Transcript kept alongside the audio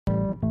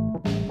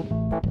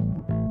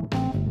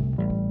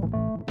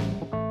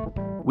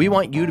We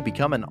want you to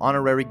become an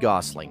honorary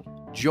Gosling.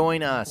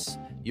 Join us.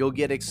 You'll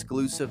get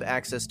exclusive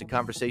access to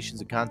conversations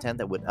and content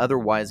that would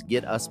otherwise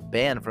get us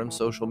banned from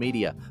social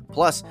media.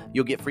 Plus,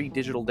 you'll get free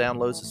digital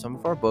downloads of some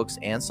of our books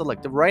and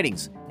selective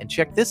writings. And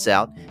check this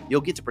out,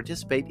 you'll get to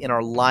participate in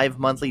our live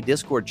monthly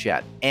Discord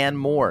chat and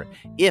more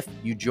if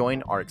you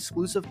join our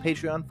exclusive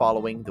Patreon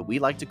following that we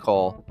like to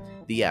call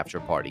the After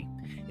Party.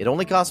 It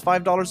only costs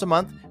 $5 a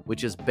month,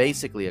 which is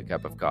basically a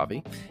cup of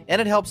coffee,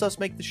 and it helps us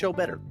make the show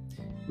better.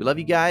 We love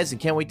you guys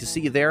and can't wait to see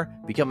you there.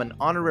 Become an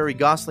honorary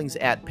Goslings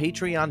at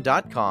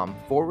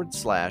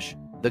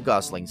patreon.com/the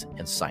Goslings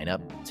and sign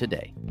up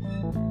today.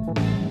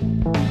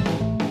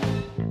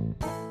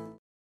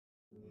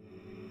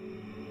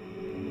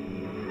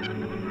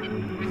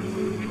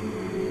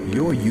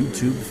 Your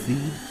YouTube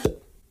feed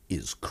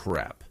is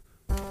crap.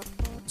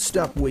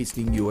 Stop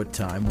wasting your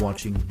time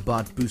watching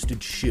bot-boosted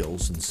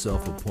shills and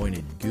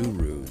self-appointed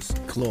gurus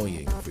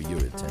cloying for your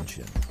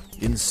attention.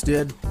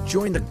 Instead,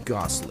 join the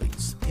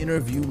Goslings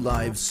interview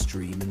live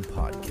stream and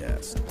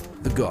podcast.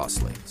 The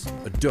Goslings,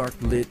 a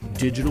dark-lit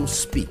digital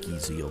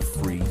speakeasy of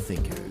free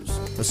thinkers.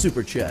 A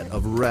super chat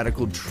of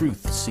radical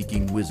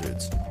truth-seeking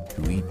wizards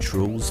who eat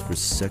trolls for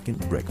second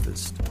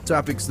breakfast.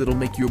 Topics that'll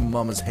make your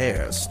mama's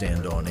hair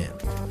stand on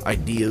end.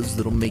 Ideas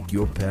that'll make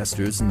your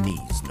pastor's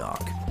knees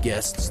knock.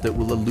 Guests that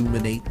will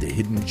illuminate the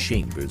hidden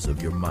chambers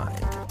of your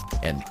mind.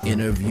 And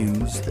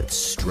interviews that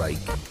strike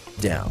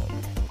down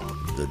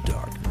the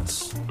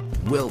darkness.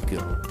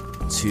 Welcome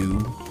to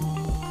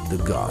the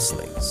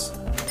Goslings.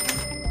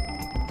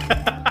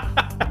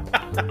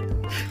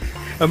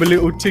 I'm a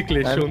little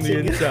ticklish on the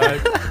inside.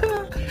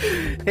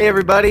 Hey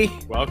everybody.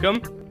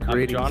 Welcome.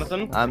 Greetings. I'm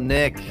Jonathan. I'm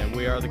Nick. And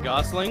we are the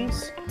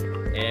Goslings.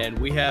 And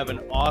we have an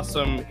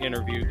awesome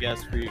interview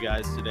guest for you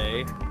guys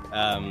today.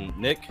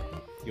 Nick,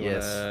 you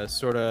want to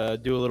sort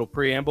of do a little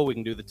preamble? We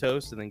can do the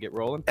toast and then get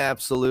rolling.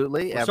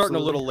 Absolutely. We're starting a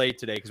little late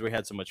today because we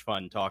had so much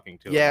fun talking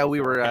to him. Yeah, we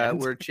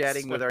were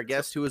chatting with our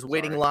guest who is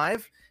waiting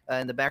live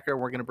in the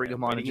background. We're going to bring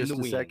him on in just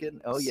a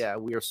second. Oh yeah,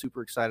 we are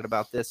super excited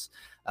about this.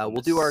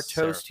 We'll do our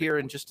toast here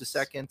in just a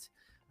second.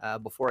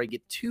 Before I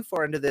get too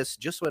far into this,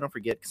 just so I don't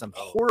forget, because I'm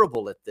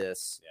horrible at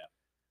this. Yeah.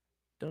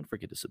 Don't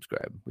forget to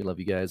subscribe. We love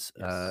you guys,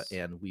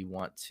 and we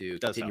want to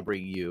continue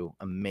bringing you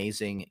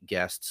amazing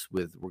guests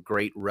with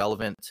great,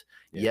 relevant,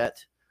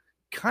 yet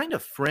kind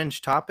of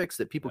fringe topics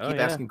that people keep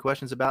asking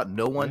questions about.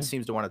 No one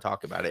seems to want to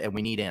talk about it, and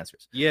we need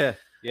answers. Yeah,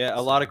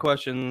 a lot of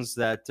questions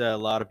that a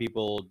lot of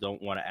people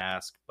don't want to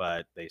ask,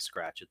 but they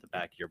scratch at the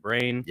back of your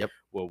brain. Yep.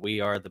 Well,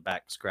 we are the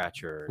back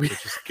scratcher. We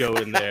just go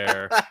in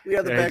there. We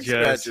are the back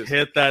scratchers.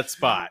 Hit that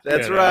spot.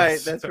 That's right.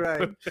 That's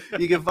right.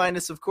 You can find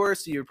us, of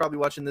course. You're probably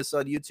watching this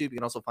on YouTube. You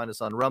can also find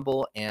us on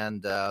Rumble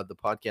and the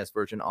podcast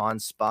version on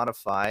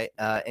Spotify.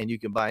 And you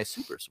can buy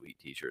super sweet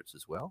T-shirts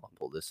as well. I'll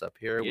pull this up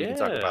here. We can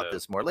talk about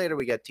this more later.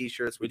 We got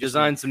T-shirts. We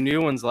designed some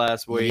new ones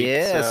last week.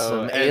 Yeah,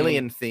 some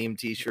alien-themed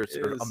T-shirts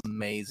that are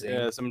amazing.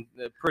 Yeah, some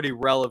pretty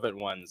relevant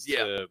ones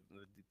to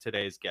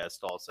today's guest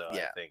also,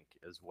 I think,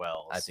 as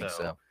well. I think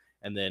so.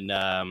 And then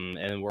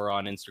and we're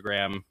on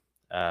Instagram,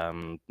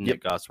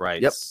 Nick Goss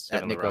Writes,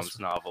 at Nick Realms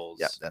Novels.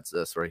 Yeah, that's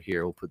us right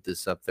here. We'll put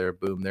this up there.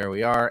 Boom, there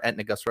we are, at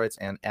Nick Goss Writes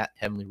and at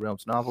Heavenly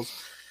Realms Novels.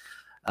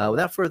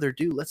 Without further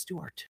ado, let's do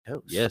our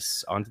toast.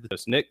 Yes, on to the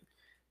toast. Nick,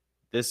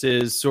 this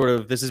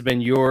has been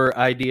your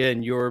idea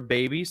and your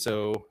baby,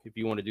 so if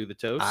you want to do the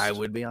toast, I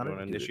would be honored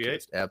to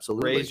initiate.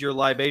 Absolutely. Raise your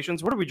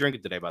libations. What are we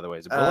drinking today, by the way?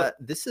 Is it Bullet?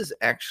 This is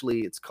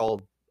actually, it's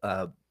called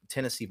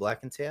Tennessee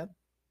Black and Tan.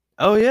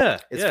 Oh, yeah.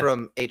 It's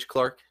from H.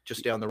 Clark,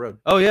 just down the road.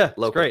 Oh, yeah.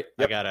 Local. Great.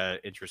 Yep. I got an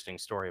interesting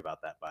story about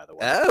that, by the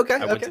way. I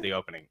went to the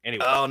opening.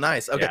 Anyway. Oh,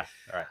 nice. Okay. Yeah.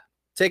 All right.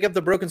 Take up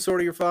the broken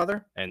sword of your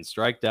father. And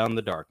strike down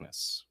the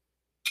darkness.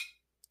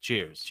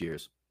 Cheers.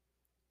 Cheers.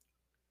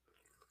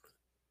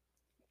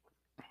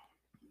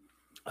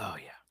 Oh,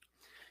 yeah.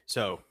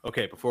 So,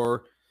 okay,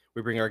 before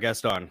we bring our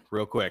guest on,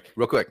 real quick.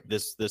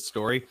 This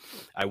story,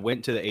 I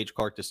went to the H.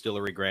 Clark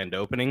Distillery grand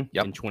opening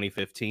in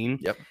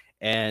 2015. Yep.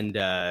 And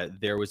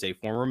there was a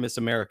former Miss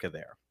America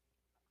there.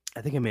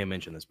 I think I may have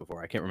mentioned this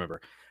before. I can't remember.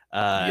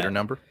 You get her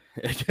number?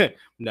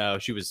 No,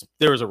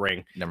 there was a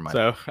ring. Never mind.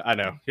 So I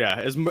know. Yeah.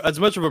 As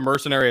much of a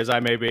mercenary as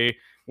I may be,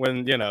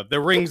 when, the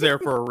ring's there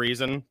for a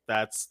reason,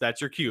 that's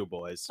your cue,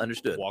 boys.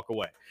 Understood. Walk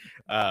away.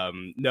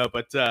 No,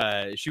 but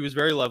she was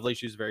very lovely.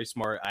 She was very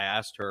smart. I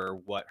asked her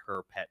what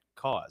her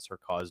cause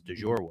du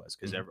jour was,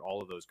 because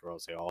all of those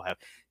girls, they all have,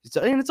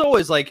 and it's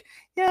always like,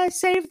 yeah,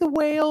 save the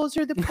whales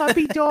or the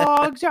puppy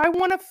dogs, or I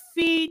want to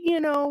feed,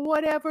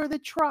 whatever, the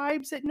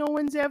tribes that no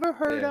one's ever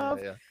heard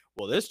of. Yeah.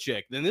 Well, this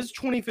chick, then this is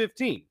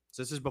 2015.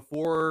 So this is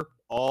before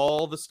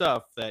all the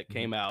stuff that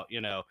came out,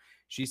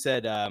 she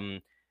said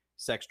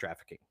sex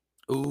trafficking.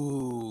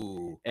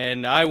 Ooh.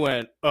 And I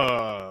went,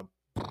 yeah,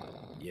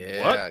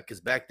 because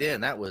back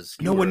then that was...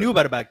 No one knew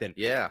about it back then.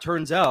 Yeah.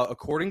 Turns out,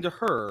 according to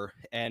her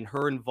and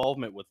her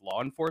involvement with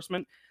law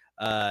enforcement,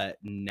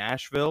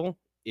 Nashville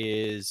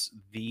is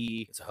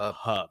the It's a hub.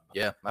 hub.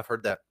 Yeah, I've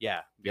heard that.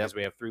 Yeah, because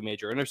we have 3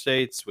 major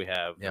interstates, we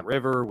have the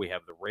river, we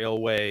have the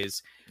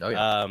railways. Oh,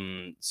 yeah.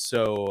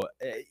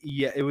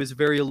 Yeah, it was a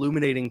very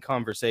illuminating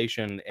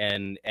conversation,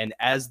 and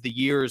as the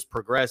years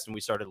progressed and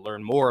we started to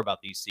learn more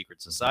about these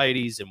secret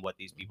societies and what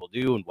these people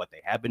do and what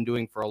they have been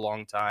doing for a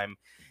long time,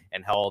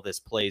 and how all this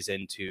plays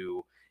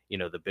into, you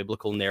know, the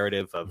biblical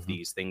narrative of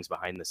these things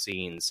behind the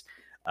scenes,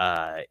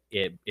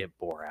 it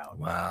bore out.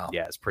 Wow.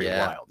 Yeah, it's pretty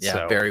wild. Yeah,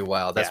 So, very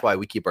wild. That's why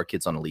we keep our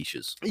kids on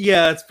leashes.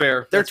 yeah, that's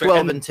fair. They're That's fair.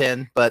 12 and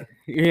 10, but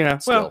yeah,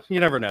 still. well, you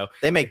never know.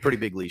 they make pretty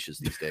big leashes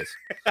these days.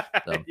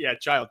 So. Yeah,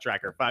 child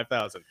tracker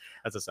 5,000.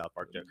 That's a South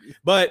Park joke.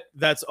 But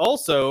that's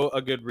also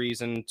a good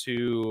reason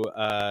to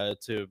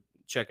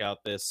check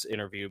out this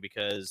interview,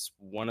 because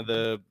one of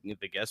the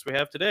guests we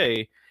have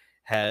today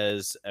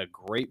has a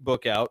great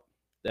book out,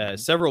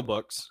 several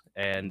books,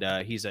 and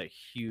he's a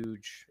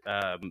huge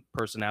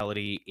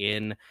personality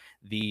in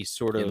the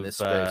sort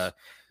of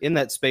in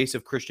that space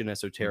of Christian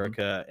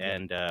esoterica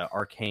and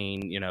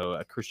arcane, you know,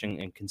 Christian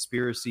and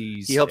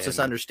conspiracies. He helps us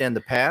understand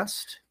the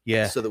past,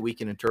 yeah, so that we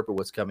can interpret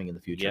what's coming in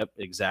the future. Yep,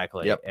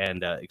 exactly. Yep.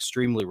 And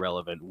extremely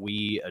relevant.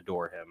 We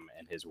adore him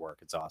and his work.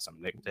 It's awesome.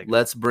 Nick,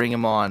 let's bring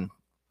him on.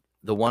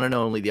 The one and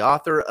only, the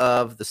author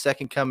of The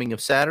Second Coming of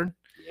Saturn.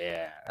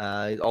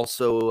 Yeah.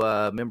 Also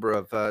a member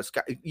of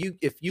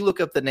if you look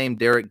up the name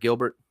Derek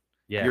Gilbert,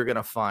 you're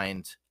gonna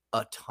find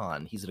a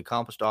ton. He's an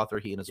accomplished author.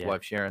 He and his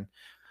wife Sharon,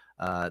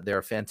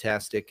 they're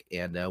fantastic,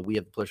 and we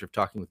have the pleasure of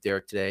talking with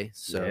Derek today.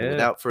 So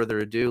without further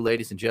ado,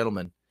 ladies and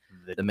gentlemen,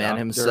 the man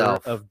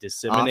himself of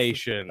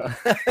dissemination,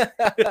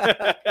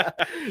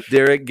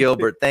 Derek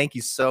Gilbert. Thank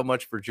you so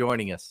much for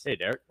joining us. Hey,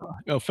 Derek.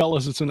 Oh,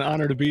 fellas, it's an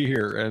honor to be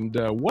here, and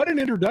what an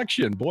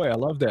introduction! Boy, I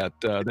love that.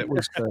 That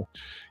was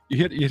you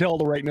hit all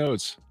the right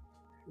notes.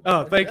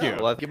 Oh, thank you.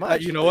 Well,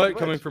 you know what?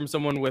 Coming from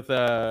someone with with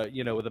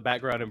a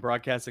background in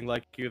broadcasting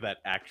like you, that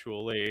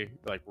actually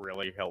like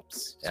really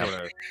helps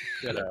sort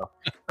of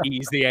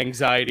ease the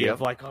anxiety of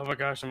like, oh my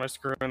gosh, am I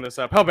screwing this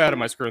up? How bad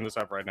am I screwing this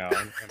up right now?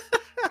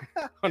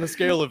 On a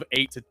scale of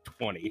 8 to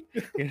 20.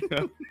 You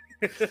know?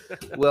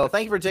 Well,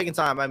 thank you for taking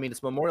time. I mean,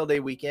 it's Memorial Day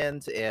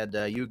weekend, and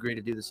you agreed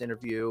to do this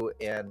interview,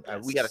 and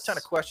we got a ton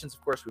of questions.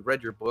 Of course, we've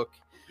read your book.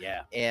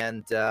 Yeah.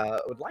 And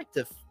would like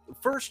to,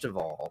 first of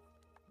all,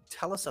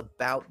 tell us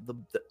about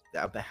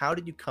how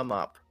did you come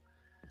up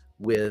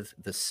with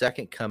The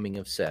Second Coming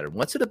of Saturn?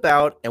 What's it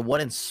about, and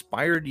what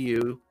inspired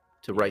you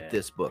to write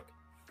this book?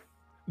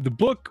 The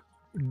book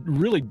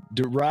really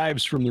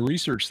derives from the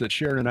research that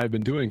Sharon and I have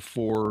been doing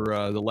for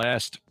the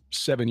last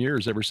 7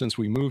 years, ever since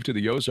we moved to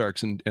the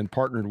Ozarks and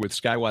partnered with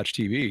Skywatch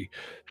TV.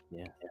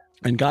 Yeah.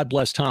 And God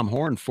bless Tom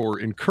Horn for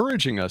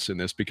encouraging us in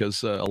this,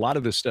 because a lot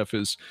of this stuff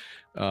is,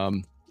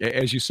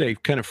 as you say,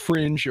 kind of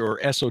fringe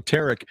or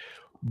esoteric.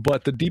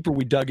 But the deeper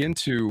we dug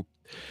into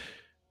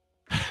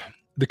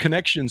the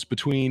connections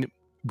between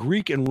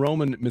Greek and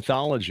Roman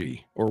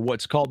mythology, or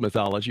what's called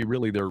mythology,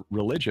 really their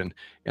religion,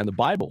 and the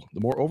Bible,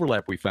 the more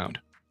overlap we found.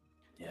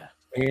 Yeah.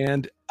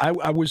 And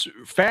I was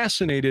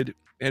fascinated,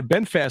 and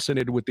been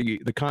fascinated with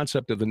the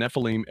concept of the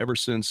Nephilim ever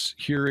since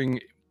hearing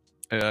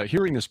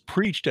this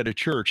preached at a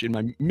church in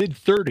my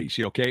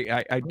mid-30s. Okay,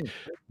 I'd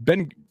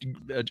been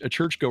a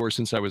churchgoer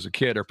since I was a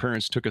kid. Our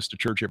parents took us to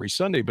church every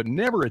Sunday, but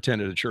never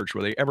attended a church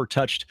where they ever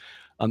touched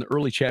on the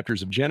early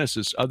chapters of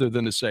Genesis, other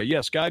than to say,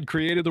 yes, God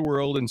created the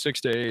world in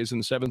 6 days,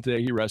 and the seventh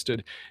day he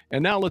rested.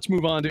 And now let's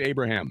move on to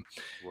Abraham.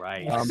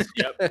 Right.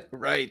 Yep.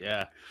 Right.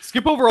 Yeah.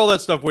 Skip over all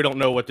that stuff we don't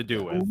know what to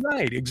do with.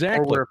 Right,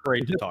 exactly. Or we're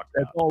afraid to talk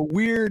about. That's all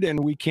weird, and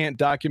we can't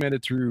document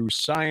it through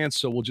science,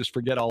 so we'll just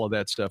forget all of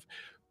that stuff.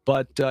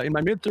 But in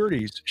my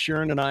mid-30s,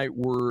 Sharon and I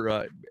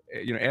were,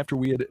 after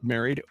we had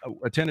married,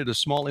 attended a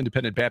small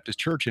independent Baptist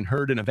church and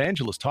heard an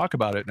evangelist talk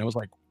about it. And I was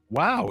like,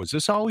 wow, has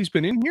this always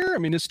been in here? I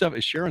mean, this stuff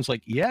is. Sharon's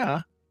like,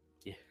 yeah.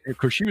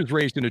 Because she was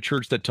raised in a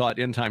church that taught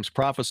end times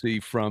prophecy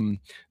from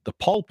the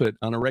pulpit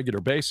on a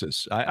regular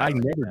basis. I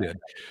never did.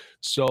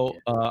 So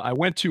I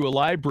went to a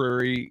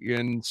library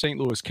in St.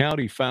 Louis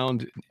County,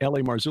 found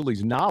L.A.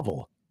 Marzulli's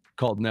novel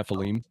called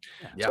Nephilim.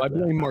 So I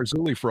blame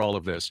Marzulli for all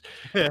of this.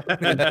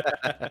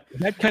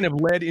 That kind of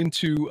led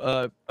into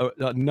a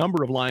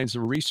number of lines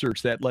of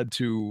research that led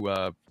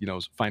to,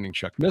 finding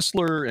Chuck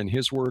Missler and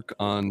his work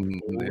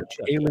on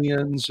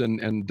aliens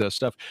and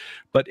stuff.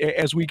 But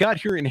as we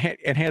got here and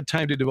had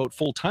time to devote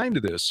full time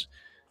to this,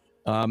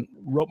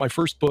 wrote my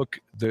first book,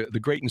 The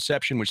Great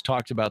Inception, which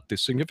talked about the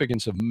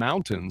significance of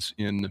mountains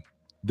in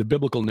the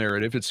biblical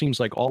narrative. It seems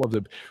like all of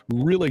the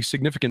really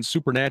significant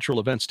supernatural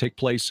events take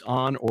place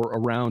on or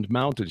around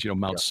mountains.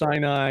 Mount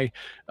Sinai,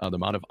 the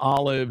Mount of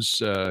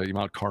Olives,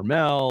 Mount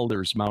Carmel.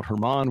 There's Mount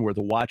Hermon, where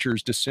the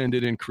Watchers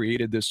descended and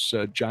created this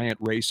giant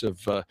race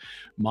of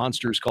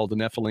monsters called the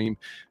Nephilim.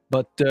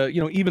 But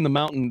even the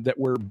mountain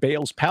where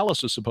Baal's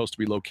palace is supposed to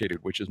be located,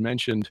 which is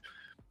mentioned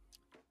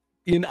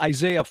in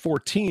Isaiah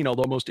 14,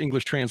 although most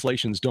English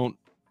translations don't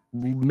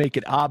make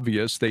it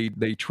obvious. They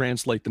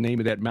translate the name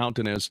of that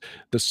mountain as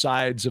the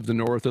sides of the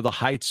north, or the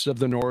heights of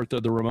the north, or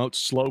the remote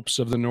slopes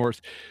of the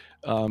north.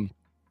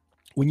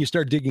 when you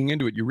start digging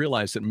into it, you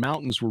realize that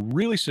mountains were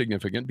really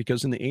significant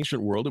because in the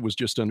ancient world, it was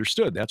just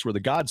understood that's where the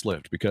gods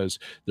lived because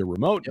they're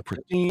remote and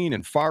pristine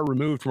and far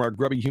removed from our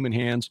grubby human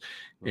hands.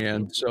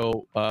 And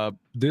so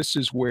this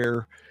is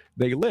where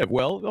they live.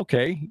 Well,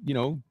 okay,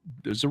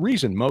 there's a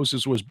reason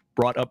Moses was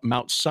brought up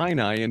Mount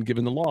Sinai and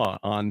given the law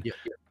on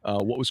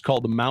what was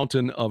called the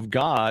mountain of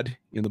God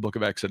in the book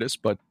of Exodus,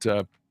 but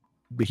the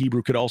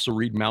Hebrew could also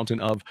read mountain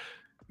of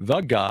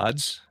the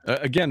gods.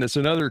 Again, that's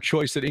another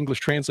choice that English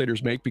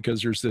translators make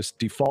because there's this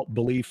default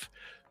belief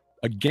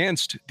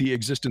against the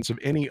existence of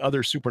any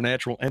other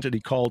supernatural entity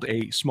called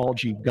a small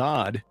g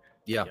God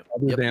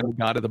other than the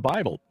God of the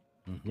Bible.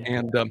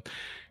 And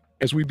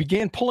as we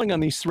began pulling on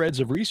these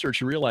threads of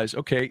research, you realize,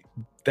 okay,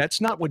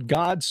 that's not what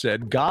God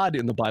said. God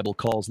in the Bible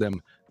calls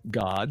them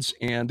gods,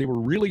 and they were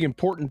really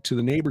important to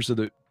the neighbors of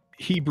the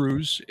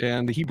Hebrews,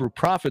 and the Hebrew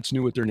prophets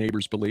knew what their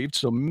neighbors believed.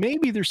 So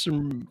maybe there's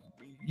some,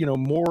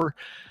 more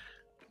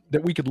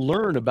that we could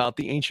learn about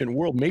the ancient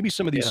world. Maybe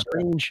some of these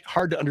strange,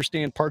 hard to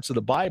understand parts of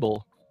the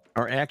Bible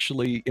are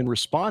actually in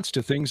response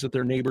to things that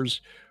their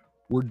neighbors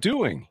were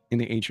doing in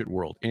the ancient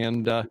world.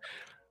 And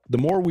the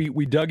more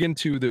we dug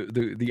into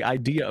the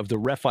idea of the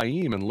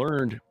Rephaim and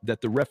learned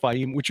that the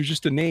Rephaim, which is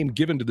just a name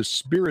given to the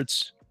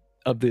spirits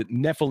of the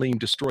Nephilim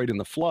destroyed in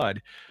the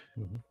flood,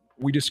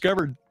 we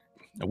discovered,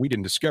 we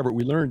didn't discover it,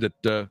 we learned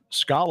that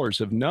scholars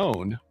have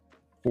known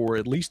for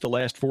at least the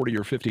last 40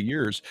 or 50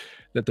 years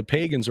that the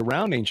pagans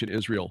around ancient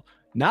Israel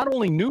not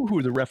only knew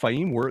who the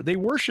Rephaim were, they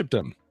worshiped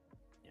them.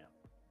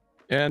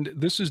 And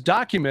this is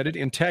documented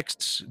in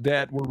texts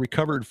that were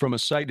recovered from a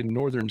site in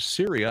northern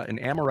Syria, an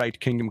Amorite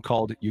kingdom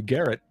called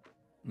Ugarit.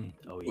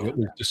 It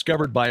was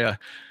discovered by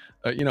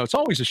it's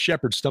always a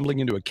shepherd stumbling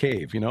into a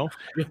cave,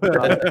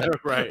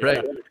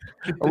 right.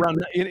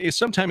 Around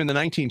sometime in the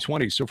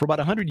 1920s. So for about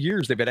 100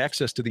 years, they've had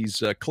access to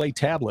these clay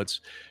tablets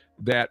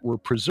that were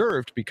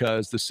preserved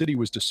because the city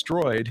was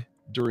destroyed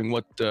during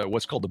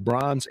what's called the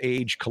Bronze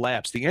Age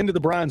collapse. The end of the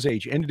Bronze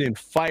Age ended in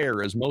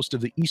fire as most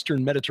of the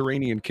Eastern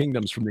Mediterranean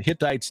kingdoms from the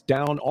Hittites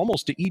down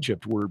almost to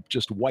Egypt were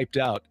just wiped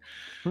out.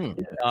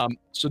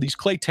 So these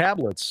clay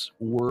tablets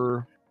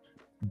were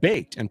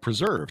baked and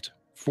preserved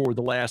for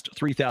the last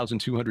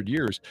 3,200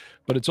 years,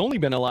 but it's only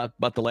been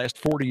about the last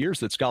 40 years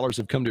that scholars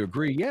have come to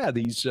agree,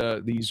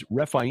 these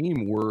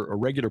Rephaim were a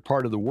regular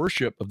part of the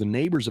worship of the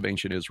neighbors of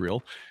ancient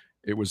Israel.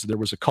 There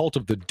was a cult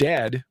of the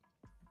dead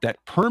that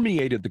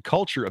permeated the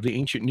culture of the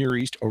ancient Near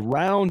East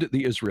around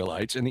the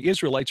Israelites, and the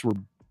Israelites were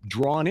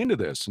drawn into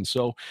this. And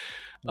so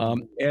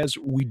as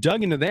we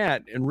dug into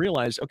that and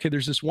realized, okay,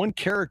 there's this one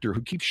character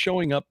who keeps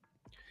showing up.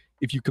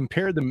 If you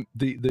compare the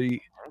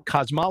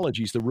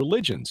cosmologies, the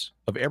religions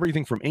of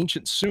everything from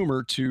ancient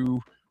Sumer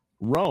to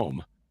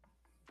Rome,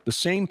 the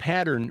same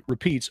pattern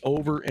repeats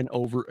over and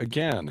over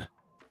again,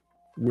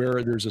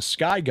 where there's a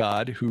sky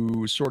god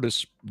who sort of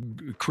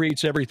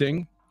creates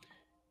everything.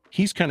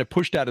 He's kind of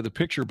pushed out of the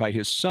picture by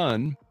his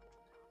son,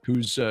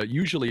 who's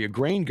usually a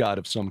grain god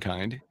of some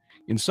kind.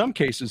 In some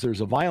cases,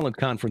 there's a violent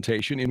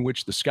confrontation in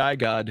which the sky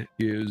god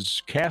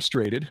is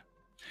castrated.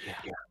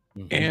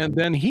 And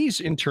then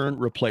he's in turn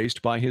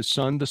replaced by his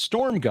son, the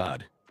storm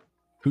god,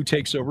 who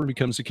takes over and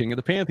becomes the king of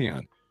the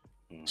pantheon.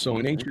 So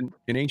in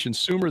ancient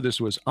Sumer, this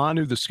was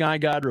Anu, the sky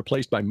god,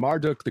 replaced by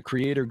Marduk, the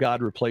creator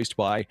god, replaced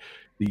by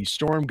the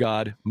storm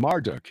god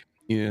Marduk.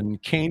 In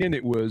Canaan,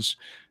 it was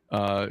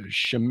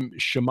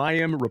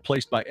Shemayim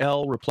replaced by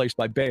El, replaced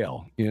by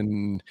Baal.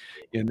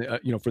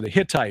 For the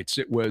Hittites,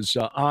 it was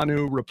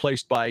Anu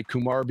replaced by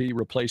Kumarbi,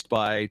 replaced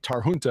by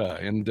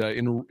Tarhunta. And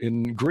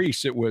in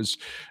Greece, it was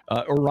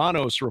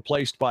Uranus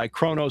replaced by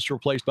Kronos,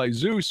 replaced by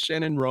Zeus.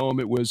 And in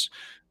Rome, it was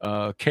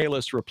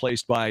Caelus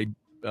replaced by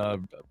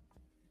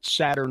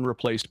Saturn,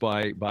 replaced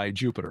by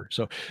Jupiter.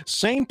 So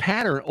same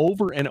pattern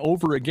over and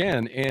over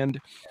again.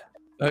 And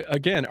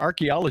again,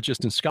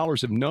 archaeologists and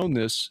scholars have known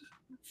this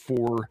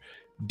for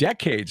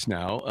decades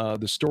now.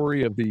 The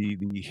story of the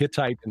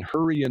Hittite and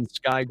Hurrian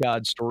sky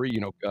god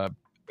story,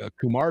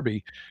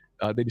 Kumarbi,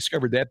 they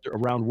discovered that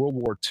around World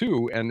War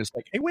II. And it's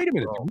like, hey, wait a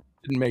minute, the Greeks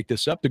didn't make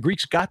this up. The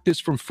Greeks got this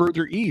from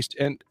further east.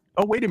 And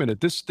oh, wait a minute,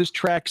 this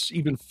tracks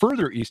even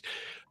further east.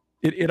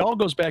 It all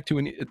goes back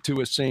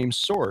to a same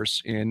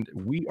source. And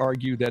we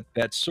argue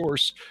that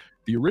source,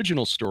 the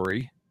original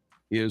story,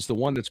 is the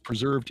one that's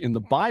preserved in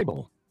the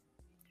Bible.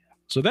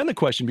 So then the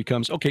question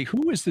becomes, okay,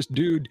 who is this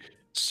dude,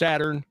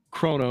 Saturn,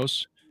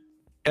 Kronos,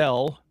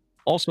 El,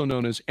 also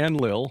known as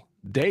Enlil,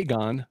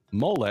 Dagon,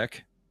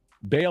 Molech,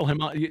 Baal,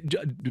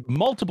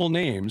 multiple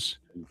names.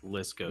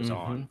 List goes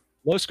on.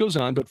 List goes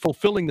on, but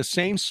fulfilling the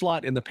same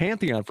slot in the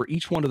pantheon for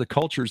each one of the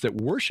cultures that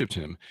worshipped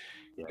him.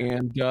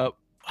 And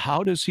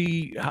how is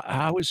he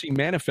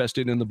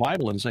manifested in the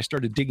Bible? And as I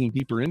started digging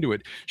deeper into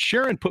it,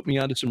 Sharon put me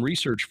onto some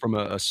research from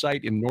a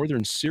site in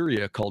northern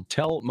Syria called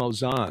Tel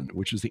Mozan,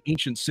 which is the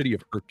ancient city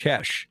of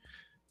Urkesh.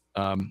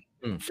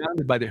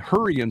 Founded by the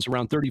Hurrians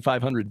around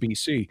 3500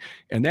 BC.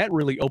 And that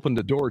really opened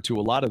the door to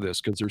a lot of this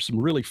because there's some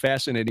really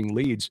fascinating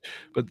leads.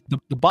 But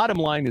the bottom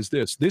line is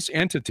this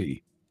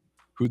entity,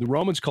 who the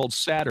Romans called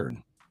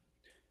Saturn,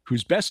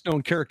 whose best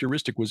known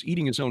characteristic was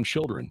eating his own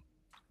children,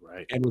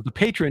 Right. and was the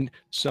patron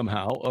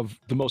somehow of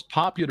the most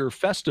popular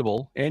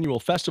annual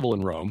festival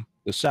in Rome,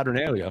 the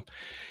Saturnalia,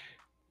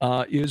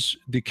 is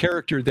the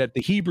character that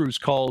the Hebrews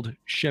called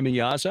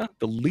Shemiyaza,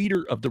 the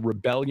leader of the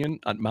rebellion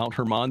at Mount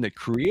Hermon that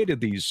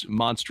created these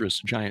monstrous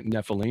giant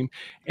Nephilim,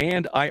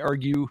 and I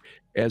argue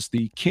as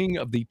the king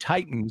of the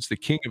Titans, the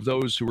king of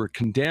those who were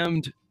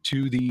condemned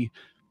to the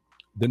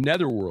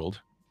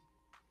netherworld,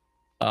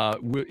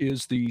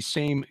 is the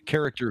same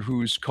character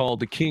who's called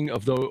the king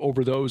of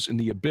over those in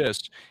the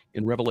abyss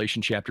in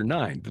Revelation chapter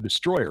 9, the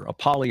destroyer,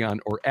 Apollyon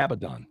or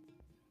Abaddon.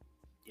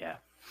 Yeah.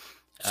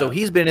 So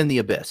he's been in the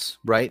abyss,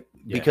 right?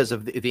 Yeah. Because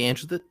of the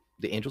angels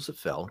that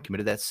fell,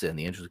 committed that sin.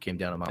 The angels that came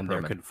down on Mount And they're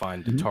Hermon.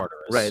 confined to Mhm.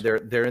 Tartarus. Right,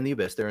 they're in the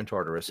abyss. They're in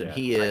Tartarus, and Yeah.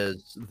 he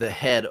is the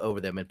head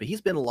over them. But he's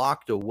been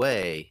locked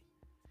away.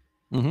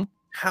 Mhm.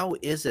 How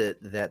is it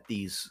that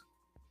these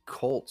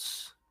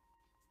cults,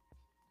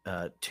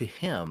 to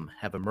him,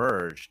 have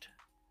emerged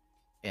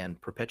and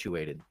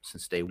perpetuated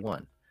since day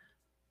one?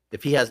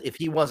 If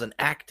he wasn't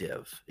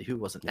active,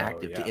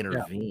 yeah. to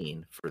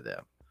intervene for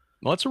them.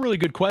 Well, that's a really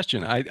good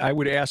question. I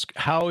would ask,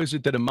 how is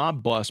it that a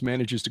mob boss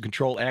manages to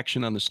control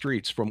action on the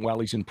streets from while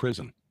he's in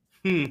prison?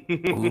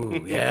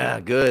 Ooh, yeah,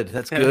 good.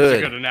 That's That's good.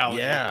 a good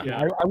analogy.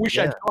 Yeah. I wish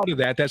Yeah. I'd thought of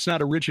that. That's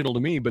not original to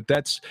me, but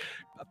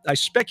I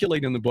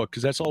speculate in the book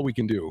because that's all we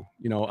can do.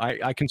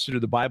 I consider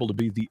the Bible to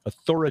be the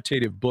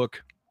authoritative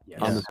book Yes.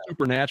 on the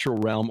supernatural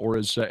realm, or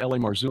as L.A.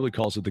 Marzulli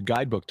calls it, the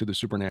guidebook to the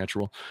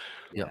supernatural.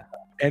 Yeah.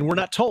 And we're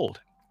not told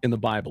in the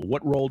Bible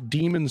what role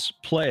demons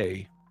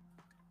play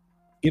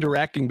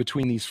interacting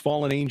between these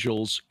fallen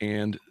angels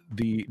and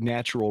the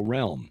natural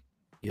realm.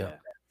 Yeah.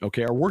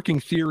 Okay, our working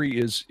theory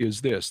is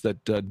this,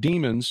 that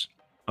demons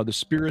are the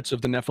spirits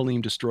of the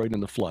Nephilim destroyed in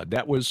the flood.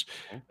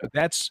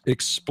 That's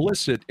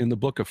explicit in the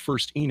book of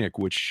First Enoch,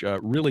 which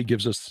really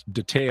gives us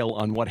detail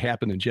on what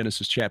happened in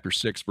Genesis chapter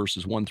 6,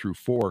 verses 1 through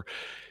 4.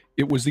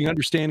 It was the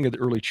understanding of the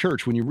early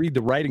church. When you read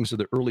the writings of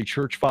the early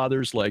church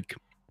fathers like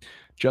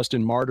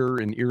Justin Martyr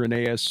and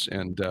Irenaeus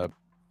and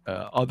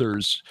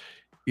others,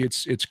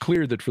 it's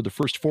clear that for the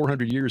first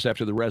 400 years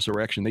after the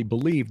resurrection, they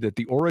believed that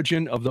the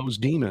origin of those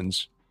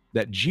demons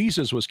that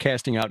Jesus was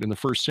casting out in the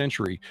first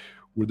century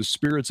were the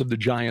spirits of the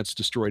giants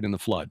destroyed in the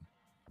flood.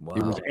 Wow.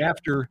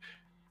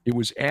 It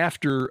was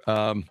after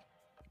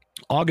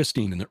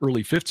Augustine in the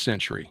early 5th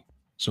century,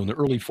 so in the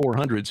early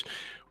 400s,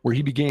 where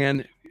he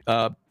began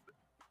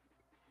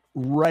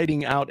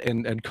writing out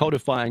and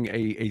codifying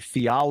a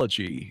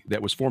theology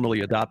that was formally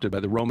adopted by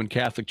the Roman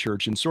Catholic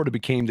Church and sort of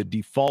became the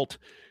default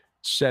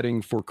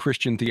setting for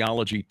Christian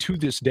theology to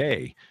this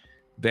day,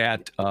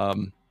 that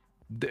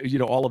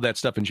all of that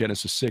stuff in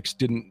Genesis 6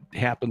 didn't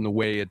happen the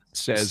way it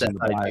says in the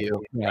Sethite Bible.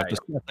 view. Yeah, Right. the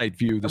Sethite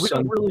view. We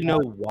don't really know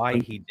why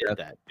he did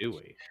that, do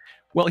we?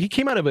 Well, he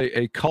came out of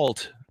a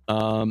cult,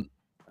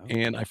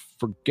 and I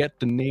forget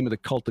the name of the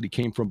cult that he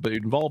came from, but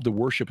it involved the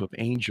worship of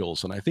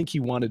angels. And I think he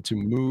wanted to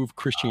move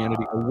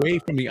Christianity away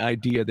from the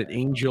idea that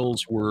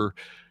angels were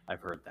I've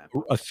heard that.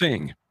 a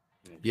thing.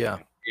 Yeah.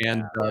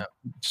 And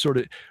sort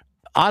of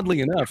oddly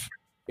enough,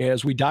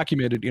 as we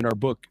documented in our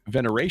book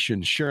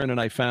Veneration, Sharon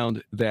and I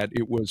found that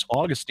it was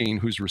Augustine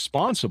who's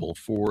responsible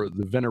for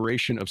the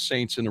veneration of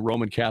saints in the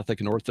Roman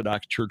Catholic and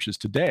Orthodox churches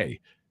today,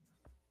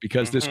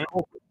 because this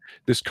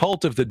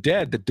cult of the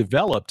dead that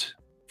developed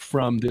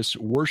from this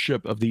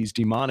worship of these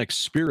demonic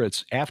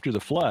spirits after the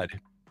flood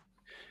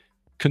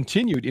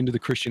continued into the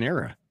Christian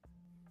era.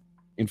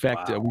 In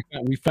fact,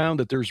 we found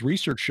that there's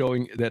research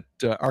showing that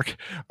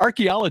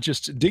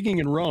archaeologists digging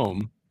in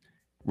Rome,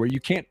 where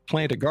you can't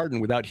plant a garden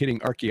without hitting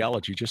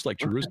archaeology, just like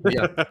Jerusalem.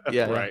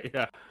 Right.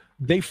 Yeah.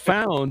 They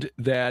found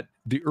that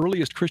the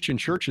earliest Christian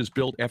churches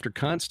built after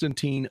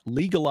Constantine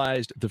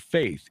legalized the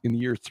faith in the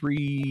year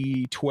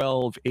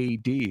 312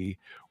 AD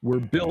were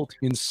built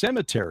in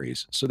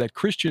cemeteries so that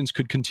Christians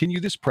could continue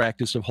this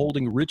practice of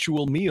holding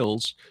ritual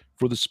meals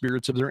for the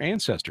spirits of their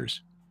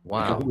ancestors.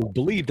 Wow. It was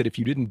believed that if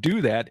you didn't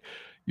do that,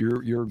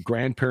 your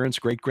grandparents,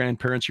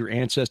 great-grandparents, your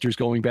ancestors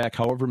going back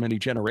however many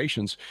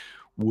generations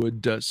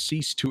would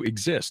cease to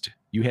exist.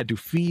 You had to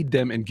feed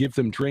them and give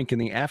them drink in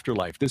the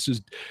afterlife. This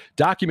is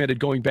documented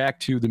going back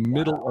to the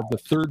middle of the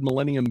 3rd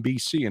millennium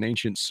BC in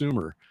ancient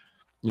Sumer.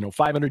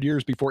 500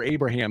 years before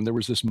Abraham, there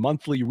was this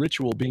monthly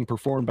ritual being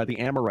performed by the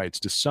Amorites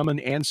to summon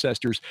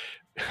ancestors.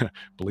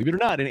 Believe it or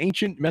not, in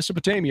ancient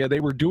Mesopotamia, they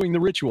were doing the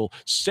ritual.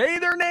 Say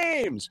their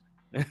names.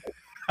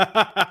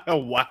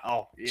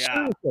 Wow. Yeah.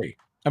 Seriously.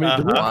 I mean,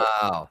 there were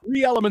Wow.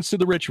 3 elements to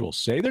the ritual: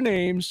 say their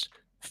names,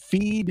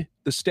 feed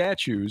the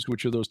statues,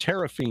 which are those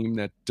teraphim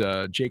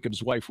that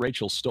Jacob's wife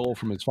Rachel stole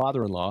from his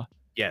father-in-law.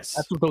 Yes.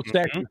 That's what those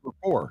statues were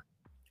for.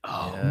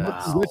 Oh, Yeah.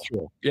 wow.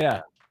 Ritual.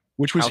 Yeah.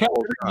 Which was held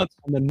Household every month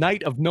on the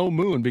night of no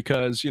moon,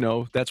 because,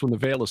 that's when the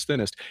veil is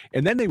thinnest.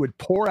 And then they would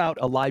pour out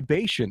a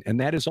libation, and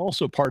that is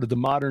also part of the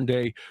modern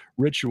day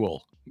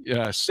ritual.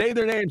 Say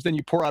their names, then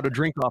you pour out a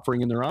drink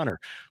offering in their honor.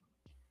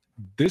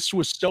 This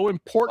was so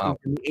important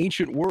in the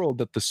ancient world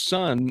that the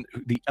son,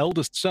 the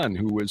eldest son,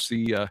 who was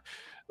the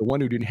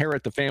one who'd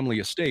inherit the family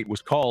estate,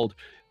 was called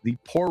the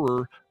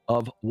pourer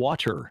of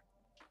water.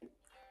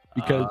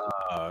 because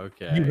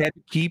okay. you had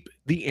to keep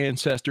the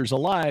ancestors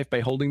alive by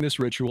holding this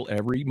ritual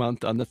every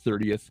month on the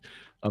 30th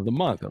of the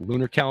month, a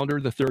lunar calendar,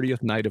 the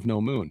 30th night of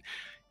no moon.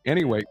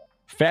 Anyway,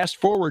 fast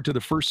forward to the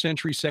 1st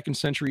century, 2nd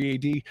century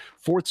AD,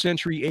 4th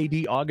century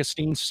AD,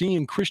 Augustine,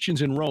 seeing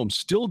Christians in Rome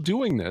still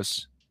doing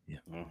this.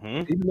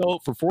 Even though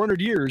for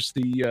 400 years,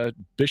 the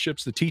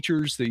bishops, the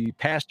teachers, the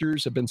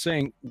pastors have been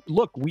saying,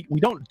 look, we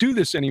don't do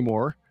this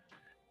anymore.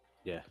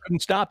 Yeah.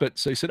 Couldn't stop it.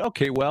 So they said,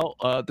 okay, well,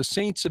 the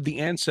saints of the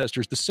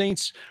ancestors, the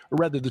saints, or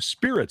rather the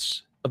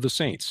spirits of the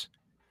saints,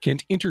 can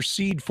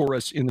intercede for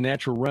us in the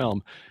natural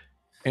realm.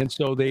 And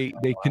so they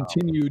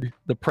continued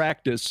the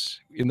practice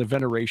in the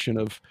veneration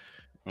of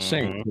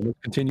saints. And it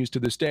continues to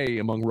this day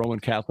among Roman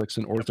Catholics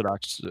and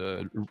Orthodox.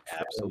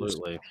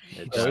 Absolutely.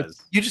 It So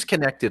does. you just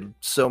connected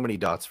so many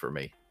dots for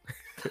me.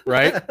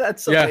 Right?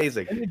 That's Yeah.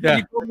 amazing.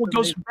 It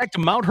goes back to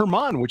Mount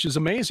Hermon, which is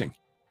amazing.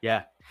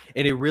 Yeah,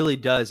 and it really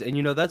does. And,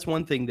 you know, that's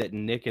one thing that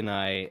Nick and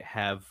I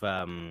have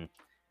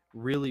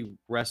really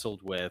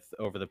wrestled with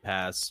over the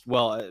past,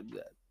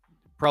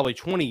 probably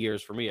 20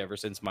 years for me, ever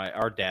since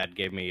our dad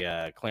gave me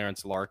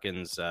Clarence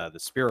Larkin's The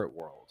Spirit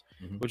World,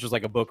 which was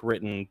like a book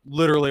written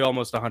literally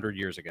almost 100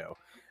 years ago.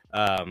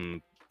 But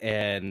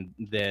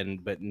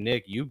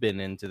Nick, you've been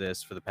into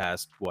this for the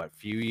past,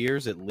 few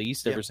years at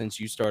least, ever since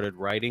you started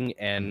writing.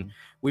 And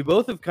we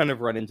both have kind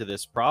of run into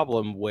this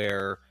problem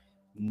where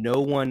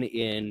no one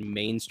in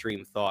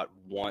mainstream thought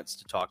wants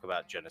to talk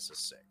about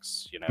Genesis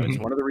 6. You know, it's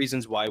one of the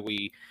reasons why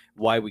we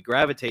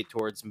gravitate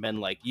towards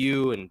men like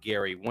you and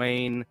Gary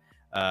Wayne,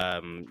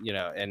 you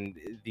know, and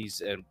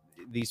these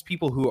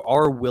people who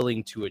are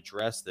willing to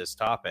address this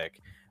topic.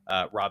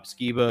 Rob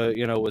Skiba,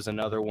 you know, was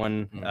another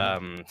one.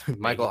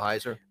 Michael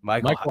Heiser.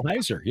 Michael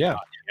Heiser, yeah.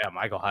 Yeah,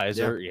 Michael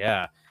Heiser,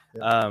 yeah.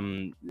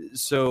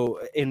 So,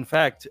 in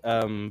fact,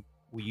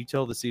 will you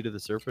tell the seed of the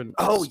serpent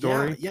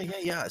story?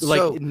 Yeah. Like,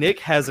 So, Nick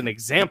has an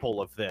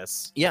example of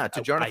this. yeah,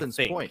 to Jonathan's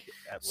think, point.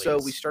 at So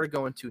we least. started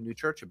going to a new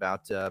church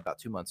about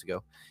 2 months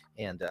ago,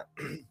 and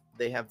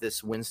they have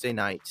this Wednesday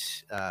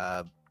night,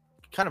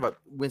 kind of a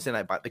Wednesday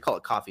night. They call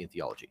it coffee and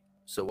theology.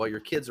 So while your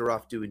kids are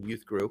off doing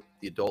youth group,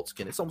 the adults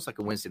it's almost like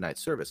a Wednesday night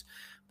service,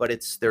 but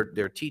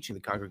they're teaching the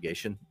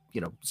congregation,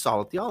 you know,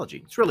 solid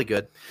theology. It's really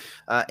good.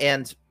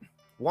 And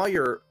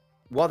while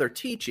they're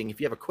teaching, if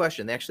you have a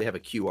question, they actually have a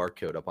QR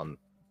code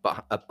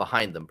up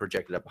behind them,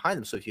 projected up behind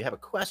them. So if you have a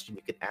question,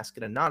 you can ask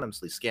it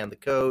anonymously, scan the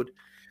code,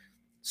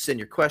 send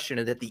your question,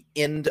 and at the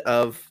end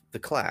of the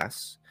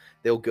class,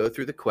 they'll go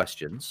through the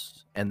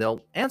questions and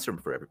they'll answer them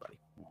for everybody.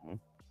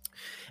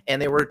 And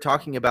they were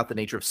talking about the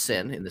nature of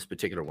sin in this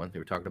particular one. They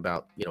were talking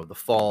about, you know, the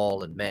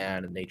fall and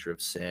man and nature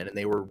of sin. And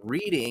they were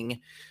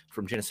reading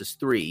from Genesis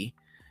 3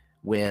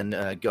 when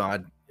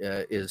God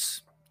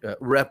is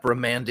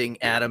reprimanding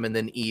Adam and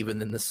then Eve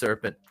and then the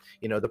serpent,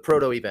 you know, the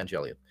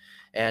proto-evangelium.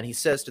 And he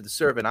says to the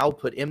servant, I'll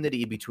put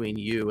enmity between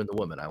you and the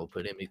woman. I will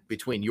put enmity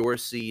between your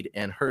seed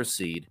and her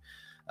seed.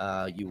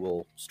 You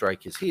will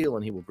strike his heel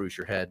and he will bruise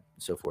your head,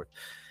 and so forth.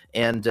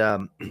 And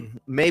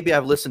maybe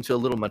I've listened to a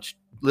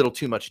little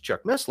too much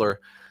Chuck Missler,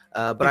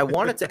 but I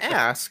wanted to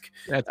ask.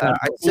 I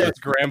said, it's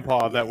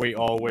grandpa that we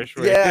all wish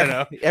we, yeah, you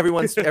know?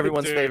 everyone's Dude.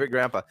 favorite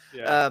grandpa.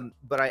 Yeah.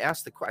 But I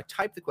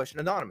typed the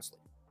question anonymously.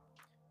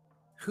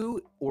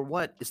 Who or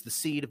what is the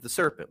seed of the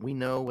serpent? We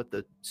know what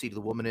the seed of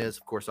the woman is.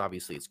 Of course,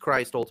 obviously, it's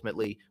Christ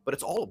ultimately, but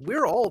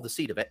we're all the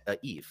seed of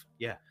Eve.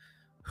 Yeah.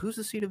 Who's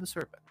the seed of the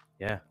serpent?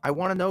 Yeah. I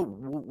want to know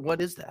what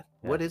is that?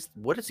 Yeah.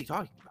 What is he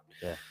talking about?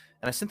 Yeah.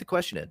 And I sent the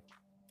question in.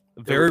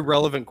 Very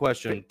relevant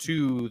question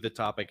to the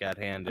topic at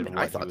hand, and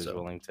I what thought he was so.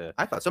 willing to.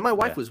 I thought so. My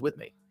wife was with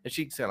me, and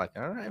she said, like,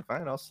 all right,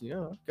 fine, I'll,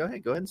 go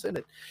ahead and send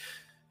it.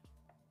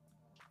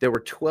 There were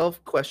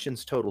 12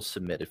 questions total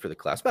submitted for the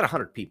class. About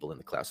 100 people in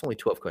the class. Only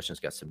 12 questions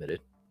got submitted.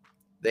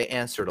 They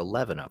answered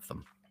 11 of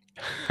them.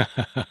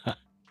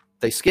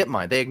 They skipped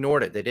mine. They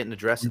ignored it. They didn't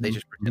address it. They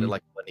just pretended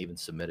like it wasn't even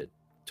submitted.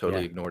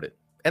 Totally ignored it.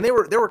 And there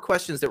were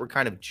questions that were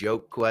kind of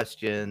joke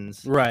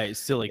questions. Right,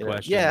 silly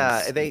questions.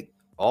 Yeah,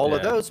 all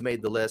of those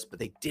made the list, but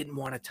they didn't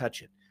want to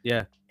touch it.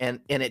 Yeah. And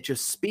it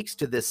just speaks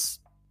to this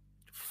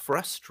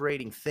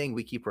frustrating thing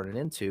we keep running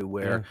into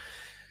where,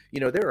 you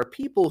know, there are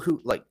people who,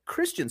 like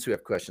Christians, who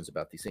have questions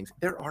about these things.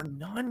 There are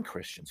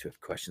non-Christians who have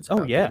questions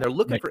about them. They're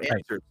looking for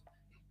answers.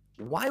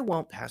 Why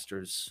won't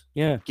pastors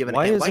give an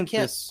answer? Why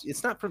can't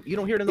it's not from, you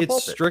don't hear it in the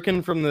pulpit. It's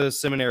stricken from the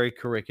seminary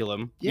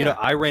curriculum. Yeah. You know,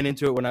 I ran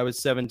into it when I was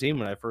 17,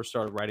 when I first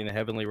started writing the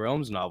Heavenly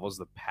Realms novels.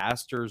 The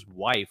pastor's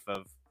wife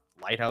of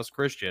Lighthouse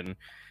Christian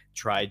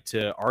tried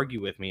to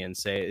argue with me and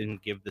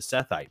give the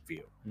Sethite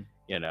view,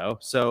 you know?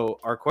 So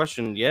our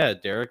question,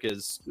 Derek,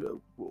 is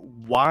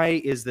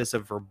why is this a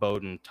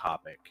verboten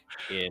topic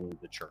in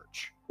the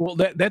church? Well,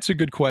 that's a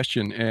good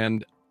question.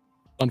 And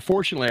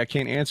unfortunately, I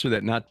can't answer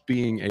that, not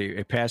being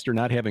a pastor,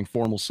 not having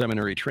formal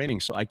seminary training.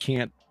 So I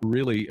can't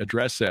really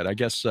address that. I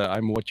guess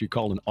I'm what you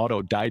call an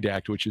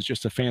autodidact, which is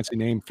just a fancy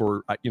name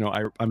for, you know,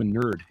 I'm a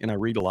nerd and I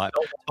read a lot.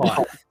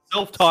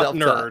 Self-taught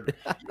nerd.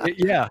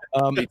 Yeah.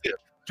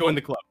 Join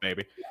the club,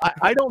 baby.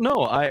 I don't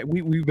know.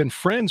 We've been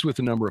friends with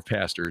a number of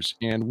pastors,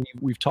 and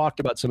we've talked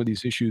about some of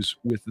these issues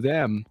with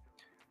them.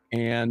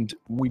 and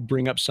we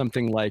bring up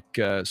something like,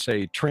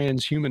 say,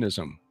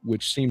 transhumanism,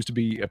 which seems to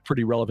be a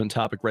pretty relevant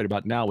topic right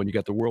about now when you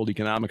got the World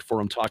Economic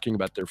Forum talking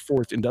about their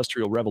fourth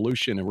industrial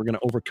revolution, and we're going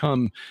to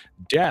overcome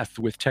death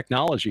with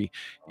technology.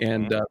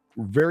 And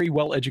very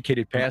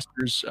well-educated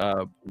pastors,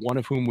 one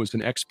of whom was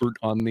an expert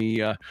on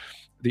the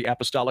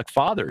Apostolic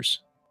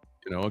Fathers.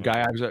 You know, a guy,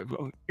 I was like,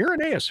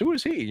 Irenaeus, who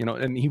is he? You know,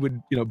 and he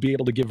would, be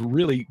able to give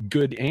really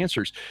good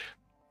answers.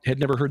 Had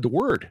never heard the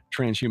word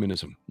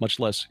transhumanism, much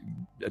less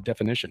a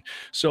definition.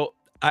 So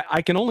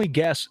I can only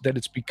guess that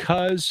it's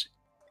because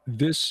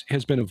this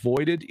has been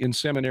avoided in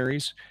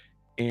seminaries,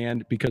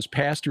 and because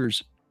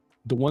pastors,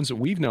 the ones that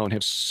we've known,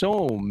 have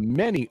so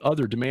many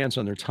other demands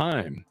on their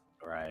time,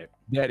 right,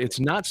 that it's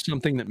not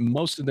something that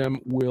most of them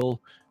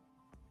will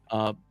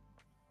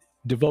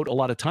devote a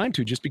lot of time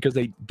to, just because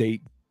they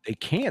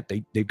can't.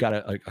 They've got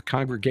a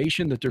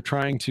congregation that they're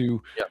trying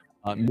to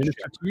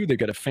minister to. They've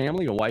got a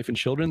family, a wife and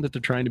children that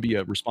they're trying to be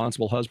a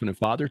responsible husband and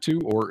father to.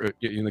 Or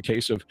in the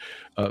case of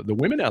the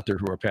women out there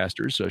who are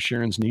pastors,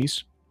 Sharon's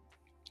niece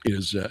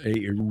is a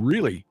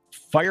really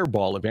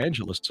fireball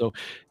evangelist. So,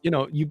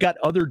 you've got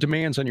other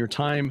demands on your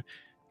time.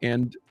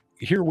 And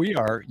here we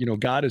are,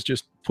 God has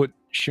just put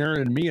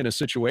Sharon and me in a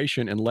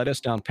situation and led us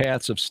down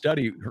paths of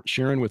study.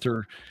 Sharon, with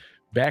her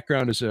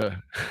background as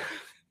a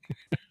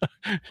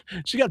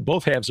she got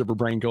both halves of her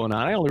brain going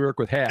on. I only work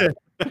with half.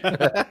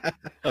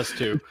 Us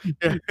too.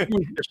 She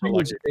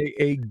was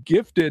a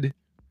gifted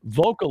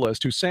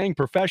vocalist who sang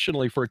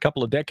professionally for a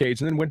couple of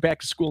decades and then went back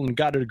to school and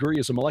got a degree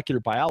as a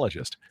molecular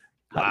biologist.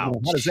 Wow.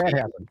 How does that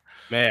happen?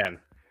 Man.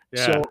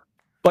 Yeah. So,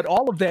 but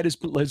all of that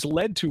has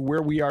led to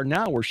where we are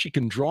now, where she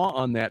can draw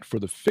on that for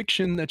the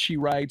fiction that she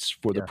writes,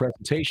 for the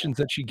presentations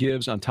that she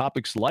gives on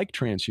topics like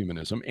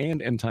transhumanism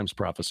and end times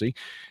prophecy.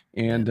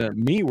 And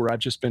me, where I've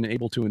just been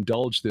able to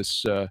indulge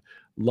this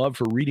love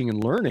for reading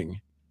and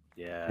learning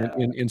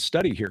in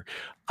study here.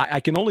 I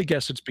can only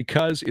guess it's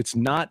because it's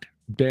not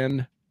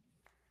been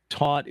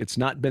taught. It's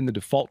not been the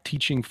default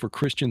teaching for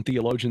Christian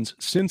theologians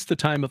since the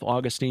time of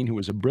Augustine, who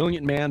was a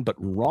brilliant man, but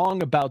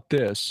wrong about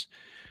this.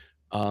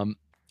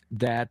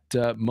 That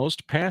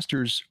most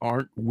pastors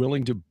aren't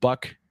willing to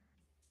buck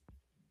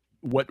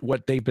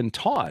what they've been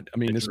taught. I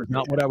mean, this is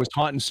not what I was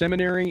taught in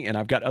seminary, and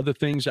I've got other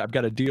things I've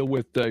got to deal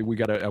with. We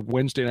got a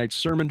Wednesday night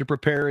sermon to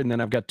prepare, and then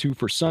I've got 2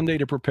 for Sunday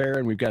to prepare,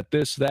 and we've got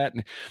this, that.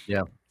 And,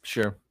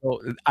 sure.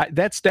 So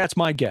that's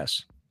my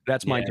guess.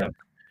 That's my guess.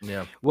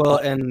 Yeah. Well,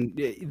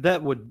 and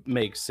that would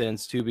make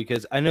sense too,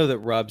 because I know that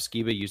Rob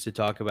Skiba used to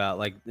talk about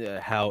like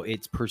how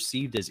it's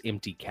perceived as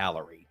empty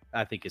calorie,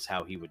 I think is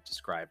how he would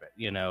describe it,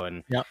 and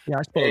I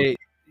suppose.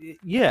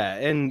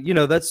 And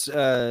that's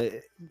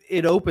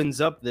it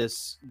opens up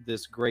this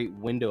great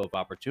window of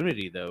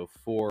opportunity though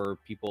for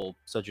people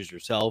such as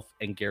yourself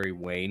and Gary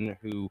Wayne,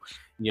 who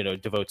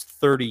devotes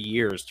 30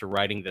 years to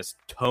writing this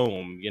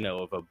tome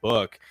of a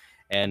book,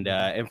 and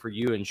for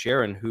you and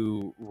Sharon,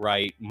 who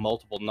write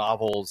multiple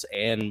novels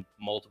and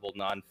multiple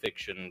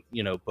nonfiction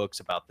books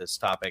about this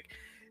topic.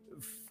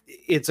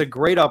 It's a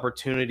great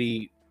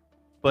opportunity,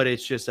 but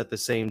it's just at the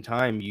same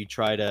time you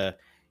try to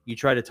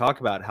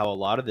talk about how a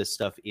lot of this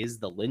stuff is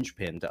the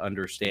linchpin to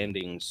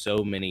understanding so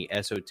many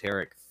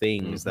esoteric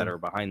things that are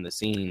behind the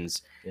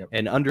scenes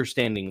and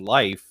understanding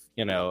life,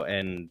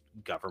 and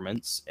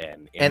governments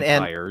and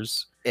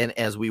empires. And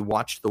as we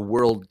watch the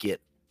world get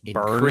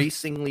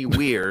increasingly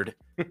weird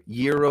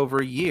year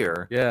over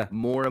year,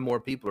 more and more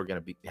people are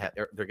going to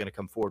they're going to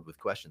come forward with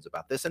questions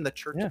about this, and the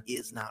church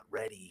is not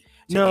ready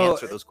to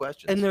answer those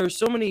questions. And there's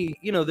so many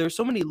there's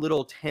so many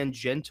little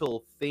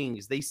tangential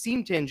things. They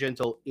seem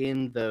tangential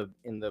in the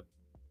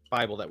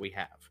Bible that we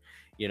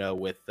have,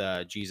 with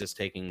Jesus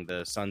taking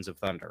the sons of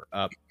thunder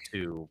up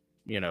to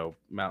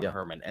Mount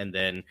Hermon, and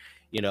then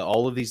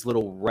all of these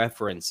little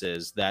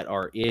references that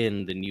are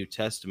in the New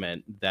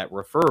Testament that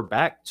refer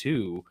back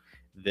to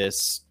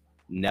this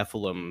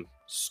Nephilim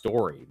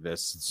story,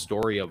 this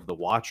story of the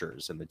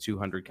Watchers and the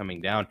 200 coming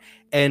down,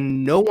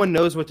 and no one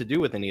knows what to do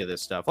with any of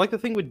this stuff. Like the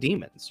thing with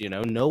demons,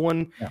 no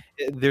one.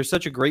 There's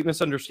such a great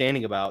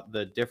misunderstanding about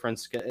the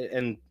difference,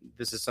 and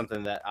this is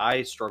something that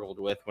I struggled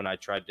with when I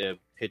tried to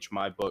pitch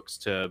my books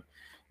to,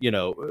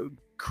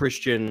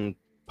 Christian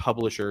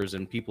publishers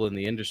and people in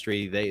the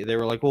industry. They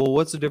were like, well,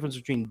 what's the difference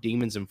between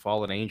demons and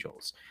fallen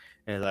angels?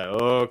 And it's like,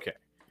 okay.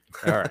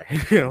 All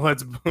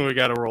right, we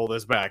got to roll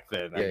this back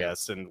then, I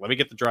guess, and let me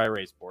get the dry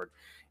erase board.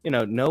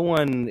 No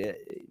one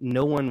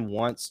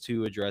wants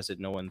to address it.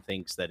 No one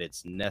thinks that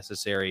it's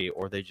necessary,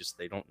 or they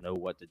don't know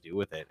what to do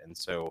with it. And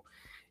so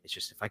it's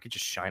just, if I could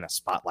just shine a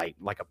spotlight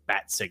like a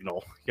bat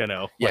signal,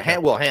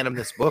 we'll hand them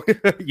this book.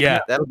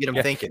 That'll get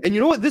them thinking. And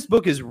you know what? This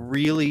book is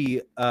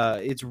really,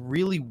 it's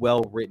really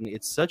well written.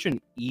 It's such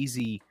an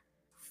easy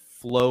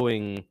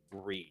flowing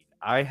read.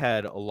 I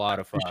had a lot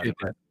of fun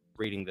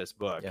reading this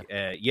book.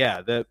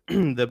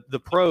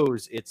 The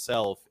prose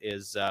itself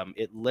is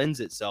it lends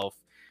itself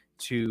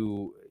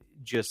to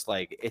just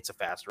like, it's a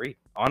fast read,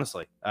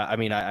 honestly. I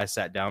mean, I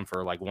sat down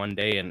for like one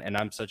day, and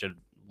I'm such a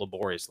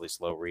laboriously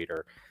slow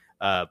reader,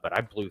 but I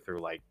blew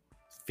through like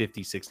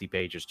 50-60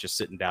 pages just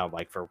sitting down,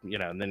 like, for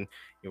and then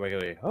you're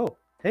like, oh,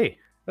 Hey,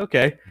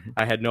 okay.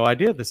 I had no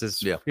idea this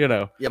is, Yeah. you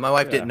know. Yeah, my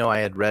wife Yeah. didn't know I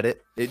had read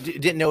it.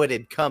 Didn't know it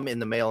had come in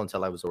the mail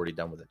until I was already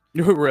done with it.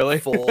 Really?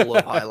 Full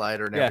of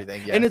highlighter and Yeah.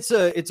 everything. Yeah. And it's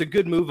a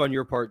good move on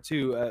your part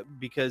too,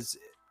 because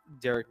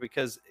Derek,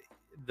 because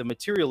the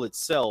material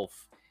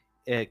itself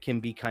can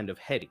be kind of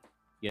heady,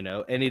 you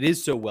know, and it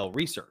is so well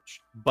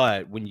researched.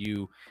 But when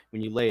you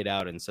lay it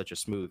out in such a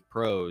smooth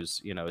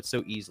prose, you know, it's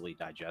so easily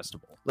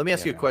digestible. Let me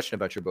ask you a question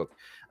about your book.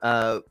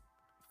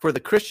 For the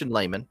Christian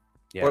layman,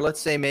 Yeah. or let's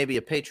say maybe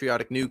a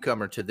patriotic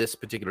newcomer to this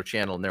particular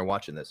channel and they're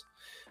watching this,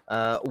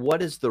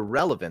 what is the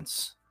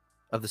relevance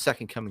of the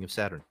second coming of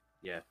Saturn?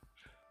 Yeah.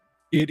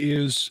 It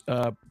is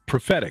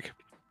prophetic.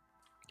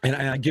 And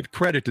I give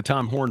credit to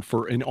Tom Horn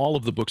for, in all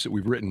of the books that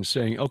we've written,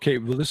 saying, okay,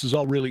 well, this is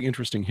all really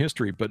interesting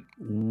history, but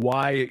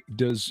why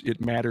does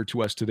it matter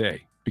to us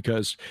today?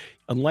 Because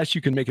unless you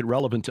can make it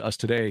relevant to us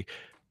today,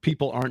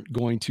 people aren't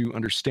going to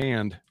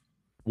understand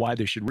why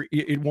they should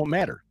it won't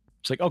matter.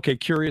 It's like, okay,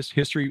 curious,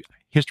 history's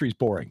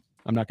boring.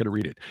 I'm not going to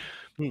read it.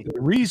 The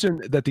reason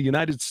that the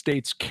United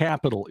States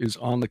Capitol is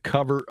on the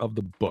cover of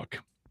the book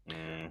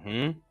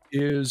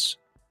is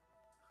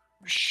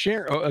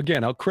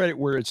again, I'll credit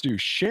where it's due.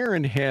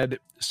 Sharon had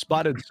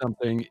spotted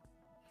something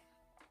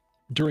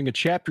during a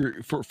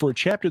chapter for a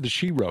chapter that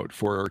she wrote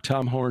for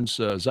Tom Horn's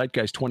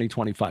Zeitgeist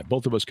 2025.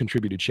 Both of us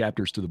contributed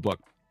chapters to the book.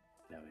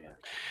 Oh, yeah.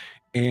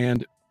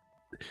 And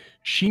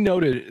she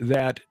noted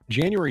that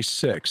January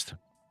 6th,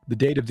 the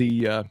date of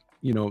the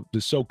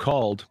the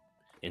so-called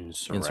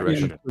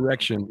Insurrection.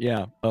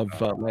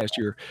 Of last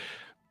year,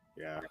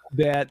 Yeah.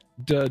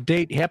 that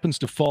date happens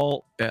to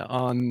fall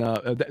on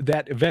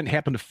that event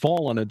happened to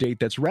fall on a date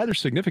that's rather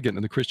significant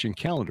in the Christian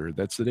calendar.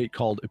 That's the date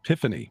called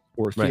Epiphany,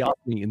 or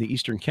Theophany in the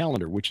Eastern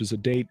calendar, which is a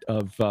date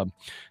of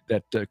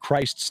that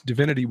Christ's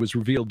divinity was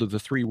revealed to the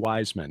three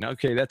wise men.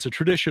 Okay, that's a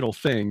traditional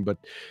thing, but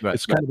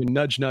it's kind of a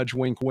nudge, nudge,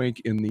 wink,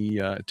 wink in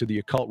the to the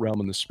occult realm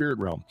and the spirit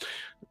realm.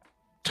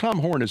 Tom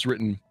Horn has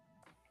written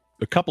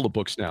a couple of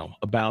books now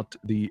about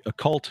the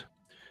occult.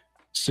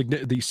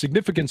 The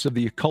significance of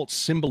the occult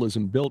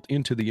symbolism built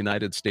into the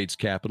United States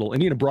Capitol,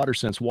 and in a broader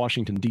sense,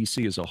 Washington,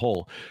 D.C. as a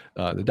whole.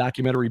 The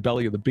documentary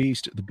Belly of the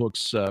Beast, the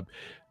books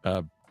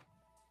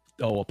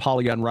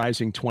Apollyon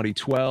Rising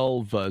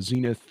 2012,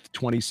 Zenith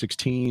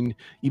 2016,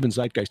 even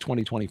Zeitgeist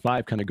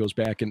 2025 kind of goes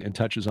back and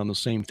touches on the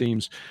same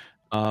themes.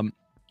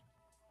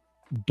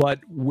 But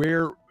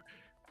where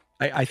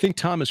I think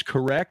Tom is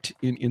correct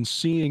in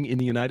seeing in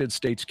the United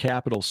States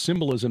Capitol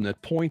symbolism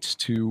that points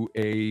to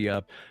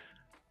a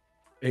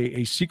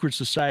secret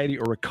society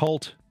or a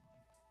cult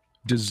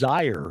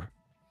desire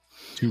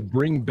to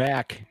bring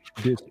back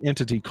this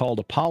entity called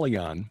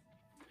Apollyon.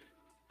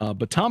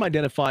 But Tom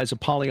identifies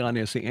Apollyon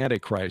as the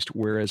Antichrist,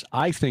 whereas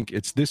I think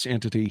it's this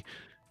entity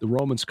the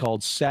Romans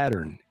called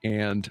Saturn.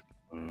 And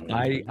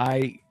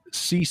I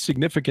see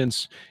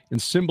significance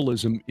and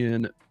symbolism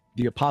in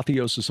the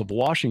apotheosis of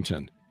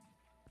Washington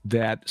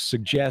that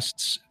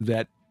suggests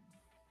that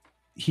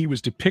he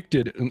was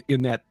depicted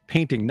in that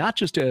painting, not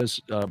just as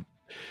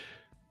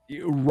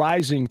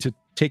rising to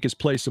take his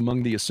place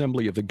among the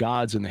assembly of the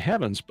gods in the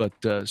heavens, but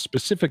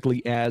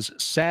specifically as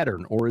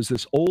Saturn, or as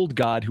this old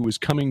god who is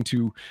coming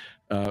to,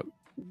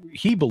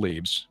 he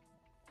believes,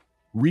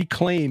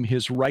 reclaim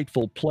his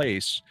rightful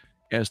place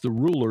as the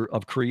ruler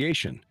of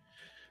creation.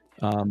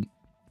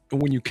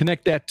 When you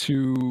connect that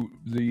to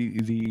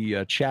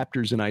the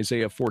chapters in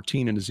Isaiah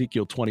 14 and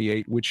Ezekiel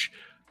 28, which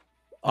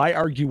I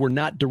argue were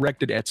not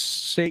directed at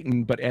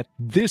Satan, but at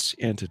this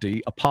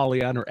entity,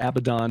 Apollyon or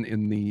Abaddon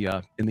in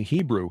the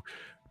Hebrew.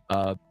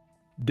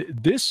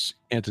 This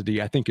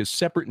entity, I think, is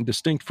separate and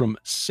distinct from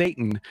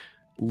Satan,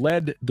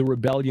 led the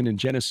rebellion in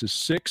Genesis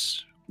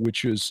 6,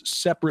 which is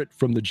separate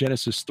from the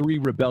Genesis 3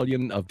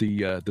 rebellion of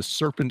the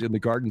serpent in the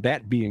garden,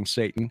 that being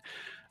Satan.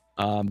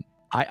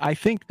 I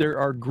think there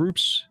are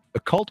groups,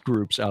 occult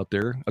groups out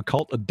there,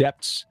 occult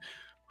adepts,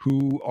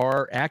 who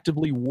are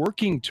actively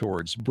working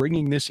towards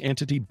bringing this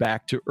entity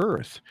back to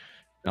earth.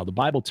 Now, the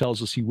Bible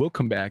tells us he will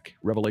come back,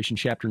 Revelation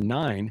chapter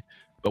 9,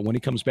 but when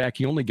he comes back,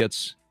 he only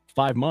gets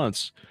 5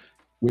 months,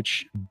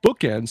 which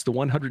bookends the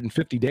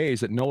 150 days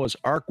that Noah's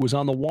ark was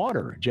on the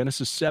water.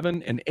 Genesis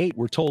 7 and 8,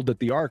 we're told that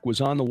the ark was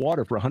on the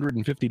water for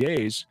 150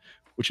 days,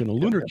 which in a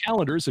lunar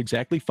calendar is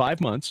exactly 5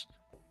 months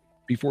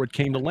before it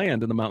came to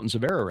land in the mountains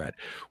of Ararat,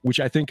 which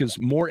I think is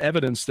more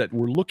evidence that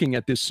we're looking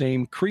at this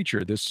same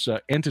creature, this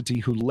entity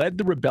who led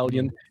the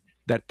rebellion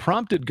that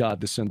prompted God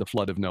to send the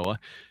flood of Noah,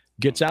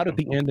 gets out at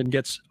the end and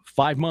gets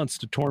 5 months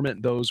to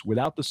torment those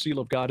without the seal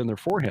of God in their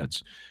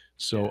foreheads.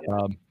 So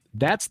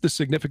that's the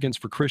significance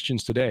for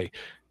Christians today.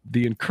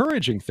 The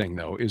encouraging thing,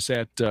 though, is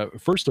that,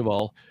 first of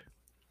all,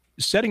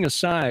 setting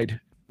aside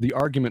the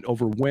argument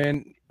over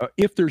when,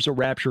 if there's a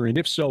rapture, and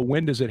if so,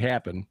 when does it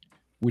happen,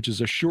 which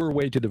is a sure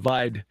way to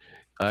divide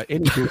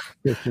any group of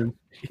Christians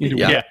into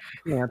camps,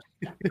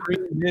 pre,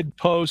 mid,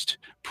 post,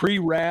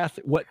 pre-wrath,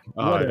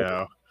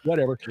 whatever.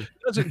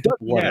 Doesn't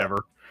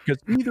Whatever.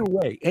 Because either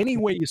way, any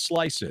way you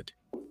slice it,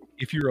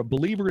 if you're a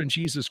believer in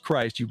Jesus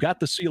Christ, you've got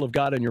the seal of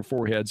God on your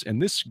foreheads,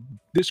 and this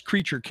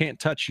creature can't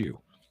touch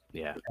you.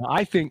 Yeah.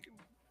 I think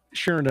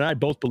Sharon and I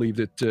both believe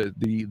that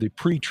the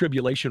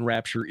pre-tribulation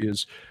rapture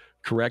is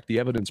correct. The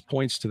evidence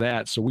points to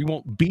that. So we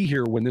won't be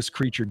here when this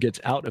creature gets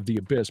out of the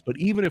abyss. But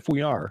even if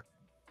we are,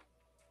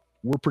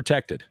 we're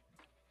protected.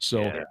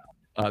 So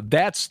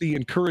that's the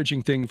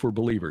encouraging thing for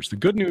believers. The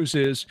good news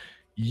is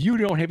you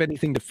don't have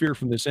anything to fear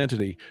from this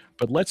entity,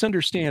 but let's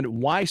understand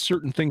why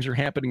certain things are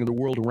happening in the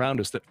world around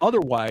us that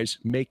otherwise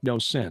make no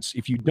sense.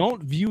 If you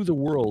don't view the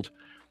world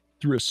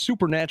through a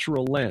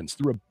supernatural lens,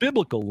 through a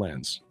biblical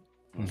lens,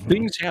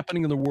 things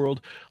happening in the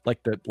world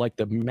like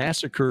the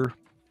massacre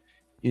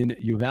in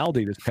Uvalde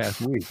this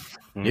past week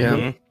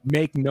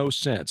make no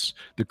sense.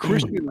 The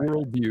Christian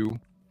worldview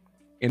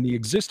and the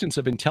existence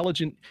of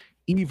intelligent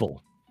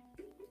evil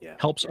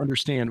helps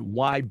understand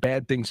why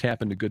bad things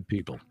happen to good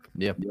people.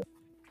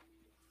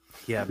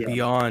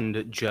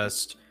 Beyond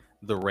just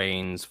the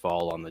rains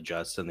fall on the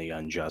just and the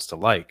unjust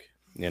alike.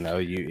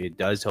 It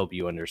does help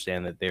you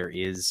understand that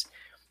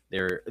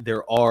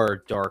there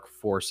are dark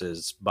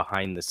forces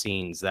behind the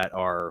scenes that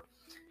are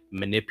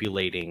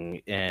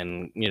manipulating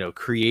and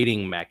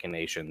creating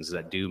machinations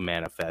that do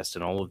manifest,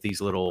 and all of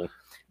these little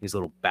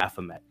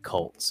Baphomet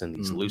cults and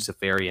these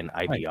Luciferian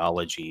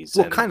ideologies.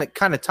 Well, kind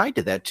of tied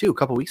to that too. A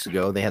couple weeks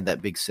ago, they had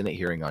that big Senate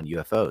hearing on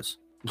UFOs.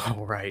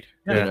 Oh, right.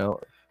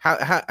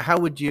 How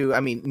would you? I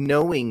mean,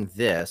 knowing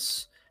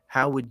this,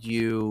 how would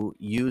you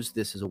use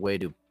this as a way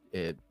to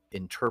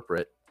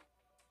interpret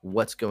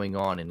what's going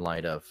on in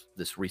light of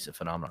this recent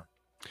phenomenon?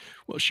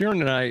 Well,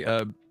 Sharon and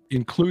I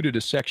included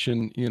a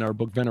section in our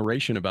book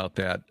Veneration about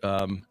that.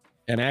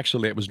 And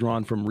actually, it was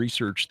drawn from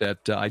research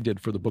that I did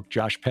for the book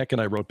Josh Peck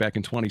and I wrote back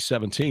in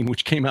 2017,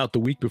 which came out the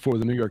week before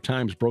the New York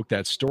Times broke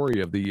that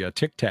story of the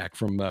Tic Tac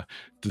from the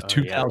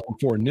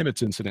 2004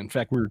 Nimitz incident. In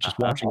fact, we were just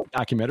watching a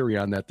documentary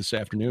on that this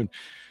afternoon.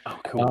 Oh,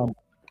 cool.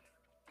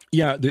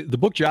 The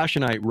book Josh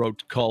and I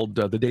wrote called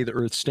The Day the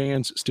Earth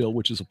Stands Still,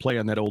 which is a play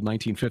on that old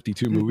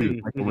 1952 movie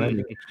with Michael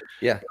Rennie.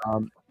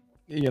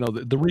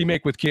 The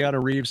remake with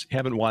Keanu Reeves,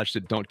 haven't watched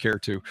it, don't care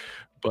to.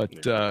 But,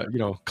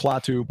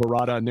 Klaatu,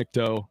 Barada,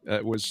 Nikto,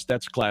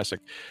 that's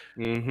classic.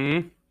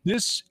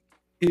 This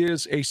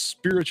is a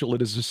spiritual,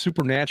 it is a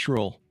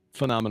supernatural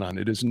phenomenon.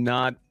 It is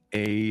not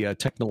a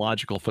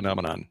technological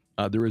phenomenon.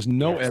 There is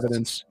no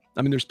evidence.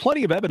 I mean, there's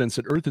plenty of evidence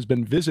that Earth has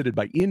been visited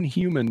by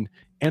inhuman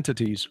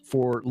entities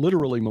for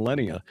literally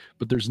millennia,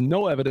 but there's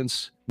no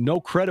evidence,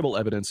 no credible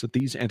evidence that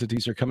these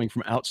entities are coming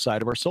from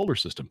outside of our solar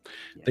system.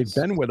 They've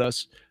been with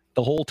us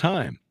the whole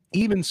time.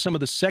 Even some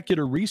of the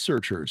secular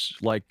researchers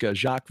like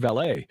Jacques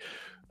Vallée,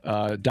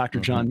 Dr.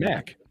 John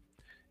Mack,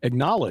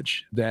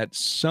 acknowledge that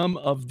some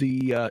of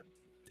the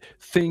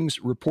things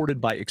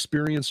reported by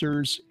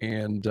experiencers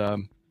and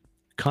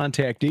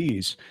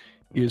contactees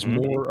is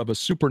more of a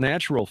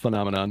supernatural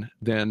phenomenon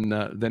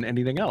than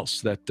anything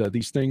else, that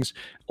these things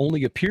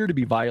only appear to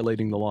be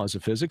violating the laws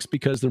of physics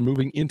because they're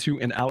moving into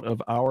and out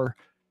of our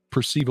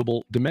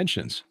perceivable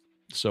dimensions.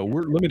 So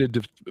we're limited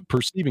to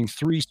perceiving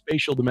 3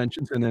 spatial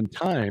dimensions and then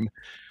time,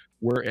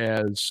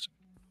 whereas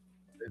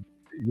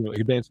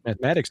advanced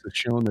mathematics has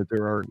shown that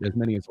there are as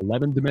many as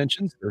 11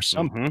 dimensions. There's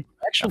some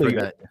actually.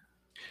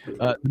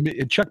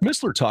 Chuck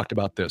Missler talked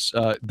about this.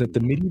 That the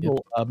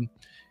medieval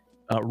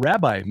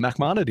rabbi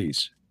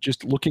Maimonides,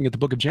 just looking at the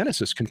Book of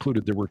Genesis,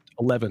 concluded there were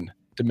 11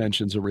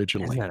 dimensions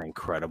originally. Isn't that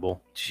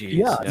incredible?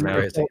 Jeez, that's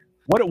crazy.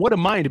 What a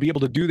mind to be able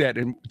to do that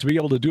and to be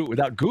able to do it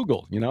without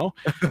Google,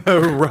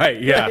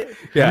 Right. Yeah.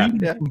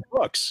 Reading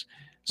books.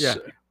 Yeah.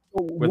 So,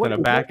 with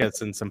an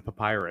abacus and some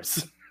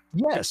papyrus.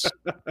 Yes.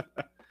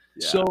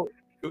 So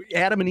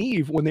Adam and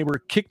Eve, when they were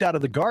kicked out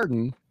of the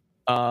garden,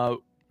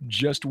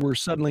 just were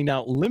suddenly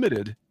now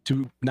limited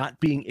to not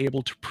being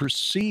able to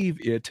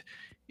perceive it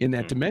in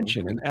that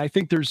dimension. And I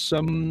think there's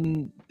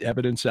some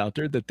evidence out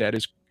there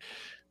that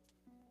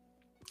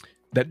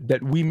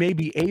we may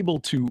be able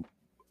to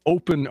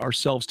open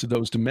ourselves to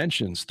those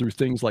dimensions through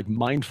things like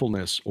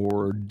mindfulness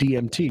or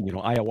DMT,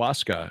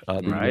 ayahuasca,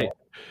 the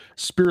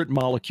spirit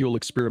molecule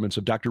experiments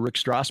of Dr. Rick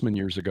Strassman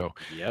years ago.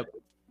 Yep.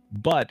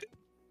 But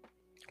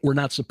we're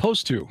not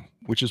supposed to,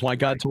 which is why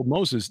God told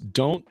Moses,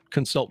 don't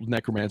consult with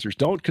necromancers,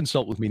 don't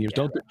consult with mediums.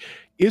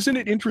 Isn't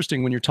it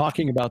interesting when you're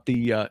talking about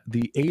the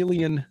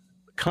alien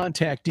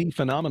contactee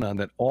phenomenon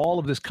that all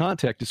of this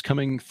contact is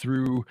coming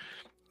through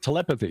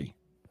telepathy?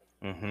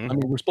 I mean,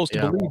 we're supposed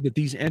to believe that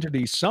these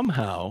entities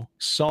somehow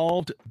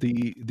solved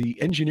the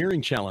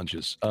engineering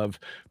challenges of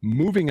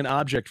moving an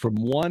object from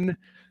one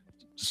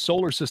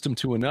solar system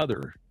to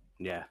another.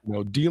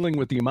 Dealing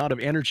with the amount of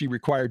energy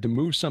required to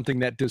move something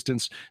that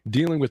distance,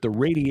 dealing with the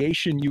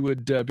radiation you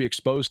would be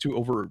exposed to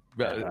over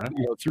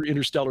through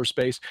interstellar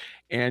space,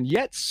 and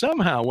yet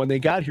somehow when they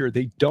got here,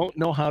 they don't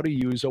know how to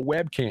use a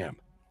webcam.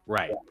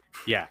 Right.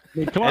 Yeah. I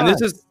mean, come and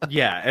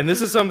on.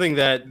 this is something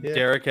that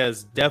Derek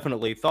has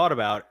definitely thought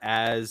about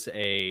as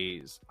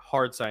a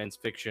hard science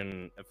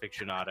fiction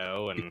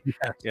aficionado, and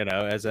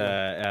as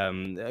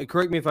a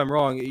correct me if I'm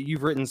wrong,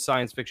 you've written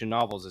science fiction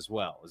novels as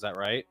well. Is that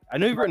right? I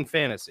know you've written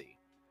fantasy.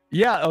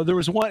 Yeah, there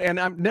was one, and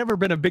I've never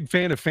been a big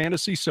fan of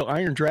fantasy, so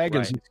Iron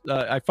Dragons,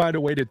 I find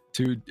a way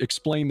to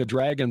explain the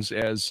dragons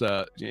as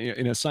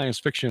in a science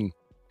fiction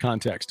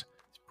context.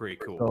 pretty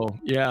cool. So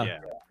yeah. Yeah.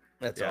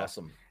 That's Yeah.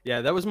 awesome.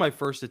 Yeah, that was my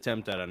first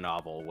attempt at a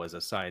novel, was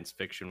a science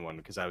fiction one,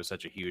 because I was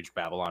such a huge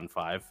Babylon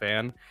 5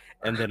 fan.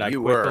 And then I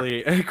You were.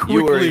 quickly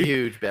You were a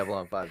huge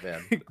Babylon 5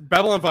 fan.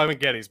 Babylon 5 and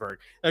Gettysburg.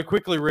 I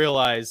quickly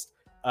realized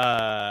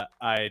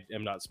I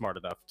am not smart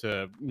enough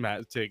to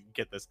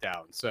get this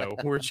down. So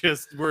we're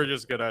just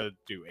gonna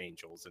do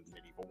angels and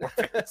medieval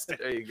warfare instead.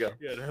 There you go.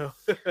 You know?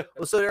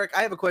 Well, so Eric,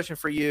 I have a question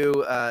for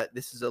you.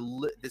 This is a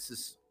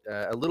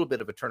little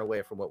bit of a turn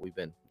away from what we've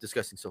been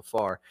discussing so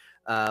far,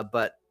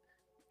 but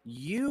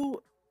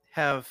you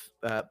have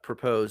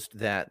proposed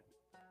that,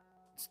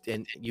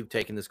 and you've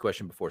taken this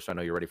question before, so I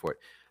know you're ready for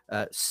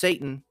it.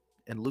 Satan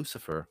and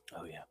Lucifer,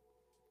 Oh yeah.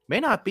 may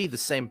not be the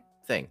same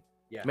thing.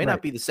 Yeah. May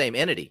not be the same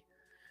entity.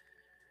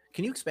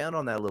 Can you expound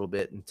on that a little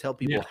bit and tell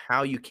people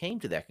how you came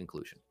to that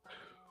conclusion?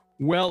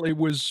 Well, it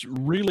was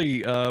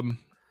really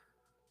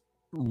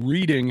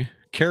reading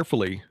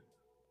carefully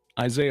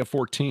Isaiah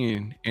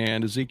 14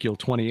 and Ezekiel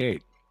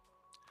 28.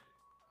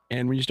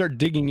 And when you start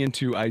digging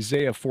into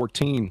Isaiah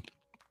 14,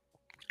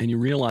 and you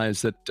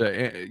realize that,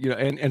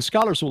 and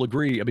scholars will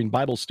agree, I mean,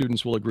 Bible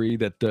students will agree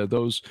that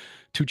those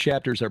two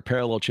chapters are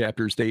parallel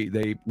chapters.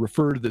 They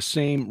refer to the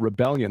same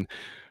rebellion.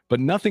 But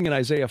nothing in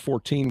Isaiah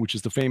 14, which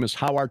is the famous,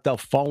 "How art thou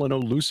fallen, O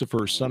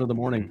Lucifer, son of the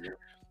morning,"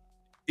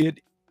 it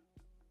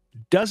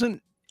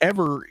doesn't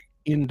ever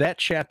in that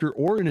chapter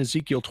or in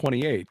Ezekiel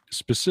 28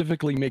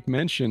 specifically make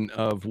mention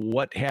of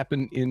what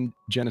happened in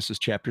Genesis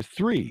chapter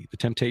 3, the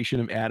temptation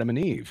of Adam and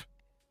Eve.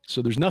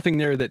 So there's nothing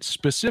there that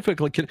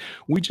specifically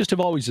we just have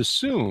always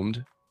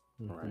assumed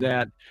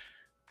that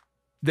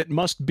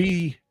must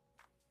be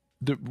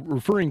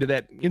referring to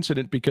that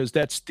incident because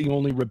that's the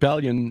only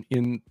rebellion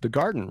in the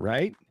garden,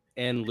 right?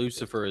 And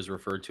Lucifer is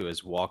referred to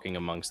as walking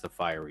amongst the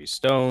fiery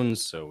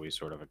stones, so we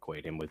sort of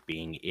equate him with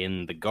being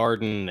in the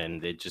garden, and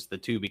the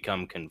two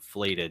become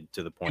conflated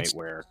to the point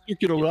where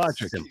circular it's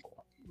logic.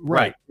 simple.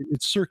 Right.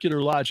 It's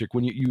circular logic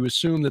when you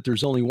assume that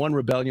there's only one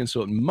rebellion,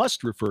 so it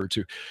must refer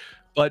to.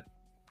 But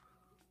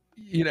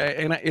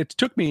and it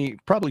took me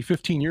probably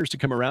 15 years to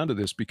come around to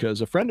this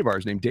because a friend of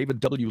ours named David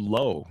W.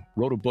 Lowe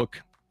wrote a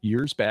book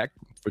years back,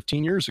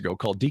 15 years ago,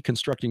 called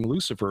Deconstructing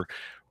Lucifer,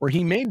 where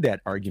he made that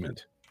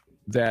argument.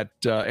 That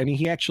and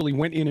he actually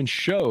went in and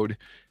showed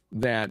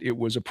that it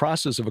was a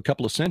process of a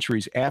couple of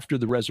centuries after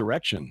the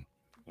resurrection.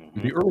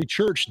 The early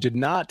church did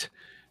not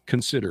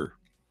consider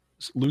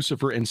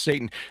Lucifer and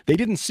Satan. They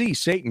didn't see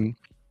Satan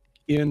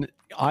in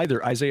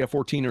either Isaiah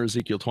 14 or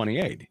Ezekiel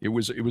 28. It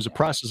was a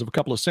process of a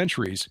couple of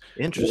centuries.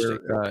 Interesting.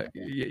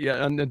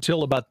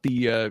 Until about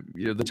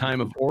the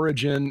time of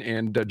Origen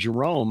and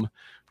Jerome,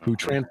 who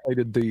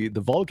translated the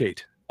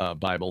Vulgate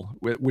Bible,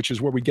 which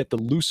is where we get the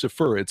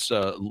Lucifer. It's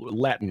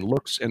Latin,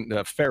 lux and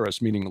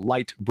ferus, meaning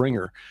light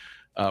bringer,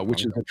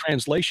 which is a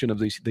translation of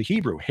the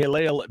Hebrew,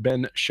 Halel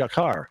ben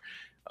Shachar,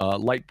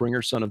 light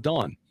bringer, son of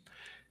dawn.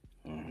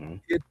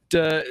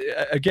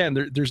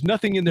 Again, there's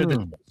nothing in there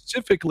that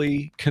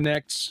specifically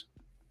connects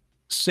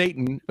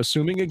Satan,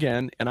 assuming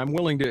again, and I'm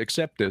willing to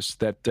accept this,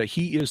 that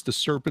he is the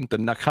serpent, the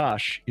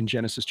Nakash, in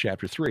Genesis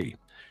chapter 3.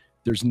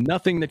 There's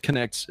nothing that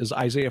connects as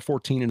Isaiah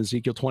 14 and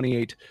Ezekiel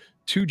 28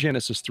 to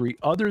Genesis 3,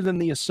 other than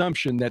the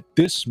assumption that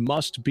this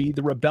must be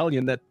the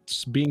rebellion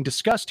that's being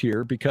discussed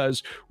here,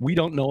 because we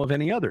don't know of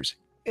any others,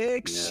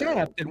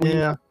 except that when you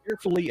look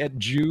carefully at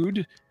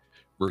Jude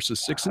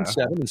verses 6 and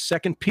 7 and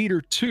 2 Peter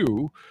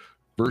 2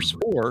 verse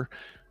 4,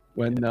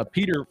 when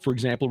Peter, for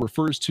example,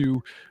 refers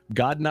to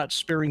God not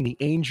sparing the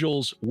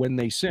angels when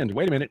they sinned.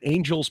 Wait a minute,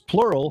 angels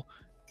plural.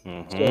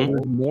 So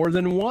there's more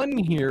than one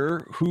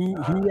here. Who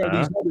are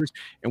these others?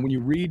 And when you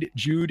read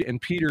Jude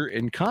and Peter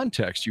in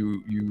context,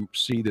 you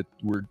see that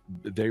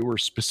they were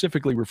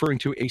specifically referring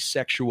to a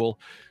sexual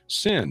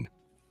sin.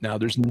 Now,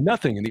 there's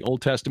nothing in the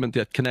Old Testament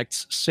that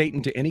connects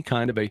Satan to any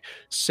kind of a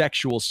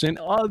sexual sin,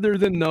 other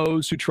than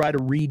those who try to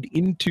read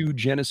into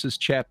Genesis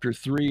chapter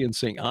 3 and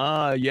saying,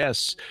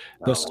 yes,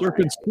 the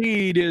serpent's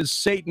seed is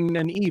Satan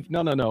and Eve.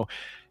 No.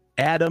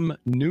 Adam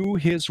knew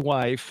his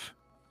wife,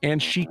 and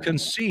she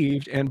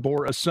conceived and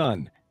bore a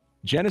son.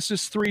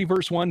 Genesis 3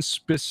 verse 1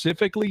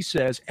 specifically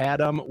says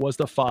Adam was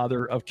the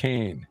father of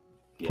Cain.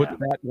 Put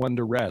that one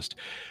to rest.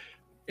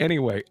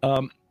 Anyway,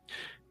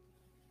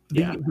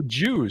 the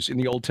Jews in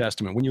the Old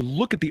Testament, when you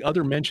look at the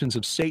other mentions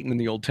of Satan in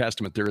the Old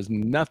Testament, there is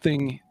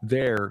nothing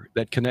there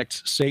that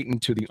connects Satan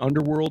to the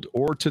underworld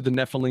or to the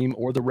Nephilim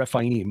or the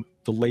Rephaim,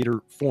 the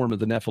later form of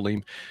the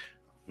Nephilim,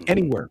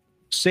 anywhere.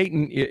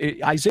 Satan,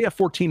 Isaiah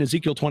 14,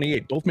 Ezekiel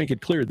 28, both make it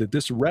clear that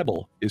this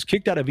rebel is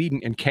kicked out of Eden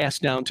and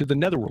cast down to the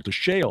netherworld, to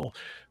Sheol.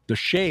 The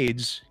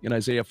shades in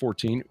Isaiah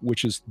 14,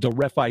 which is the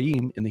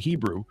Rephaim in the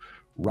Hebrew,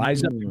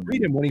 rise up to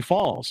greet him when he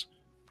falls.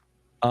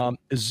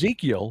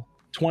 Ezekiel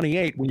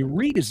 28, when you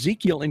read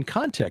Ezekiel in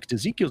context,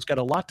 Ezekiel's got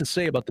a lot to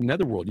say about the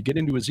netherworld. You get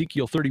into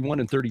Ezekiel 31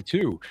 and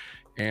 32,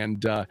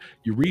 and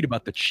you read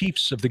about the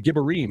chiefs of the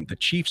Gibberim, the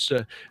chiefs,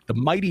 the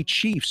mighty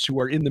chiefs who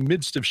are in the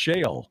midst of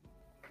Sheol.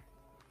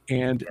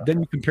 And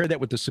then you compare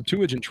that with the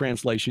Septuagint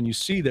translation, you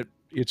see that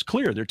it's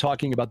clear they're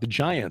talking about the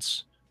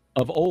giants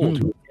of old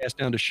who were cast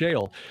down to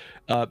Sheol.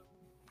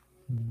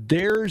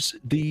 there's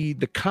the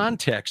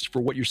context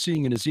for what you're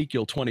seeing in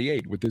Ezekiel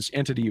 28 with this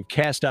entity of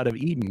cast out of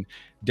Eden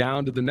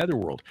down to the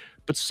netherworld.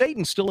 But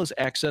Satan still has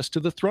access to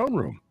the throne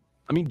room.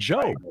 I mean,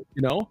 Job,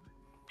 you know,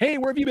 hey,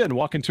 where have you been?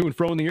 Walking to and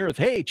fro in the earth.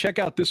 Hey, check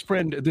out this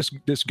friend,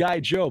 this guy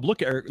Job.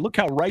 Look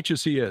how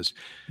righteous he is.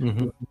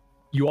 Mm-hmm.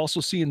 You also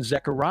see in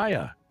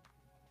Zechariah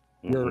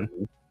where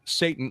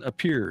Satan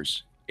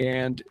appears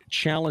and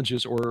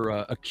challenges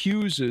or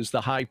accuses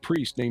the high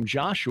priest named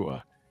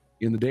Joshua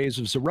in the days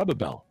of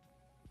Zerubbabel.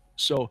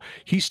 So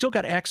he's still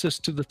got access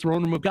to the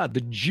throne room of God.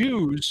 The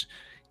Jews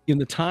in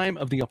the time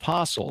of the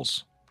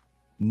apostles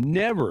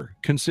never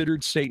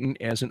considered Satan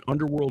as an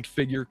underworld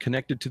figure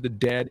connected to the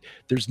dead.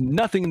 There's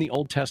nothing in the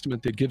Old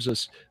Testament that gives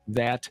us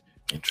that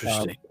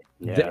Interesting.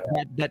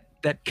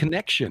 that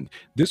connection.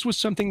 This was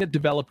something that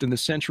developed in the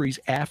centuries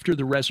after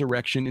the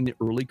resurrection in the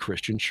early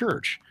Christian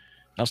church.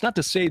 Now, it's not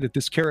to say that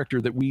this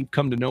character that we've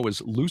come to know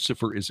as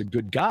Lucifer is a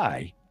good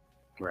guy.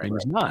 Right. And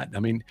he's not. I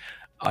mean,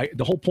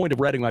 the whole point of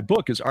writing my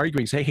book is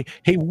arguing, say,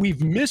 hey,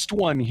 we've missed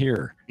one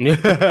here.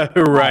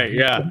 Right,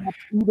 yeah.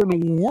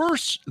 Even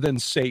worse than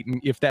Satan,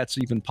 if that's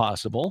even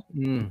possible.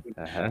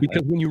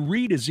 Because when you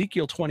read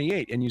Ezekiel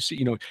 28 and you see,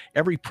 you know,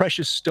 every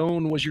precious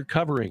stone was your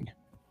covering.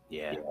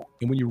 Yeah.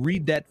 And when you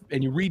read that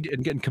and you read and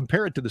again,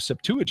 compare it to the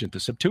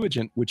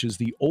Septuagint, which is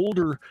the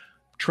older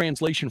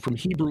translation from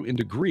Hebrew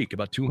into Greek,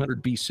 about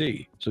 200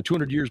 BC. So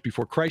 200 years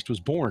before Christ was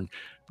born,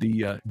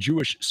 the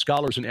Jewish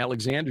scholars in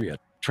Alexandria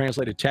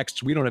translated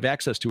texts we don't have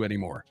access to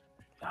anymore.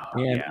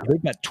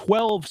 They've got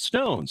 12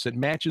 stones that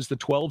matches the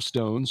 12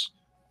 stones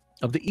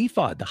of the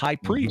ephod, the high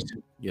priest.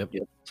 Yep.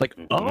 It's like,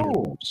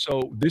 oh,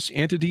 so this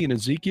entity in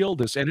Ezekiel,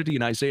 this entity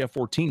in Isaiah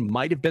 14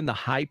 might have been the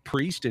high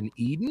priest in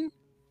Eden.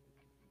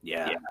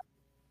 Yeah.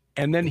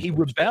 And then he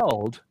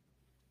rebelled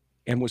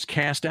and was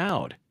cast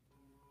out.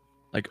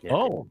 Like,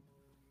 oh,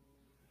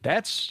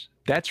 that's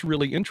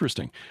really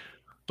interesting.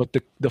 But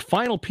the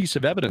final piece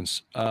of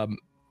evidence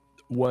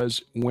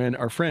was when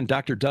our friend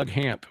Dr. Doug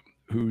Hamp,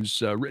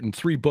 who's written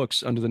 3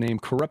 books under the name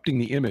Corrupting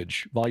the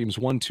Image, volumes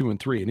 1, 2, and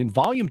 3. And in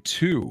volume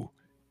 2,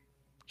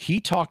 he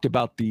talked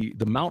about the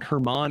Mount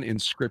Hermon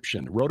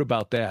inscription, wrote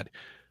about that.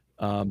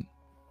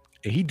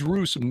 He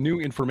drew some new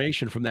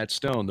information from that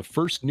stone, the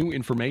first new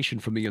information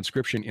from the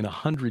inscription in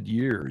 100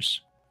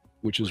 years,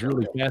 which is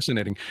really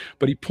fascinating.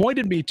 But he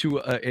pointed me to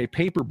a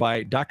paper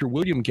by Dr.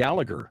 William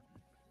Gallagher,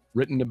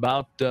 written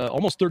about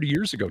almost 30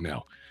 years ago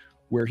now,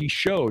 where he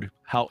showed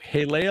how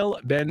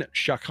Halel ben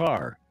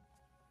Shachar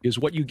is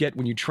what you get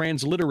when you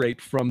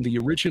transliterate from the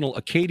original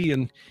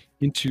Akkadian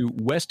into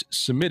West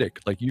Semitic,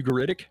 like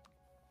Ugaritic,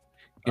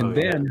 and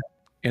then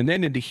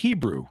into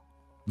Hebrew,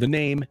 the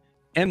name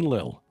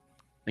Enlil.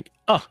 Like,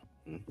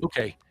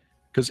 okay,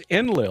 because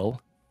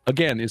Enlil,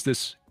 again, is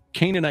this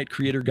Canaanite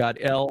creator god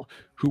El,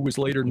 who was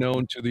later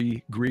known to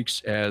the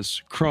Greeks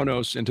as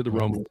Kronos and to the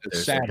Romans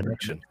as Saturn.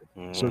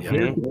 So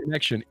there's the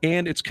connection,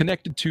 and it's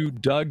connected to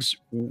Doug's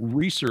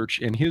research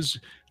and his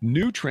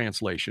new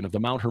translation of the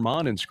Mount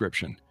Hermon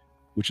inscription,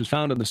 which was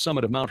found on the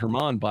summit of Mount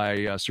Hermon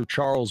by Sir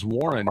Charles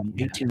Warren in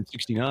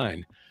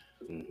 1869.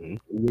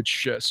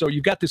 Which so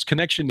you've got this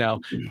connection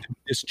now,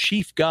 this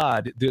chief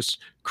god, this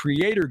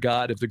creator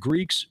god of the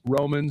Greeks,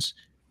 Romans,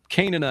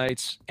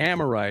 Canaanites,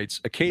 Amorites,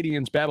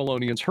 Akkadians,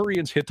 Babylonians,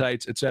 Hurrians,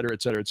 Hittites, et cetera,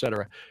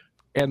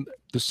 and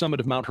the summit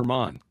of Mount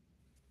Hermon.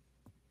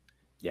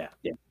 Yeah.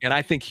 And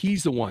I think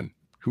he's the one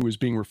who is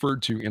being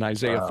referred to in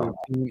Isaiah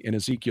 14 and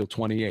Ezekiel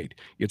 28.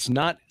 It's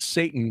not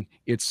Satan,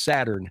 it's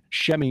Saturn,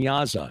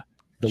 Shemiyaza,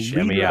 the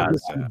leader of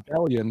this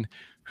rebellion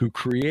who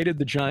created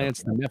the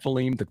giants, the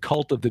Nephilim, the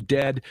cult of the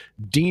dead,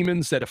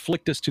 demons that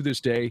afflict us to this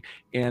day,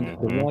 and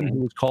the one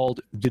who is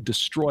called the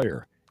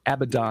Destroyer,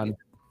 Abaddon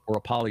or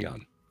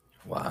Apollyon.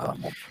 Wow.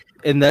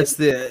 And that's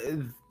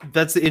the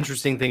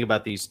interesting thing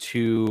about these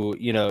two,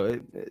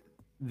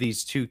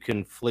 these two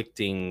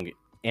conflicting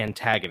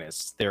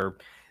antagonists. They're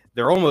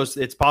almost,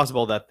 it's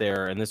possible that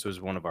and this was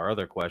one of our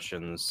other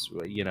questions,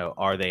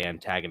 are they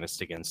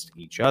antagonists against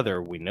each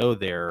other? We know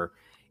they're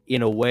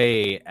in a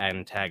way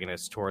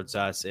antagonists towards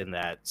us, in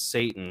that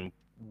Satan,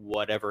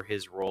 whatever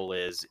his role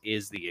is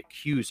the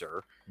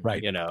accuser,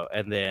 right?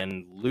 And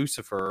then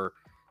Lucifer,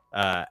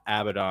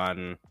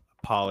 Abaddon,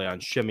 Apollyon,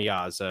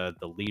 Shemiyaza,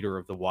 the leader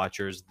of the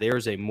Watchers,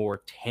 there's a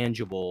more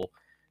tangible,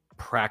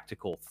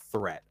 practical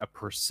threat, a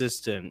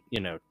persistent,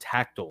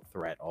 tactile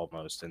threat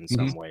almost in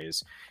some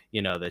ways,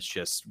 that's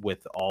just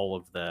with all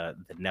of the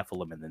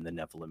Nephilim, and then the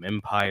Nephilim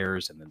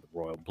empires, and then the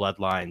royal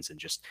bloodlines, and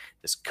just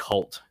this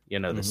cult,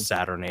 the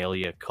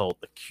Saturnalia cult,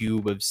 the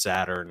cube of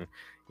Saturn,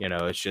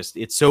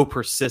 it's so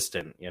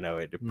persistent,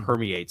 it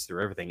permeates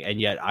through everything. And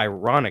yet,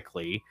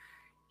 ironically,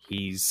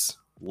 he's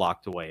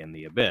locked away in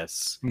the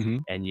abyss,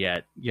 and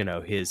yet,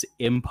 his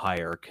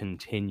empire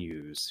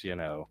continues,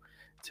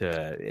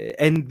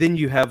 and then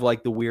you have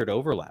like the weird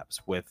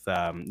overlaps with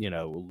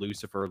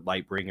Lucifer,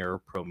 Lightbringer,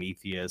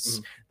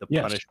 Prometheus, the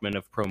punishment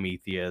of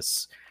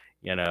Prometheus,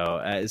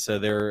 so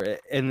there,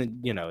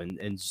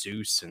 and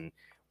Zeus and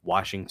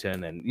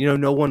Washington, and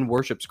no one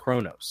worships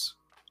Kronos,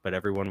 but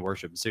everyone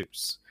worships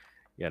Zeus,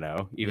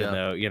 even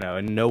though,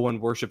 and no one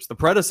worships the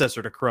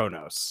predecessor to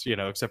Kronos,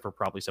 except for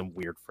probably some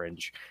weird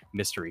fringe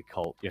mystery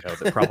cult,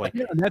 that probably.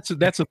 Yeah, and that's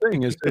the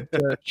thing is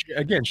that,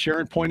 again,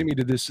 Sharon pointed me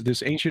to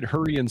this ancient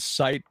Hurrian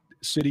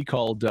city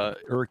called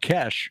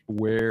Urkesh,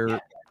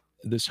 where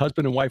this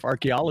husband and wife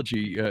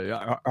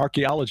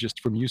archaeologists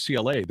from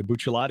UCLA, the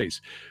Bucciolatis,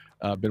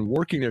 been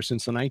working there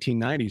since the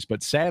 1990s,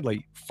 but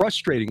sadly,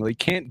 frustratingly,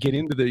 can't get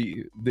into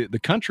the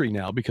country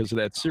now because of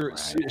that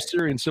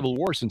Syrian civil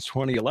war since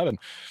 2011.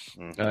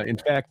 In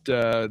fact,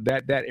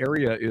 that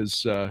area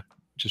is,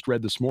 just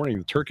read this morning,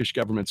 the Turkish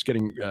government's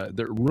getting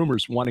the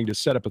rumors wanting to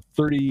set up a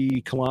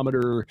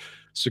 30-kilometer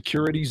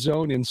security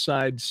zone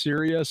inside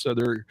Syria. So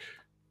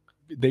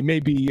they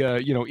may be,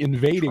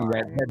 invading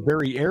that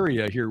very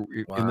area here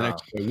in the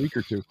next week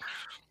or two.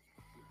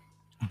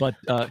 But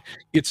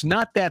it's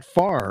not that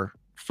far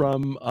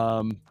from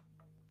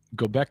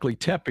Göbekli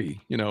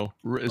Tepe,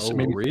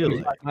 maybe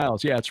really? 5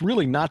 miles. Yeah, it's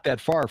really not that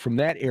far from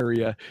that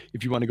area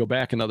if you want to go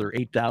back another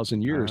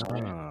 8,000 years.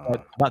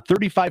 But about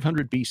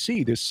 3,500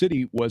 BC, this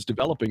city was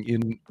developing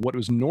in what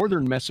was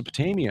northern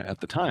Mesopotamia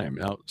at the time.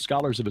 Now,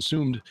 scholars have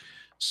assumed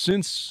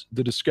since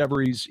the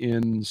discoveries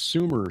in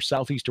Sumer,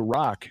 southeast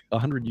Iraq,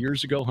 100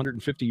 years ago,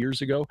 150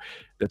 years ago,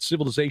 that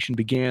civilization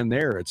began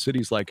there at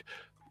cities like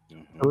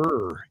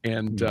Ur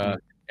and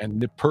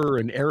Nippur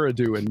and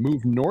Eridu, and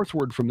moved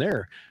northward from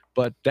there.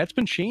 But that's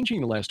been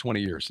changing the last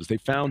 20 years as they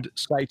found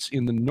sites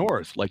in the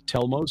north like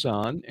Tel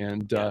Mozan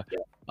and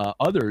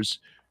others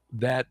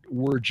that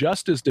were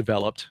just as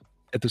developed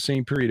at the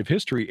same period of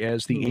history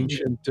as the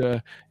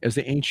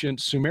ancient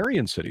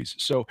Sumerian cities.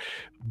 So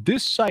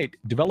this site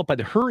developed by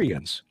the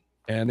Hurrians,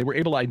 and they were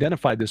able to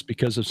identify this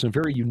because of some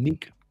very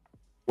unique,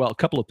 a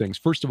couple of things.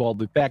 First of all,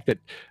 the fact that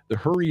the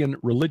Hurrian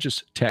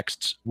religious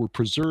texts were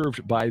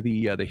preserved by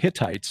the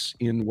Hittites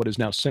in what is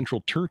now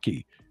central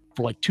Turkey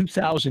for like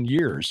 2,000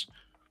 years.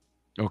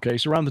 Okay,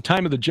 so around the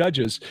time of the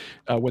Judges,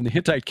 when the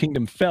Hittite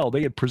kingdom fell,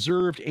 they had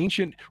preserved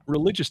ancient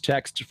religious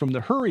texts from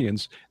the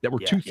Hurrians that were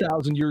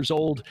 2,000 years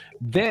old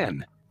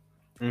then.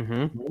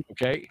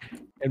 Okay,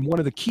 and one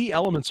of the key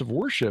elements of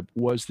worship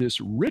was this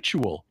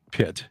ritual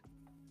pit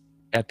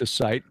at the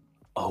site.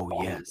 Oh,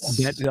 yes.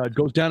 That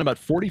goes down about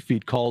 40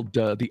 feet called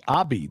the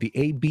Abi, the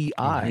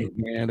ABI.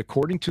 And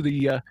according to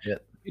the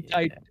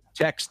Hittite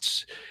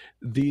texts,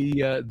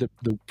 the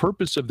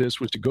purpose of this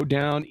was to go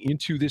down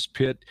into this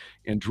pit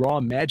and draw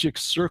a magic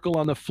circle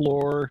on the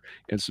floor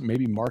and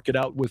maybe mark it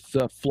out with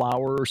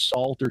flour or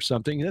salt or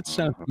something. That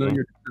sounds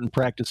familiar to certain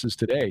practices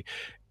today.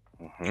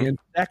 And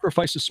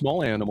sacrifice a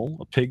small animal,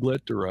 a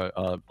piglet or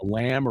a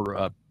lamb or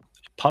a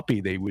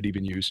puppy they would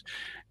even use,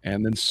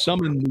 and then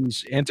summon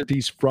these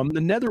entities from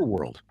the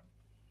netherworld.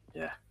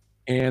 Yeah.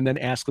 And then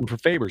ask them for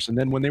favors. And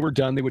then when they were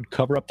done, they would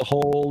cover up the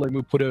hole and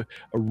would put a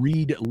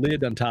reed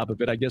lid on top of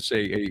it. I guess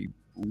a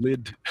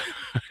lid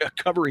a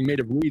covering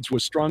made of reeds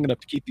was strong enough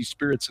to keep these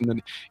spirits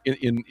in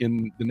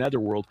the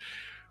netherworld.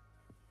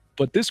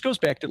 But this goes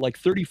back to like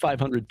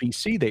 3,500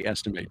 BC, they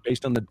estimate,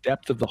 based on the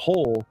depth of the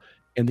hole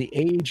and the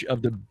age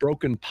of the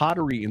broken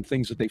pottery and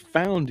things that they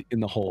found in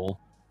the hole,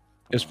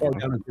 as far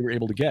down as they were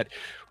able to get.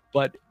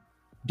 But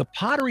the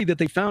pottery that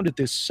they found at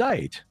this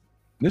site,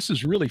 and this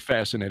is really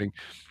fascinating,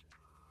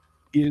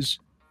 is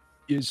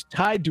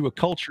tied to a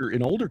culture,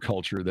 an older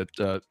culture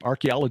that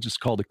archaeologists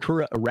call the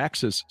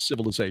Kura-Araxes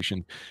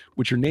civilization,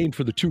 which are named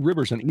for the two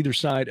rivers on either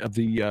side of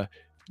the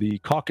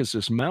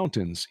Caucasus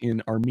Mountains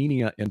in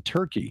Armenia and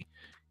Turkey.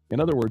 In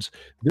other words,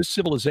 this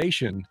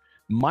civilization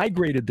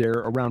migrated there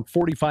around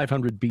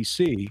 4,500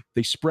 BC.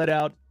 They spread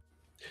out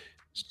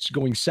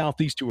going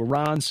southeast to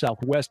Iran,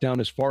 southwest down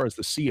as far as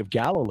the Sea of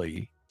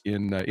Galilee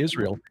in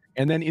Israel,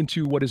 and then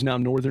into what is now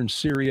northern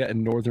Syria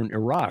and northern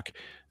Iraq.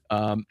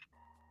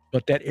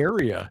 But that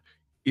area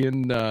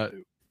in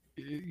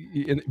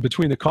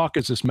between the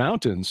Caucasus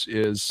Mountains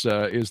is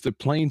the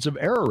plains of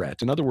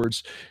Ararat. In other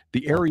words,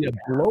 the area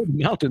below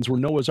the mountains where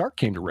Noah's Ark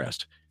came to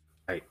rest.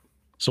 Right.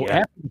 So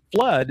after the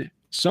flood,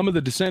 some of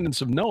the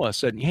descendants of Noah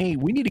said, hey,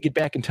 we need to get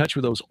back in touch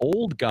with those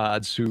old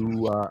gods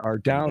who are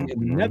down in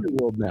the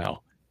netherworld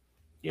now.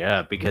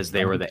 Yeah, because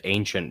they were the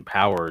ancient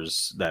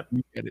powers that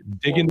were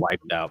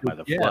wiped out by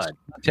the flood.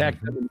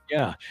 Attacked them.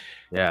 Yeah.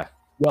 Yeah.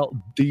 Well,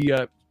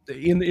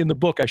 in the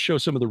book, I show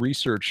some of the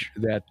research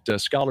that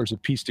scholars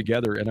have pieced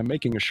together, and I'm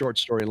making a short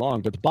story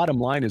long. But the bottom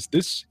line is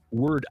this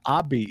word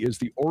Abi is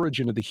the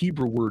origin of the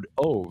Hebrew word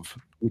Ov,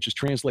 which is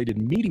translated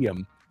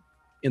medium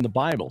in the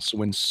Bible. So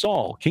when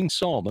King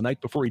Saul, the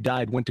night before he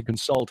died, went to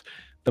consult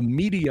the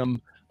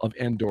medium of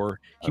Endor,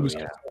 he was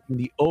consulting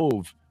the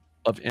Ov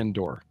of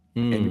Endor.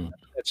 And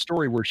that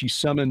story where she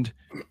summoned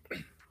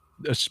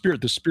the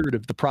spirit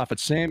of the prophet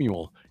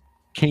Samuel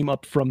came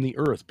up from the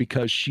earth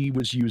because she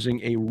was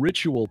using a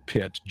ritual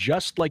pit,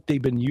 just like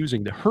they've been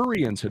using, the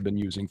Hurrians had been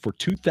using for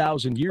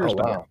 2,000 years.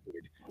 Oh, wow.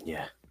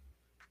 Yeah.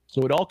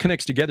 So it all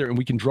connects together, and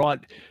we can draw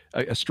it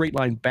a straight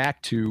line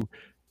back to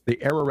the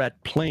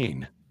Ararat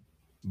Plain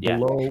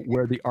below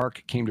where the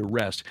Ark came to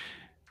rest.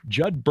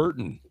 Judd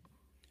Burton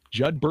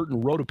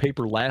wrote a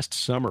paper last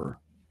summer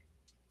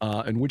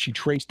in which he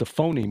traced the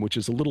phoneme, which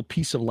is a little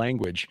piece of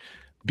language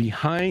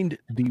behind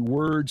the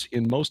words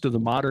in most of the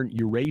modern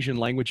Eurasian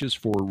languages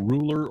for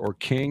ruler or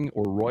king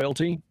or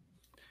royalty,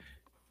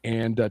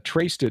 and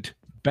traced it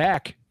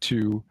back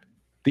to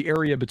the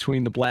area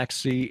between the Black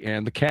Sea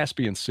and the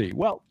Caspian Sea.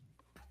 Well,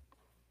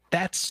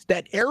 that's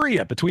that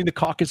area between the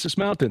Caucasus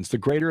Mountains, the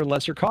Greater and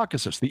Lesser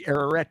Caucasus, the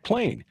Ararat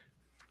Plain.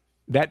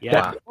 That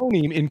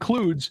phoneme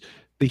includes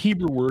the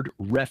Hebrew word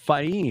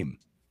Rephaim.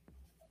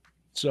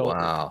 So,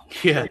 Wow.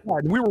 Yeah.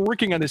 and we were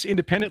working on this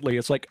independently.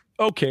 It's like,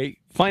 okay,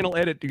 final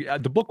edit.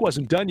 The book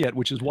wasn't done yet,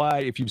 which is why,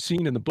 if you've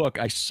seen in the book,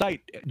 I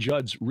cite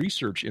Judd's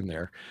research in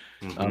there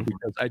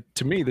because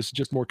to me, this is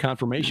just more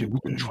confirmation. We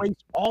can trace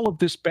all of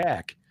this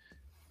back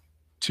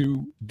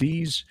to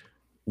these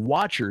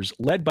watchers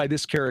led by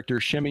this character,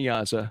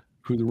 Shemiyaza,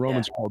 who the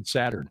Romans called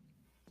Saturn.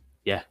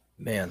 Yeah.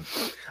 Man.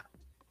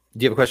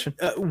 Do you have a question?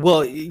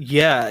 Well,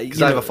 yeah.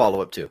 Because I have a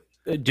follow-up too.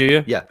 Do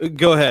you? Yeah.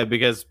 Go ahead,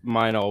 because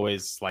mine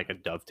always like a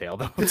dovetail.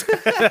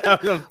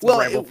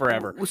 Well,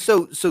 forever.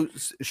 So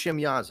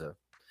Shemyaza,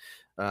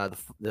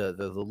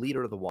 the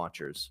leader of the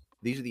Watchers,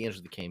 these are the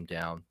angels that came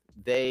down.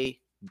 They,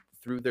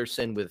 through their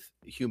sin with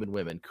human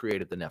women,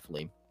 created the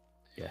Nephilim.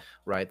 Yeah.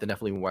 Right. The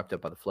Nephilim were wiped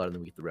out by the flood, and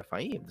then we get the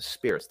Rephaim, the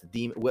spirits, the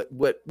demon.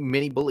 What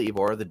many believe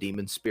are the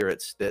demon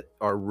spirits that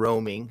are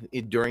roaming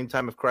during the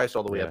time of Christ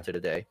all the way up to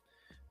today.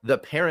 The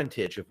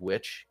parentage of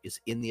which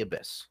is in the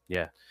abyss.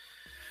 Yeah.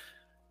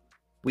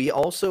 We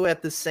also,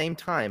 at the same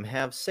time,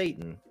 have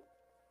Satan,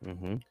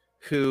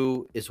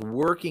 who is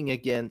working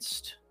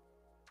against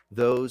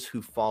those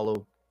who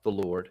follow the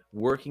Lord,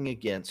 working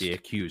against the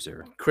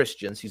accuser,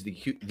 Christians. He's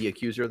the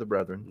accuser of the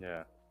brethren.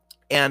 Yeah.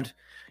 And,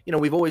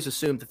 we've always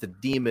assumed that the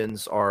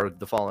demons are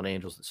the fallen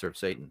angels that serve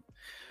Satan.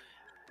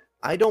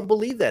 I don't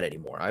believe that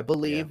anymore. I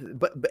believe,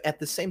 but at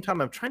the same time,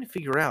 I'm trying to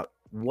figure out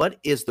what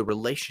is the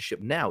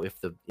relationship now.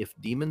 If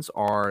demons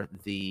are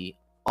the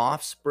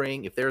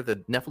offspring, if they're the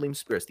Nephilim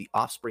spirits, the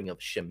offspring of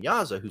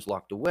Shemyaza, who's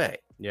locked away.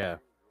 Yeah.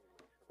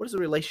 What is the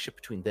relationship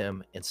between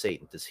them and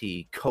Satan? Does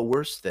he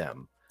coerce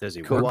them? Does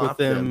he work with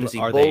them? Does he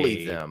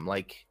bully them?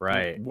 Like,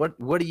 right?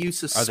 What do you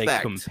suspect? Are they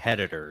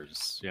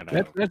competitors?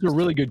 That's a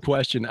really good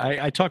question.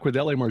 I talked with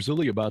L.A.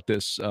 Marzulli about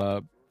this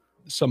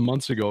some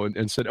months ago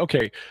and said,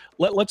 okay,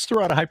 let's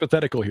throw out a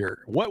hypothetical here.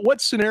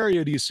 What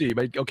scenario do you see?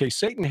 Okay,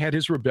 Satan had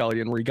his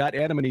rebellion where he got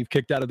Adam and Eve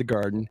kicked out of the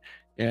garden,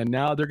 and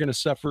now they're going to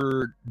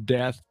suffer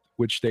death,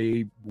 which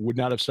they would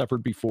not have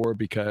suffered before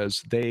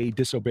because they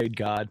disobeyed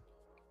God.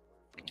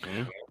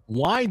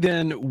 Why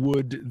then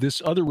would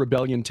this other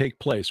rebellion take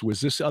place?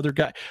 Was this other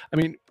guy? I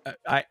mean,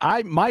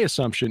 my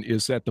assumption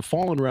is that the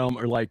fallen realm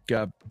are like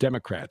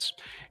Democrats,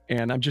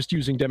 and I'm just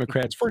using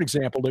Democrats for an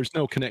example. There's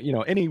no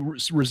any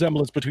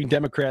resemblance between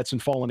Democrats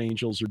and fallen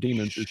angels or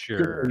demons is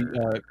purely,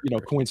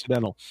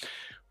 coincidental.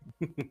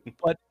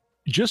 But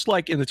just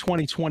like in the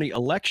 2020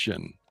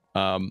 election,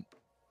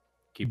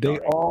 they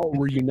all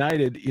were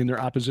united in their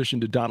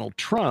opposition to Donald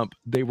Trump.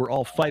 They were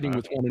all fighting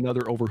with one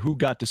another over who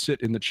got to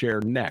sit in the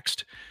chair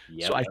next.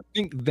 Yep. So I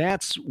think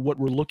that's what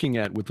we're looking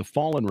at with the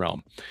fallen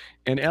realm.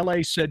 And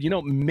LA said,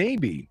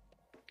 maybe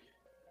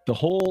the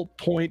whole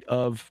point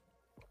of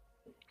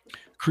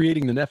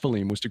creating the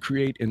Nephilim was to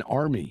create an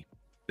army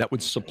that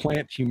would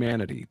supplant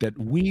humanity, that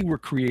we were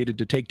created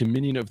to take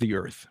dominion of the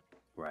earth.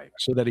 Right.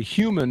 So that a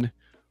human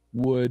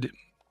would...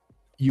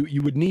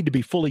 You would need to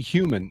be fully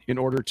human in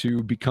order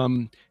to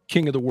become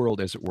king of the world,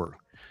 as it were.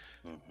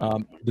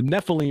 The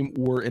Nephilim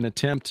were an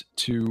attempt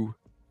to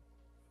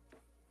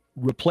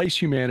replace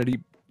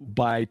humanity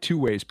by two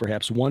ways,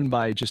 perhaps. One,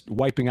 by just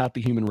wiping out the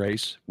human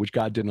race, which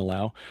God didn't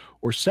allow.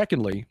 Or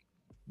secondly,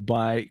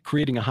 by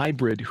creating a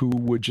hybrid who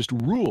would just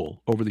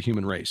rule over the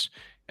human race.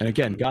 And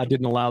again, God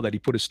didn't allow that. He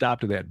put a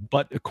stop to that.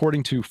 But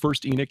according to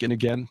First Enoch, and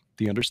again,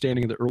 the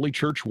understanding of the early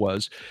church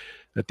was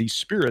that these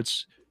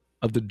spirits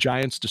of the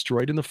giants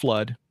destroyed in the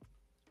flood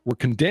were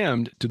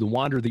condemned to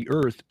wander the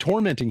earth,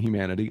 tormenting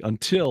humanity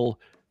until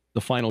the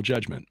final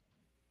judgment.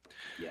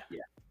 Yeah.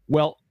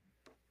 Well,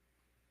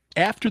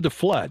 after the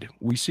flood,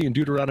 we see in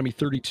Deuteronomy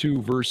 32,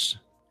 verse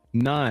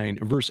 8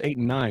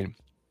 and 9,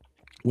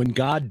 when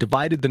God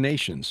divided the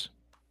nations,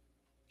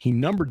 he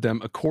numbered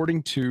them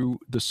according to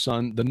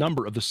the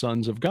number of the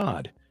sons of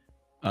God.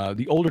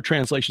 The older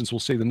translations will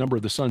say the number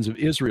of the sons of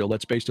Israel.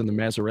 That's based on the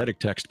Masoretic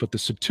text. But the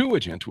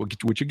Septuagint,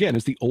 which again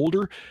is the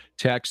older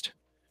text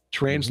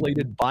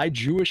translated by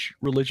Jewish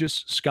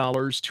religious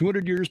scholars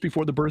 200 years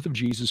before the birth of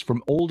Jesus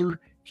from older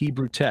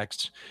Hebrew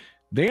texts,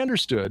 they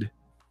understood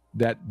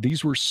that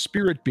these were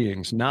spirit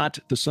beings, not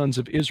the sons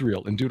of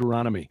Israel in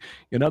Deuteronomy.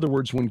 In other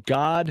words, when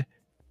God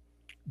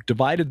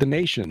divided the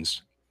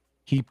nations,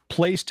 he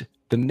placed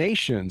the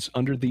nations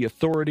under the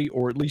authority,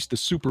 or at least the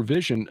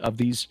supervision, of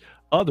these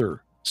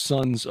other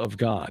sons of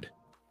God.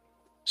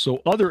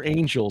 So other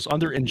angels,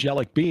 other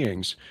angelic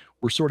beings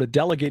were sort of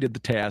delegated the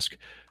task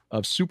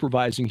of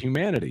supervising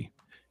humanity.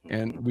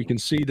 And we can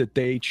see that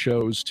they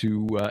chose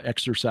to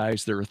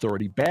exercise their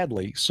authority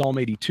badly. Psalm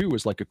 82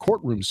 is like a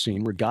courtroom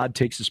scene where God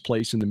takes his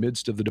place in the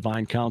midst of the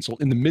divine council,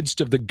 in the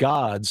midst of the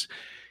gods.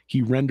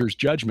 he renders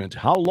judgment.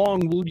 How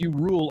long will you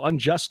rule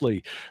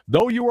unjustly?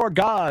 Though you are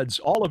gods,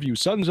 all of you,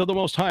 sons of the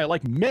Most High,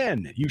 like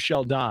men you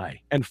shall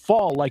die and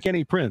fall like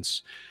any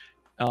prince.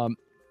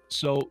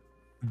 So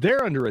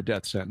they're under a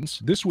death sentence.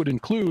 This would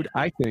include,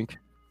 I think,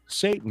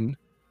 Satan,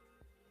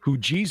 who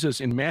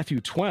Jesus in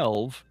Matthew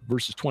 12,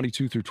 verses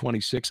 22 through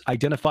 26,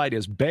 identified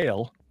as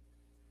Baal.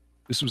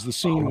 This was the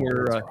scene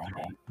where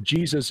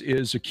Jesus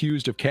is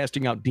accused of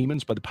casting out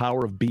demons by the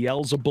power of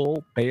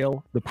Beelzebul,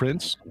 Baal, the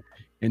prince.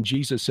 And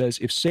Jesus says,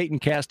 if Satan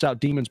casts out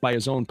demons by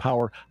his own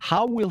power,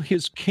 how will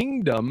his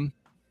kingdom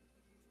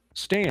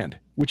stand?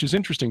 Which is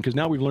interesting, because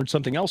now we've learned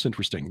something else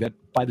interesting, that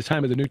by the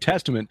time of the New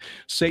Testament,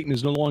 Satan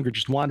is no longer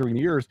just wandering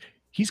the earth.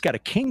 He's got a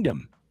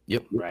kingdom.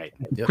 Yep. Right.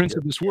 The prince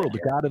of this world,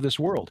 the God of this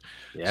world.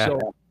 Yeah. So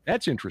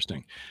that's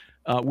interesting.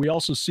 We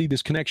also see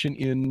this connection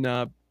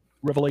in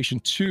Revelation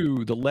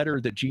 2, the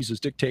letter that Jesus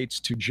dictates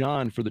to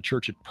John for the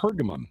church at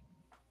Pergamum.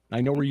 I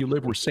know where you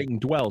live, where Satan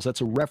dwells. That's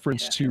a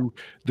reference to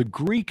the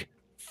Greek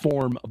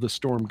form of the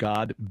storm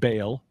god,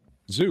 Baal,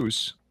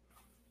 Zeus.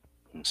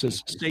 It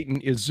says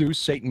Satan is Zeus,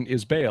 Satan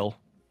is Baal,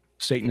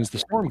 Satan is the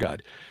storm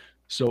god.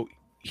 So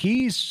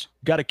he's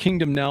got a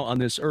kingdom now on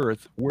this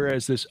earth,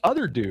 whereas this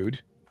other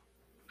dude,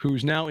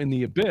 who's now in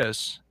the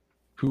abyss,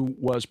 who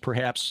was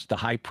perhaps the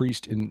high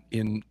priest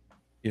in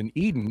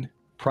Eden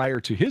prior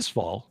to his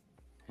fall,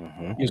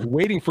 is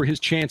waiting for his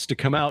chance to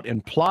come out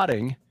and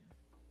plotting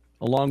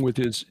along with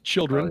his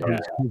children,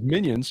 his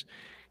minions,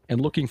 and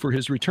looking for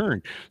his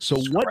return. So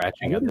what is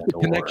the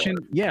connection?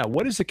 Yeah,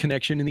 what is the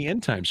connection in the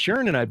end times?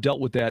 Sharon and I have dealt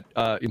with that.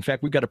 In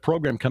fact, we've got a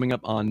program coming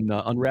up on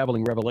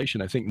Unraveling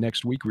Revelation. I think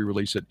next week we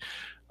release it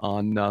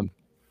on,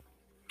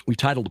 we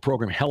titled the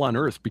program Hell on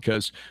Earth,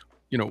 because,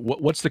 you know,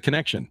 what's the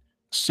connection?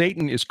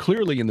 Satan is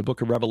clearly in the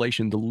book of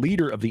Revelation the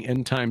leader of the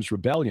end times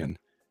rebellion.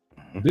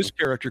 This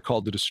character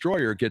called the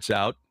Destroyer gets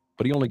out,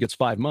 but he only gets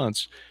 5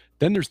 months.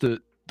 Then there's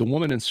the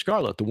woman in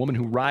scarlet, the woman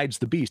who rides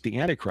the beast, the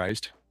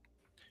Antichrist.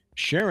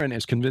 Sharon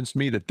has convinced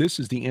me that this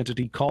is the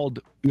entity called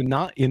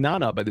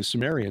Inanna by the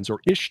Sumerians, or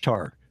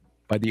Ishtar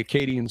by the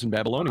Akkadians and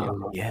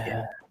Babylonians.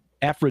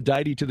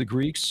 Aphrodite to the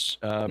Greeks,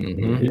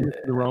 the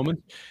Romans.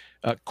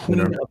 Queen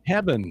of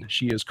Heaven,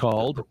 she is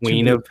called.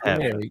 Queen of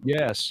Heaven.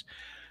 Yes.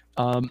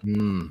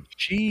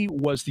 She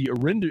was the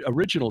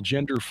original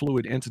gender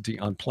fluid entity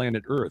on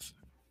planet Earth.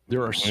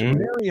 There are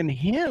Sumerian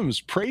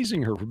hymns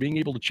praising her for being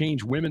able to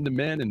change women to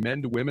men and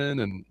men to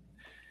women. And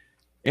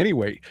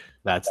anyway,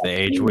 that's the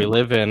age we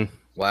live in.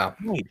 Wow.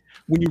 Right.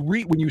 When you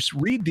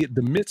read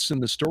the myths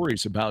and the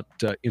stories about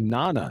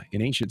Inanna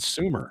in ancient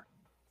Sumer,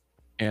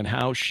 and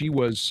how she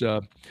was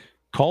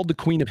called the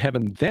Queen of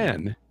Heaven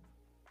then,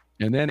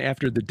 and then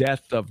after the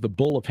death of the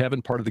Bull of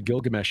Heaven, part of the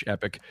Gilgamesh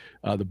epic,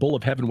 the Bull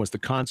of Heaven was the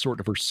consort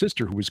of her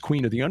sister, who was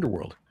queen of the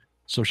underworld.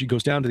 So she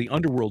goes down to the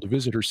underworld to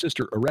visit her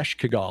sister,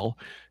 Ereshkigal,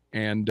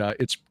 and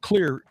it's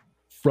clear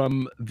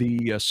from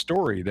the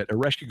story that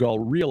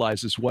Ereshkigal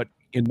realizes what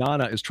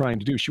Inanna is trying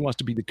to do. She wants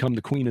to become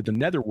the queen of the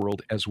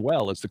netherworld as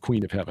well as the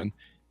Queen of Heaven.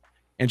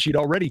 And she'd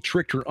already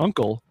tricked her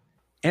uncle,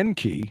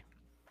 Enki,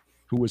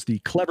 who was the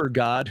clever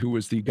god, who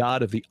was the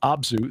god of the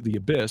Abzu, the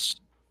abyss,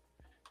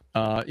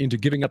 into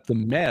giving up the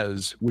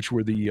Mez, which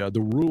were the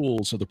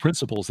rules or the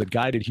principles that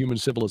guided human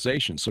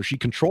civilization. So she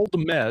controlled the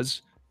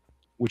Mez,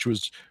 which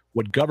was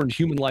what governed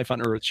human life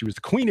on Earth. She was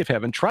the Queen of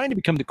Heaven, trying to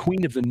become the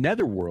queen of the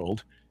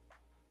netherworld.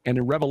 And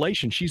in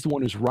Revelation, she's the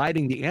one who's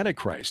riding the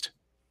Antichrist,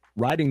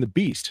 riding the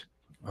beast.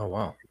 Oh,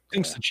 wow.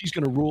 Thinks that she's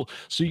going to rule.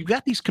 So you've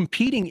got these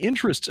competing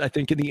interests, I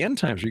think, in the end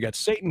times. You got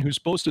Satan, who's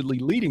supposedly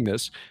leading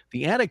this,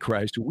 the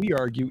Antichrist, who we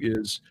argue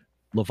is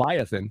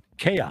Leviathan,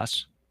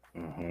 chaos.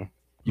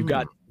 You've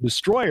got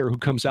Destroyer, who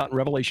comes out in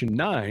Revelation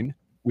 9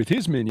 with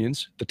his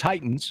minions, the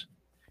Titans.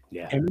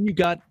 And then you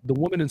got the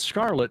woman in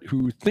scarlet,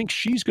 who thinks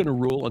she's going to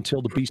rule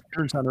until the beast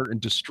turns on her and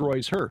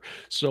destroys her.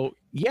 So,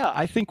 yeah,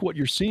 I think what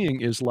you're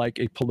seeing is like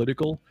a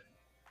political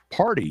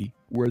party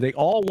where they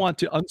all want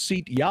to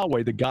unseat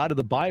Yahweh, the God of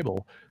the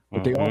Bible,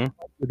 but they all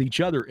fight with each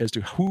other as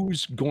to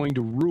who's going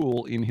to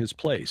rule in his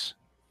place.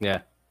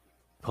 Yeah.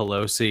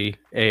 Pelosi,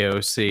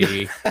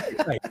 AOC,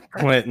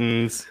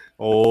 Clinton's,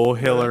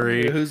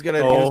 Hillary, who's gonna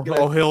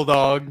Hill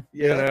Dog,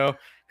 Yeah. you know.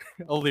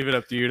 I'll leave it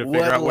up to you to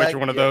figure out which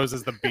one of those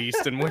is the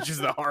beast and which is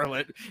the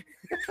harlot.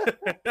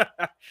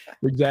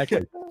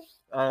 Exactly.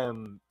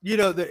 You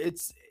know,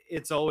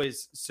 it's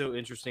always so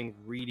interesting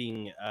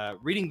reading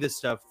this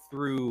stuff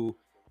through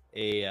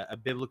a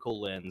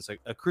biblical lens,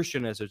 a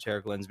Christian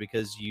esoteric lens,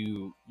 because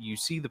you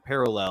see the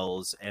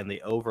parallels and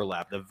the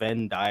overlap, the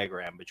Venn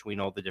diagram between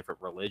all the different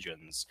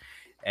religions,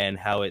 and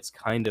how it's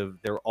kind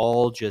of, they're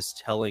all just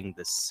telling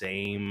the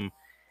same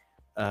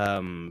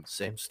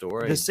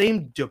story, the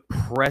same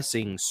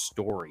depressing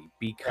story,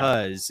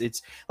 because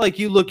it's like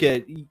you look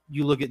at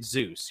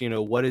Zeus. You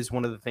know, what is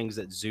one of the things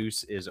that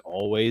Zeus is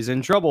always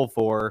in trouble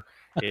for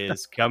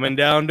is coming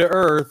down to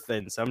earth,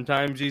 and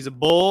sometimes he's a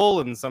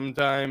bull and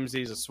sometimes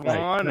he's a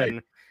swan. Right.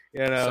 And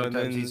You know, and Sometimes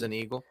then, he's an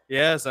eagle.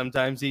 yeah,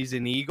 sometimes he's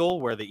an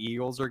eagle where the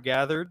eagles are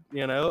gathered,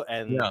 you know,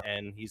 and Yeah.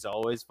 and he's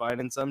always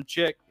finding some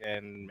chick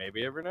and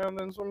maybe every now and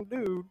then some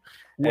dude.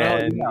 Well,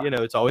 And yeah. you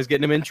know, it's always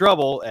getting him in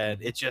trouble.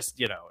 And it's just,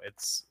 you know,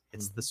 it's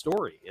the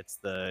story. It's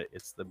the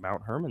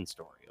Mount Herman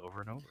story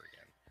over and over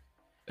again.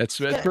 That's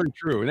very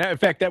true. And in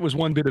fact, that was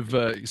one bit of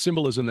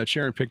symbolism that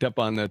Sharon picked up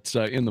on that's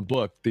in the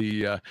book.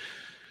 The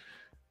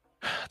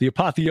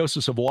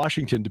apotheosis of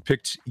Washington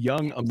depicts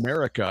young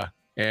America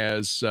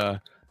as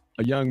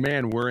a young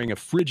man wearing a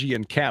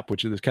Phrygian cap,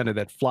 which is kind of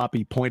that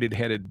floppy,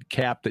 pointed-headed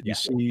cap that you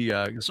see.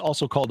 It's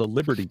also called a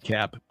Liberty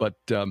cap, but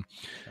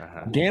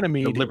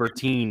Ganymede, the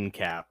libertine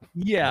cap.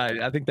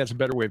 Yeah, I think that's a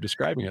better way of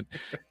describing it.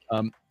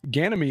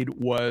 Ganymede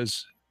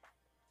was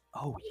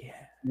a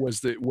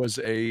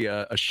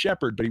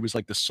shepherd, but he was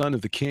like the son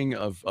of the king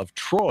of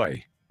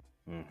Troy.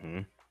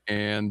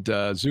 And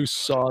Zeus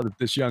saw that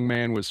this young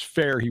man was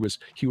fair. He was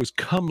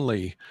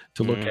comely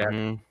to look at.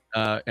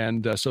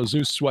 And so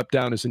Zeus swept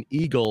down as an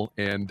eagle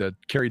and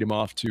carried him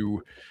off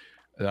to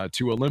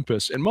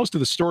Olympus. And most of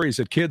the stories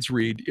that kids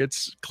read,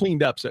 it's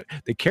cleaned up. So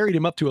they carried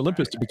him up to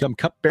Olympus to become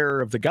cupbearer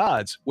of the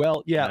gods.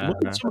 Well, yeah, look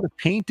at some of the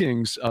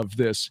paintings of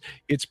this.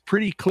 It's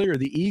pretty clear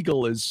the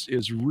eagle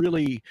is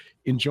really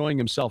enjoying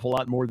himself a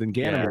lot more than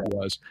Ganymede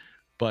was.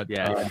 But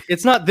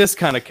it's not this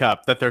kind of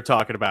cup that they're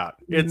talking about.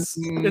 It's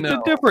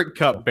a different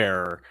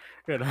cupbearer.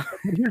 You know?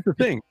 Here's the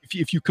thing: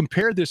 if you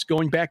compare this,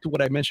 going back to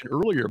what I mentioned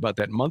earlier about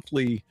that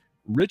monthly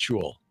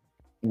ritual,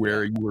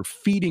 where you were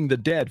feeding the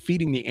dead,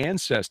 feeding the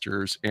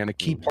ancestors, and a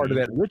key part of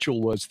that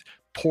ritual was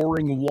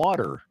pouring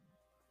water.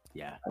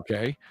 Yeah.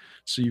 Okay.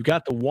 So you've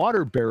got the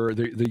water bearer,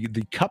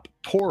 the cup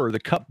pourer, the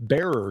cup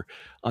bearer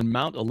on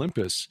Mount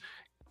Olympus,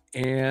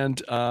 and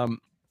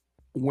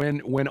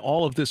when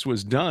all of this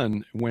was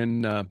done,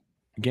 when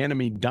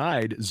Ganymede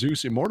died,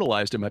 Zeus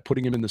immortalized him by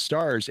putting him in the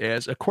stars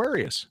as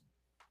Aquarius.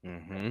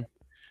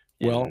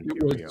 Well,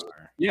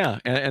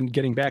 and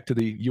getting back to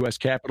the U.S.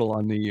 Capitol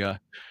on the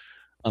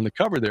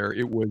cover there,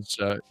 it was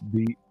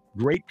the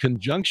Great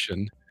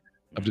Conjunction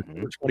of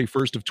December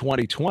 21st of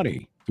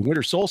 2020, the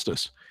winter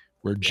solstice,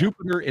 where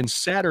Jupiter and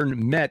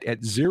Saturn met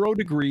at 0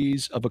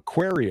 degrees of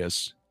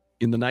Aquarius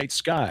in the night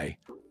sky.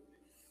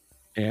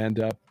 And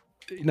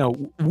you know,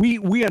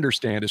 we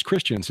understand as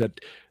Christians that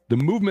the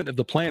movement of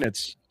the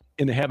planets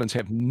in the heavens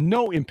have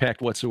no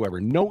impact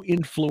whatsoever, no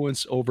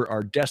influence over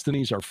our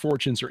destinies, our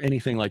fortunes, or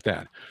anything like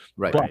that.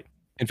 But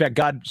in fact,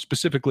 God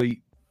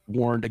specifically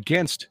warned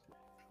against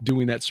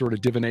doing that sort of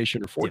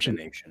divination or fortune.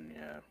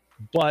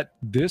 But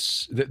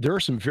there are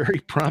some very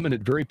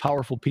prominent, very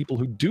powerful people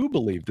who do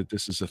believe that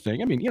this is a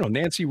thing. I mean, you know,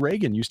 Nancy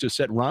Reagan used to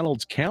set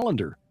Ronald's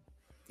calendar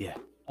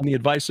on the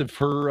advice of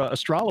her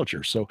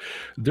astrologer. So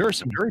there are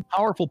some very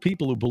powerful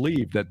people who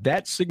believe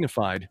that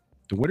signified,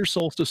 the winter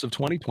solstice of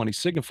 2020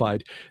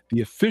 signified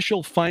the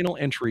official final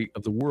entry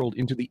of the world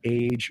into the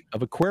age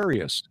of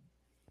Aquarius,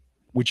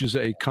 which is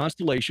a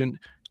constellation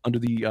under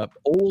the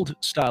old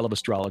style of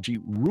astrology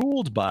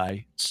ruled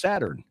by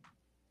Saturn.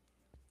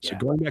 So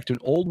going back to an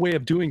old way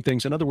of doing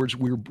things, in other words,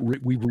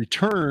 we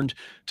returned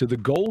to the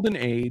golden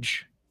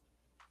age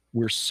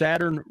where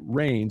Saturn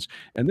reigns.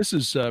 And this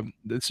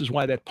is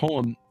why that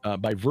poem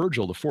by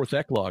Virgil, the fourth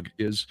eclogue,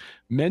 is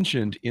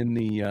mentioned in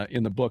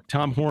the book.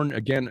 Tom Horn,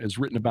 again, has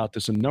written about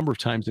this a number of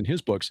times in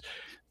his books.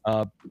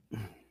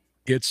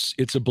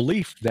 It's a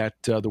belief that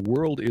the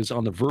world is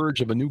on the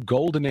verge of a new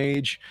golden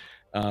age.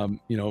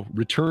 You know,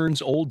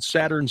 returns old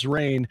Saturn's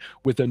reign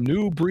with a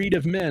new breed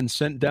of men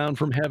sent down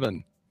from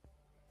heaven.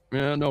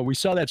 No, we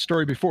saw that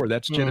story before.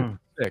 That's Genesis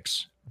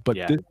 6. But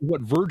this is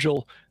what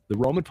Virgil, the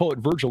Roman poet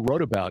Virgil,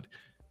 wrote about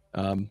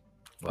 40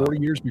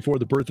 years before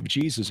the birth of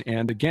Jesus.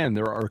 And again,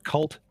 there are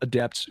occult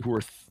adepts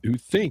who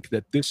think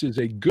that this is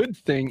a good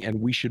thing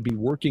and we should be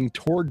working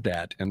toward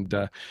that.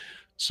 And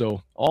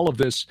so all of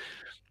this,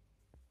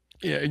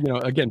 you know,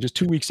 again, just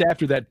 2 weeks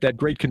after that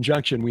great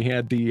conjunction, we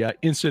had the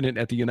incident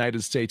at the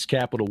United States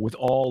Capitol with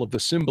all of the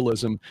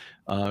symbolism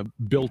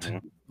built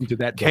into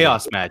that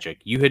chaos magic.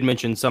 You had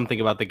mentioned something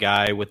about the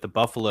guy with the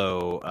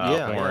buffalo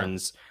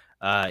horns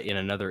in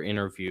another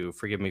interview.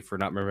 Forgive me for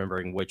not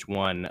remembering which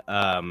one.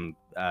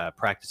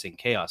 Practicing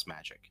chaos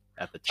magic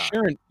at the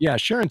time.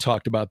 Sharon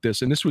talked about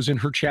this, and this was in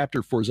her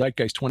chapter for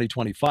Zeitgeist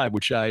 2025,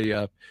 which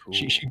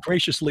she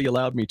graciously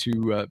allowed me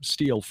to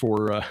steal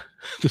for.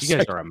 You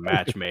guys are a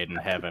match made in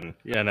heaven,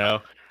 you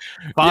know.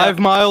 5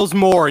 miles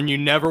more, and you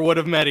never would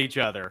have met each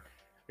other.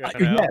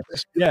 You know?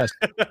 Yes.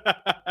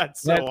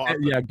 That's so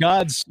awesome. Yeah,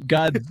 God's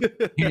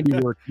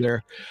handiwork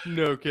there.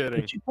 No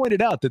kidding. But she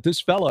pointed out that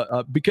this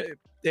fella,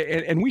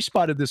 and we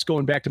spotted this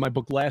going back to my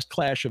book, Last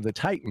Clash of the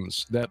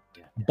Titans, that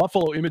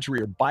buffalo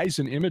imagery or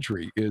bison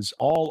imagery is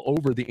all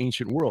over the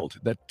ancient world.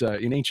 That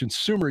in ancient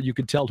Sumer, you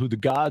could tell who the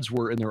gods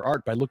were in their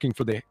art by looking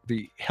for the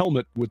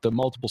helmet with the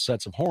multiple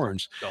sets of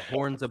horns. The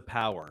horns of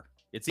power.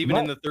 It's even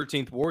in the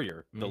 13th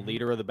Warrior, the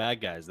leader of the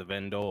bad guys, the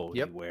Vendole.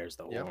 He wears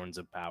the horns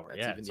of power.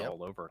 It's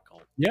all over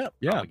occult. Yeah.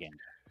 Propaganda.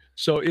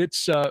 So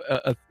it's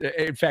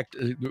in fact,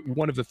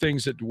 one of the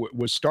things that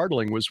was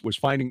startling was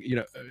finding,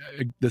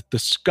 the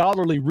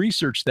scholarly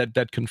research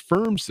that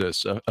confirms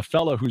this. A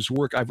fellow whose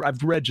work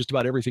I've read just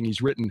about everything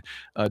he's written,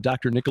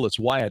 Dr. Nicholas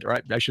Wyatt, or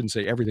I shouldn't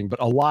say everything, but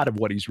a lot of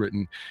what he's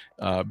written.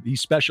 He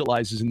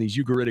specializes in these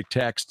Ugaritic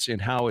texts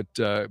and how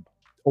it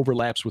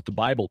overlaps with the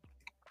Bible.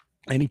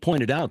 And he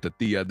pointed out that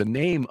the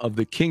name of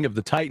the king of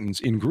the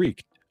Titans in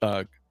Greek,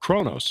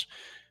 Kronos,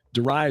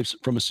 derives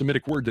from a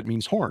Semitic word that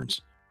means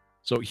horns.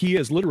 So he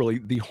is literally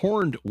the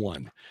horned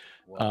one.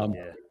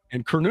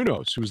 And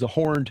Cernunnos, who's the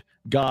horned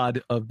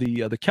god of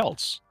the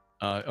Celts,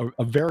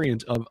 a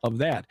variant of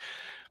that.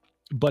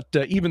 But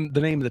even the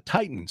name of the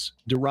Titans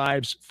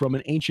derives from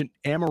an ancient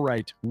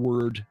Amorite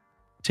word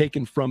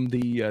taken from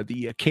the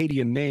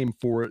Akkadian name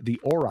for the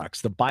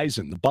aurochs, the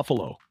bison, the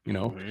buffalo.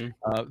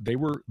 They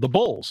were the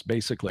bulls,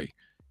 basically.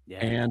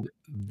 Yeah. And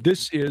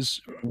this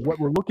is what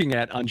we're looking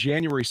at on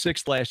January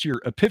 6th last year,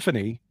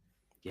 Epiphany.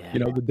 Yeah.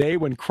 The day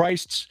when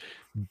Christ's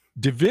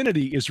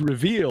divinity is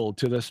revealed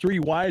to the three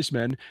wise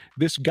men.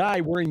 This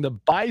guy wearing the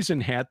bison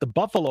hat, the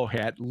buffalo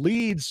hat,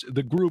 leads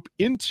the group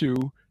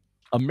into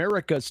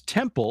America's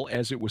temple,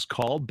 as it was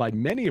called by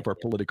many of our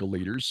political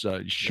leaders,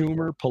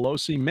 Schumer,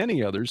 Pelosi,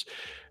 many others.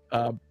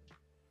 And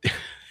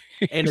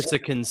it's a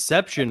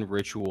conception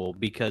ritual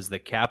because the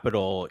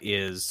Capitol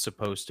is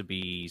supposed to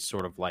be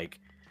sort of like,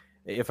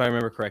 if I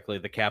remember correctly,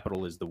 the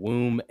Capitol is the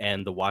womb,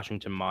 and the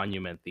Washington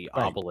Monument, the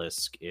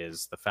obelisk,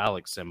 is the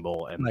phallic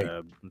symbol, and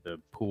the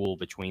pool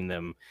between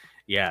them.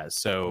 Yeah,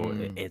 so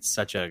it's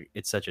such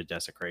a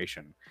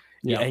desecration.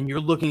 Yeah, and you're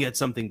looking at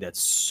something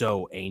that's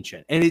so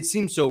ancient, and it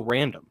seems so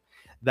random.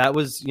 That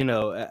was, you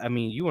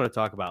want to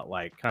talk about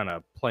like kind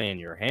of playing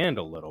your hand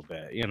a little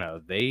bit.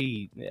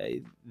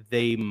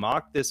 They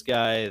mocked this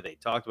guy. They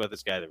talked about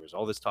this guy. There was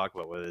all this talk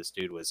about whether this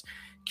dude was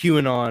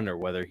QAnon or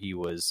whether he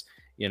was,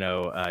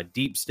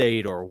 deep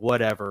state or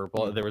whatever.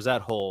 But there was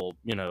that whole,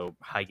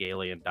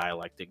 Hegelian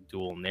dialectic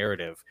dual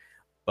narrative.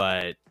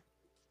 But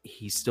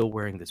he's still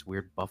wearing this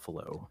weird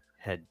buffalo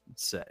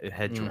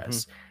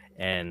headdress.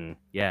 And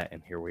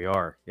here we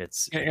are.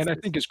 And I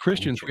think as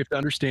Christians, we have to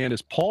understand,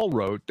 as Paul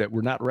wrote, that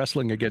we're not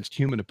wrestling against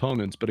human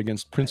opponents, but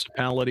against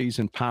principalities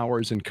and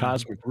powers and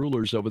cosmic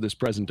rulers over this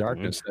present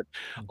darkness. That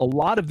a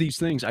lot of these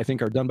things, I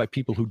think, are done by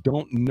people who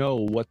don't know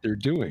what they're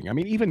doing. I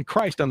mean, even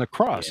Christ on the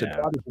cross said,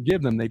 "God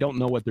forgive them; they don't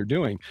know what they're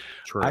doing."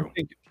 True.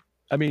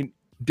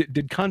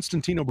 Did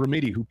Constantino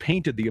Bramiti, who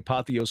painted the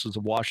apotheosis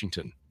of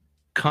Washington,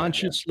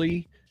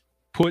 consciously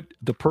put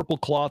the purple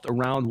cloth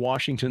around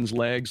Washington's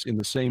legs in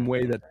the same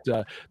way that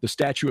the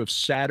statue of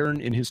Saturn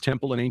in his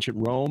temple in ancient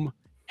Rome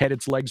had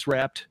its legs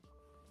wrapped,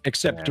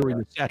 except during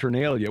the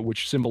Saturnalia,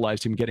 which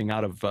symbolized him getting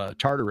out of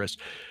Tartarus?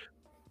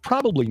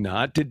 Probably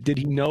not. Did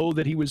he know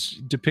that he was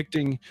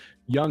depicting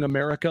young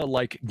America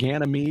like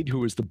Ganymede, who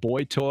was the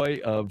boy toy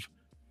of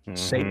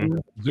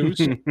Satan,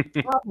 Zeus?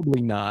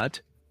 Probably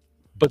not.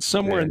 But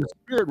somewhere in the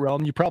spirit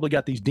realm, you probably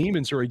got these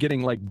demons who are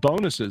getting like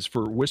bonuses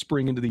for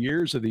whispering into the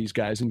ears of these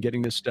guys and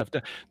getting this stuff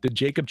done. The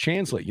Jacob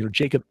Chansley,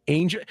 Jacob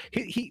Angel,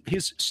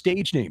 his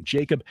stage name,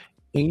 Jacob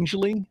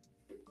Angeling.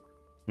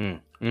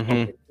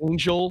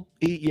 Angel.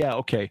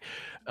 Okay.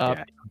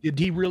 Did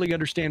he really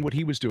understand what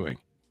he was doing?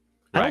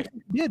 Right. I don't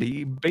think he did.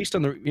 He, based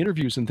on the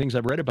interviews and things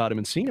I've read about him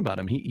and seen about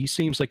him, he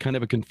seems like kind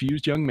of a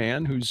confused young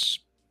man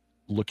who's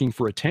looking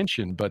for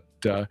attention, but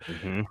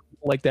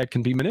like that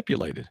can be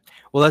manipulated.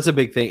 Well, that's a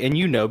big thing,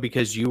 and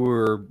because you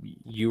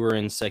were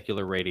in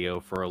secular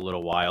radio for a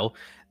little while,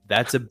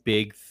 that's a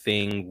big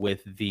thing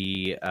with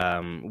the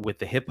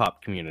hip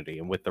hop community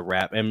and with the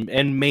rap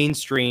and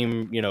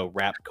mainstream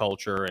rap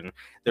culture, and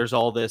there's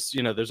all this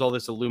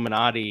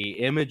Illuminati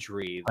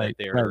imagery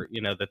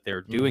that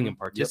they're doing and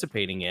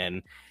participating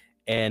in.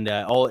 And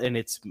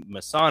it's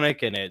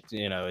Masonic, and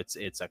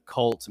it's a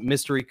cult,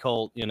 mystery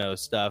cult,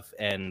 stuff.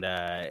 And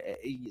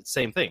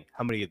same thing.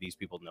 How many of these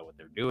people know what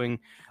they're doing?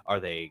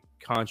 Are they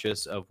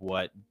conscious of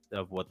what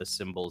the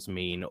symbols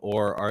mean,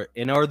 or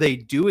are they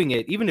doing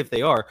it? Even if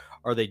they are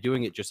they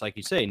doing it just like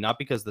you say, not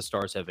because the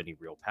stars have any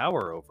real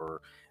power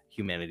over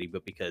humanity,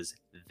 but because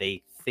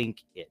they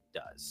think it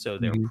does. So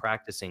they're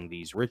practicing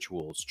these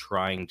rituals,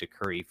 trying to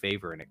curry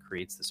favor, and it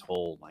creates this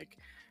whole like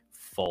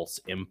false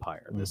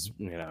empire.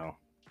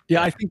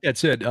 Yeah, I think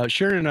that's it.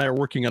 Sharon and I are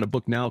working on a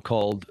book now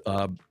called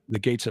The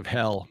Gates of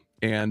Hell,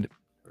 and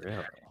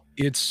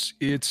it's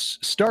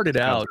started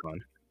out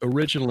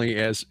originally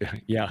as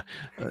a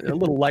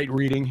little light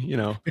reading,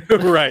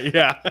 right?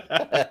 Yeah,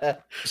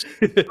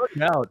 it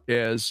started out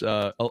as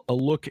a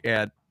look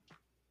at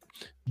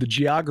the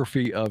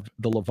geography of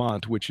the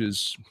Levant, which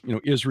is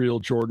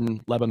Israel,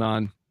 Jordan,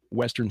 Lebanon,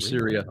 Western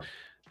Syria.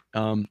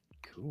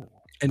 Cool.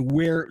 And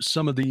where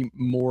some of the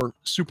more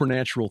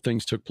supernatural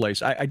things took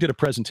place. I did a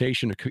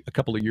presentation a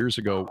couple of years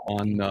ago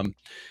on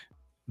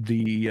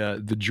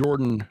the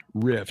Jordan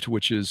Rift,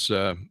 which is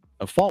a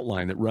fault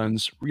line that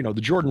runs. The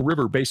Jordan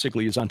River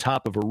basically is on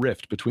top of a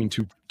rift between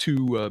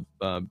two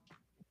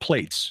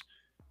plates.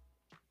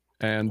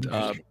 And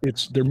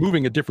they're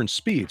moving at different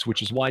speeds,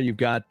 which is why you've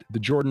got the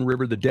Jordan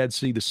River, the Dead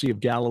Sea, the Sea of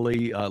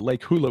Galilee,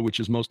 Lake Hula, which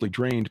is mostly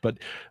drained, but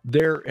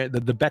they're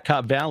the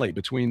Bekaa Valley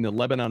between the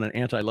Lebanon and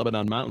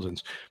anti-Lebanon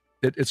mountains.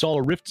 It's all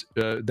a rift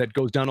that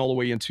goes down all the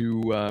way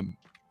into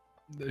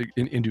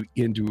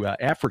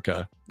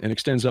Africa and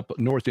extends up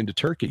north into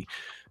Turkey.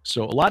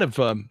 So a lot of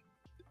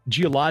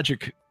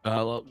geologic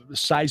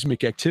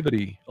seismic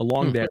activity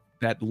along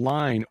that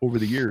line over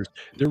the years.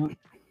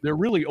 They're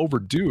really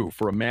overdue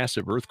for a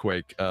massive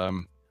earthquake.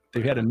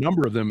 They've had a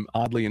number of them,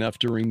 oddly enough,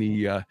 during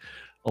the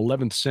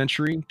 11th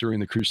century, during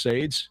the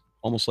Crusades,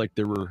 almost like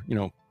there were,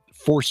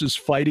 forces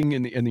fighting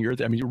in the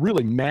earth. I mean,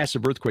 really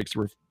massive earthquakes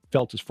were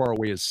felt as far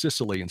away as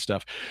Sicily and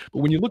stuff. But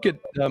when you look at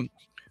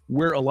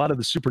where a lot of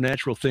the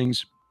supernatural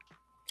events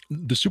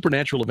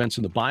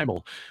in the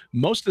Bible,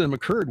 most of them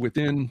occurred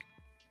within,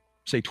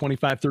 say,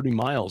 25, 30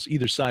 miles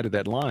either side of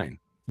that line,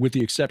 with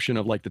the exception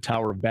of like the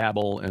Tower of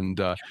Babel and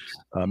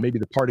maybe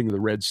the parting of the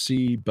Red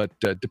Sea. But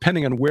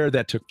depending on where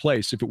that took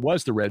place, if it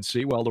was the Red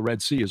Sea, well, the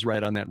Red Sea is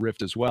right on that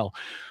rift as well.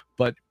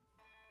 But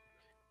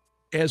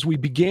as we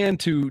began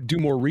to do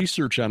more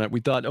research on it, we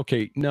thought,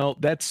 okay, no,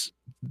 that's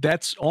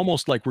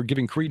almost like we're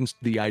giving credence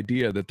to the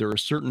idea that there are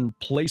certain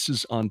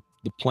places on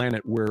the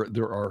planet where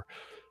there are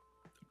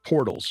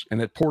portals, and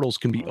that portals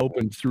can be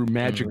opened through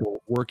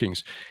magical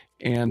workings.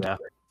 And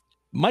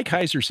Mike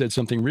Heiser said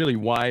something really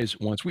wise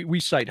once.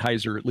 We cite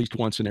Heiser at least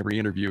once in every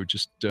interview,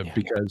 just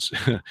because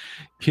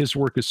his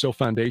work is so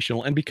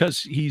foundational and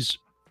because he's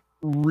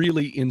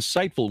really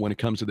insightful when it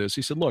comes to this.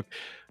 He said, look,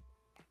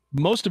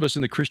 most of us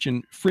in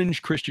the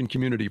fringe Christian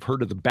community have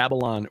heard of the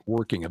Babylon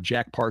working of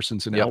Jack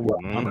Parsons and L.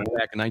 Ron Hubbard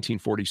back in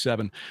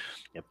 1947.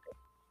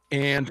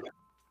 And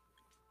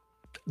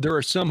there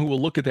are some who will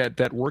look at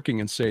that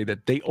working and say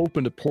that they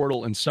opened a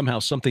portal and somehow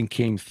something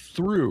came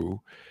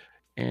through,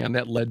 and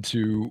that led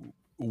to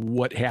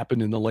what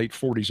happened in the late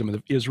 40s. I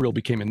mean, Israel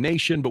became a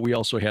nation, but we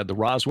also had the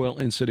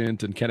Roswell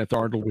incident and Kenneth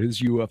Arnold with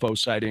his UFO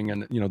sighting,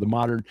 and the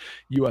modern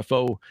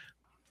UFO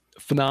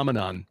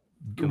phenomenon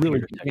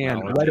really began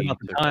right about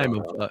the time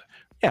of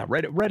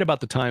right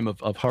about the time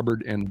of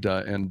Hubbard and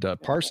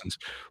Parsons.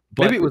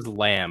 But maybe it was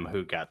Lamb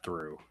who got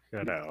through.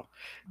 Could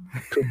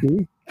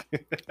be.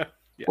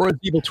 Or a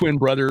evil twin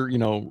brother,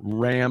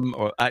 Ram,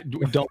 or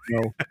we don't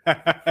know.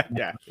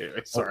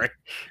 Sorry.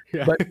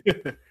 But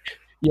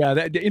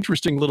that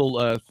interesting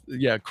little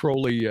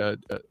Crowley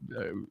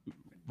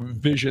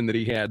vision that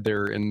he had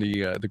there in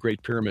the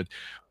Great Pyramid.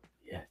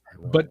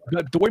 But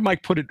the way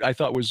Mike put it, I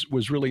thought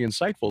was really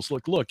insightful. It's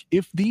look,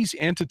 if these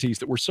entities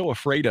that we're so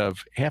afraid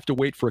of have to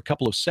wait for a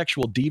couple of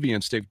sexual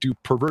deviants to do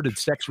perverted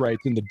sex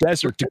rites in the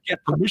desert to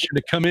get permission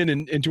to come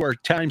into our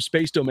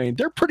time-space domain,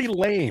 they're pretty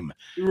lame.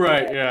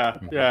 Right,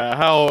 yeah.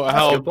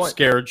 How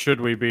scared should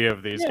we be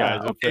of these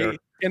guys if they're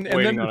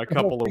waiting on a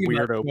couple of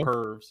weirdo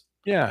pervs?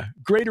 Yeah,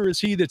 greater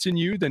is he that's in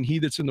you than he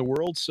that's in the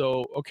world.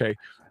 So, okay.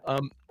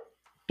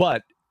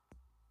 But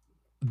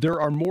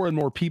there are more and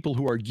more people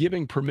who are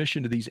giving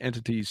permission to these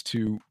entities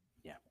to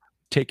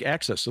take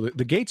access. So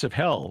the gates of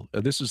hell,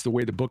 this is the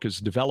way the book is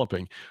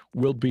developing,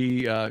 will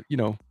be,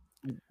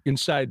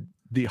 inside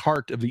the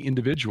heart of the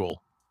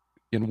individual,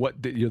 in what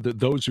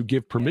those who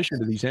give permission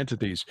to these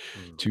entities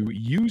to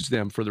use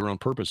them for their own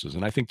purposes.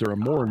 And I think there are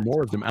more and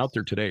more of them out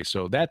there today.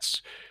 So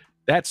that's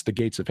the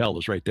gates of hell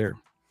is right there.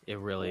 It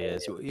really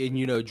is.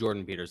 And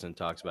Jordan Peterson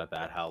talks about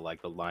that, how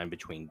like the line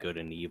between good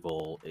and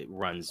evil, it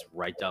runs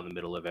right down the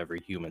middle of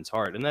every human's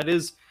heart. And that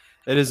is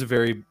a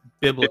very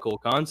biblical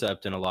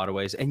concept in a lot of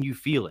ways. And you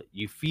feel it.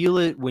 You feel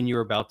it when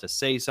you're about to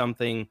say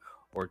something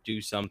or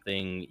do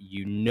something,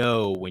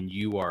 when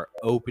you are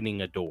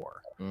opening a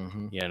door,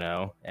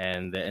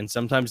 and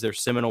sometimes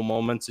there's seminal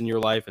moments in your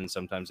life, and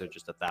sometimes there's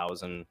just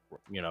 1,000,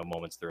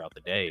 moments throughout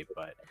the day.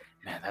 But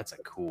man, that's a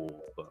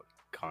cool book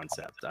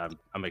concept.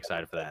 I'm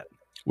excited for that.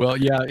 Well,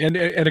 yeah, and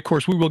of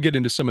course we will get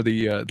into some of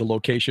the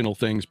locational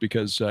things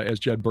because, as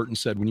Judd Burton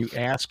said, when you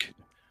ask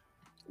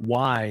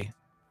why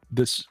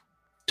this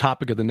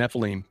topic of the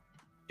Nephilim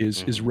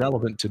is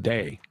relevant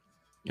today,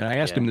 and I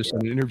asked him this in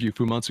an interview a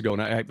few months ago,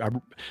 and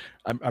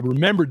I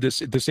remembered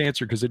this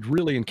answer because it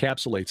really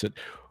encapsulates it.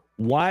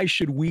 Why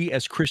should we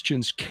as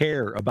Christians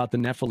care about the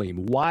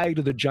Nephilim? Why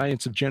do the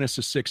giants of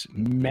Genesis 6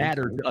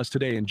 matter to us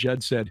today? And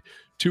Judd said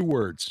 2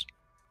 words: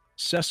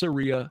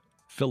 Caesarea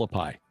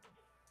Philippi.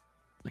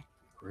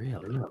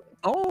 Really?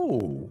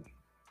 Oh,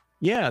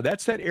 yeah,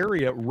 that's that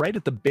area right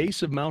at the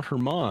base of Mount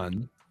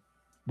Hermon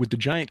with the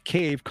giant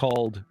cave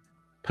called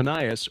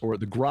Panias, or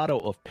the Grotto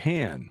of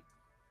Pan.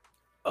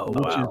 Oh,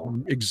 which wow.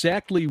 is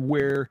exactly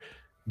where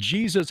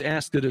Jesus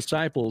asked the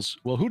disciples,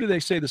 well, who do they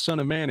say the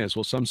Son of Man is?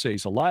 Well, some say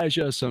he's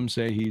Elijah, some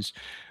say he's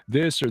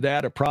this or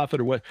that, a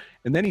prophet or what.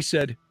 And then he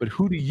said, but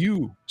who do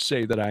you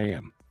say that I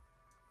am?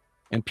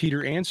 And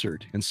Peter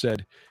answered and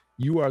said,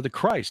 you are the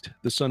Christ,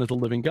 the Son of the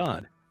living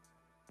God.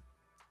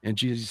 And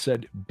Jesus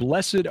said,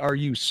 blessed are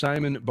you,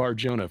 Simon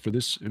Bar-Jonah, for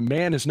this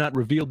man has not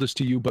revealed this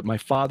to you, but my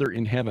Father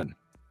in heaven.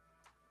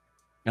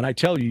 And I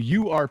tell you,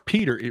 you are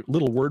Peter,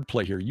 little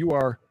wordplay here. You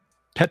are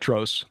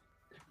Petros,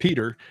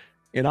 Peter,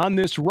 and on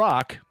this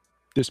rock,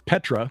 this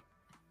Petra,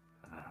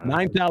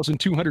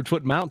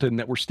 9,200-foot mountain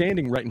that we're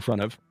standing right in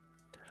front of.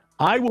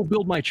 I will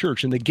build my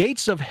church, and the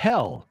gates of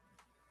hell,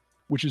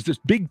 which is this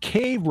big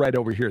cave right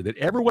over here that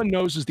everyone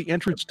knows is the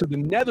entrance to the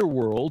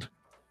netherworld,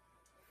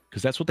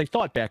 because that's what they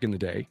thought back in the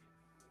day,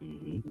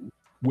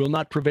 will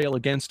not prevail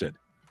against it.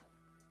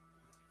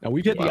 Now,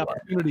 we've had the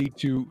opportunity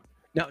to...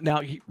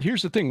 Now,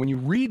 here's the thing. When you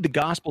read the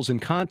Gospels in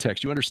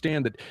context, you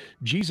understand that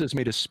Jesus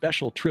made a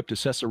special trip to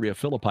Caesarea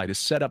Philippi to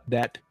set up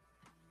that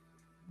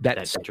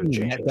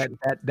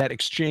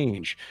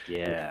exchange.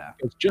 Yeah.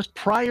 Because just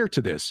prior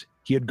to this,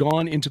 he had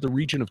gone into the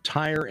region of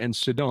Tyre and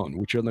Sidon,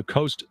 which are on the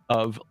coast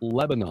of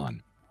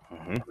Lebanon.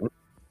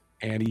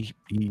 And he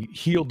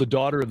healed the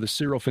daughter of the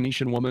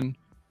Syrophoenician woman,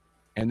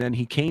 and then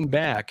he came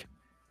back.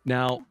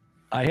 Now,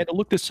 I had to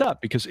look this up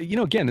because,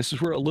 again, this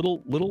is where a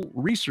little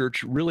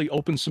research really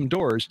opens some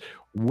doors.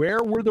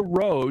 Where were the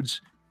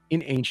roads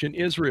in ancient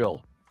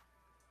Israel?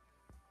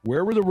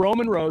 Where were the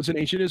Roman roads in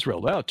ancient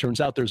Israel? Well, it turns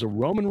out there's a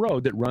Roman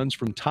road that runs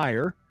from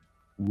Tyre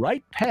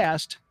right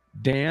past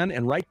Dan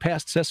and right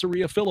past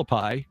Caesarea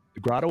Philippi,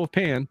 the Grotto of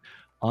Pan,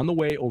 on the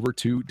way over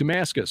to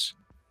Damascus.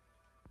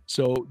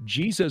 So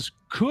Jesus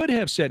could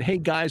have said, hey,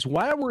 guys,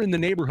 while we're in the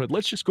neighborhood,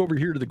 let's just go over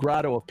here to the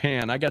Grotto of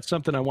Pan. I got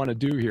something I want to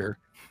do here.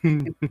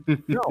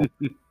 No,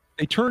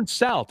 they turned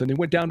south and they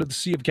went down to the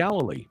Sea of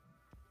Galilee,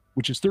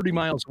 which is 30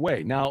 miles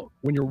away. Now,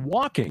 when you're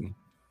walking,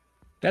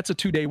 that's a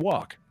 2-day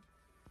walk.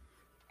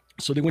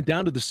 So they went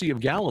down to the Sea of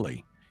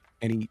Galilee,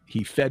 and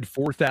he fed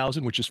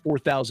 4,000, which is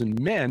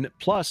 4,000 men,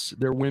 plus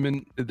their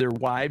women, their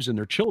wives, and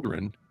their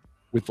children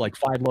with like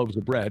 5 loaves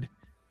of bread.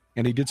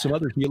 And he did some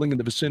other healing in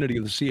the vicinity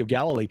of the Sea of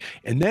Galilee.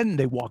 And then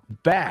they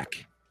walked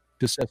back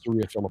to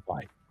Caesarea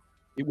Philippi.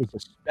 It was a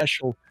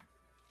special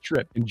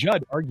trip. And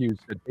Judd argues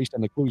that based on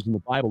the clues in the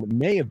Bible, it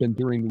may have been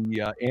during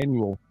the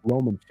annual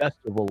Roman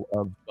festival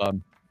of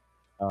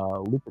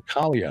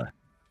Lupercalia,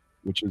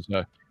 which was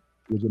a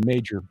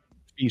major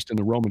feast in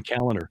the Roman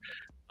calendar.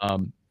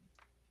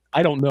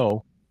 I don't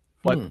know,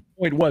 but the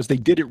point was they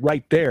did it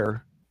right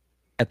there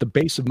at the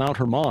base of Mount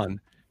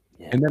Hermon.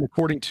 Yeah. And then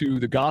according to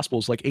the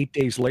Gospels, like 8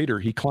 days later,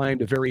 he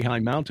climbed a very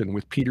high mountain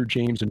with Peter,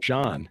 James, and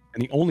John.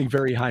 And the only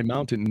very high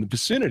mountain in the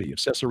vicinity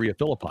of Caesarea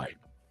Philippi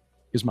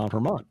is Mount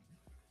Hermon.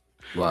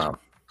 Wow.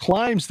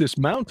 Climbs this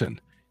mountain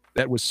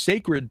that was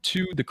sacred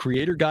to the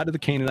creator god of the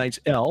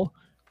Canaanites, El,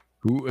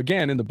 who,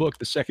 again, in the book,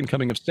 The Second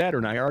Coming of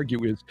Saturn, I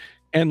argue is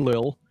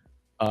Enlil,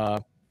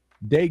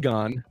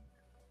 Dagon,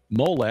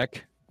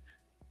 Molech,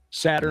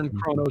 Saturn,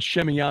 Kronos,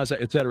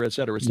 Shemiyaza, et cetera,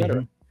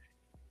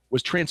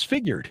 was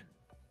transfigured,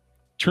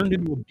 turned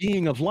into a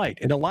being of light.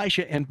 And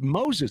Elijah and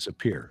Moses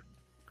appear.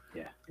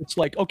 Yeah. It's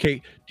like, okay,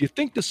 do you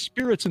think the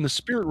spirits in the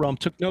spirit realm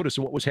took notice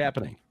of what was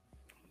happening?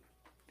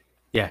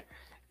 Yeah.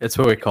 It's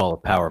what we call a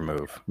power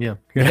move. Yeah,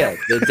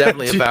 it's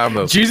definitely a power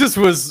move. Jesus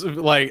was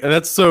like,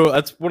 that's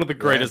one of the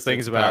greatest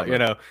things about,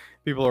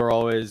 people are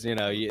always,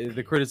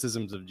 the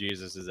criticisms of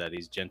Jesus is that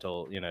he's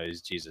gentle,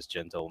 is Jesus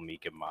gentle,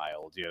 meek, and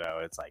mild,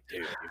 it's like,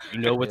 dude, if you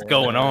know what's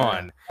going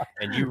on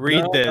and you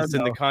read this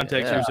in the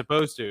context you're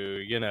supposed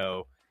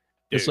to,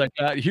 it's like,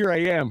 here I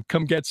am,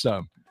 come get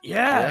some.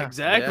 Yeah,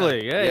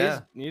 exactly. Yeah.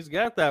 He's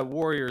got that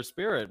warrior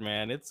spirit,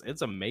 man.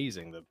 It's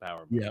amazing, the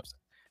power moves. Yep.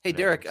 Hey,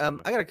 Derek,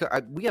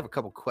 we have a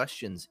couple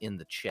questions in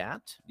the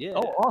chat. Yeah.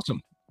 Oh, awesome.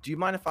 Do you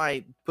mind if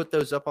I put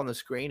those up on the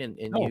screen and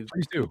you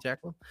please do.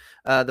 tackle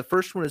them? The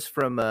first one is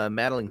from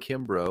Madeline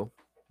Kimbrough.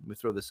 Let me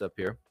throw this up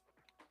here.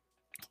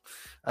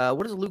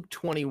 What does Luke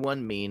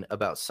 21 mean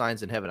about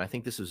signs in heaven? I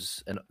think this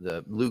is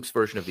the Luke's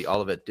version of the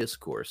Olivet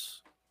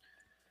Discourse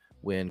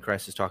when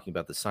Christ is talking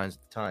about the signs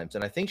of the times.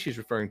 And I think she's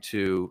referring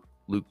to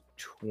Luke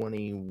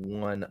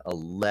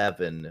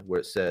 21:11, where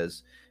it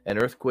says,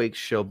 "And earthquakes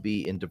shall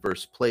be in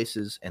diverse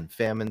places, and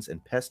famines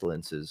and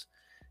pestilences,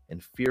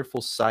 and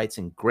fearful sights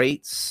and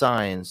great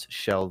signs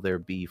shall there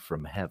be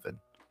from heaven."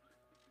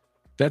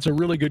 That's a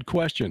really good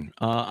question.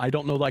 I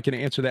don't know that I can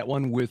answer that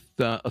one with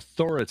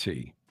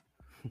authority.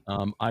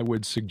 I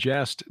would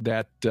suggest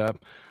that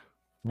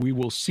we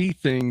will see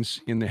things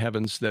in the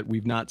heavens that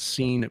we've not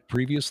seen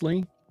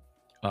previously.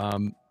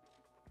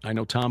 I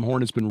know Tom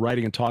Horn has been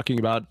writing and talking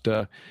about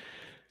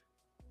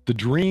the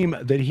dream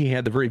that he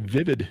had, the very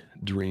vivid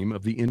dream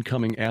of the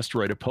incoming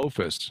asteroid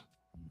Apophis,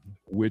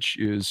 which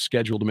is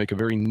scheduled to make a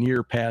very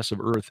near pass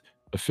of Earth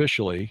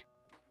officially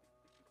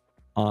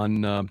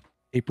on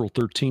April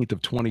 13th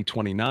of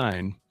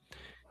 2029.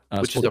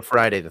 Which is a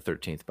Friday the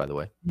 13th, by the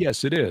way.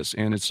 Yes, it is.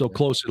 And it's so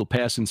close, it'll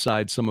pass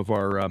inside some of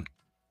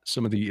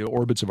the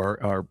orbits of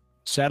our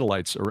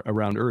satellites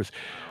around Earth.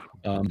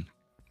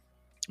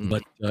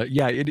 But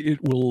it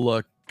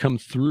will come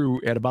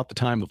through at about the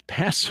time of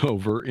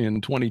Passover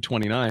in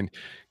 2029.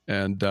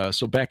 And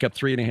so back up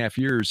 3.5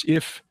 years,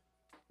 if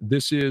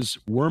this is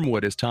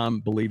Wormwood, as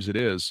Tom believes it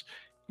is,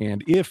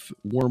 and if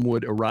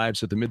Wormwood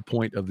arrives at the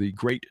midpoint of the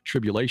Great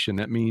Tribulation,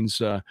 that means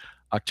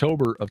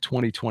October of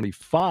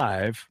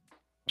 2025,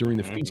 during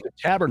the Feast of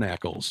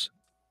Tabernacles,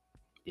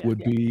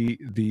 would be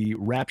the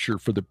rapture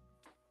for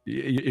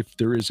if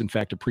there is, in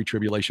fact, a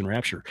pre-tribulation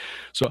rapture.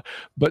 So,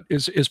 but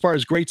as far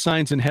as great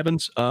signs in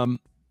heavens,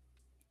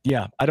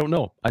 Yeah, I don't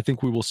know. I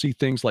think we will see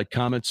things like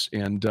comets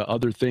and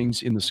other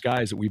things in the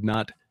skies that we've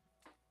not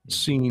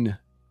seen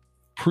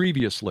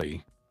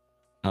previously.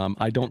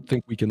 I don't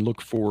think we can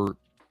look for.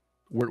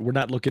 We're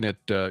not looking at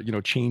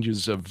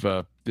changes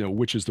of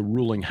which is the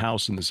ruling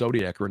house in the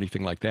zodiac or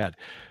anything like that.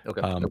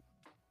 Okay.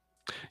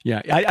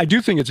 Yeah, I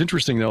do think it's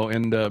interesting though,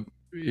 and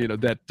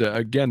that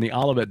again the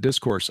Olivet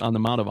Discourse on the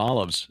Mount of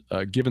Olives,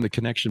 given the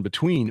connection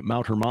between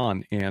Mount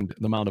Hermon and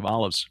the Mount of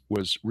Olives,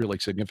 was really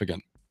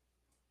significant.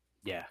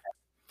 Yeah.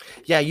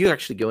 Yeah, you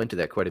actually go into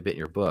that quite a bit in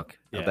your book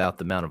Yeah. about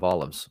the Mount of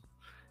Olives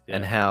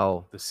and Yeah.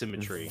 how The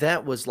symmetry.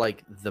 that was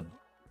like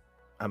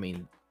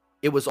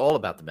it was all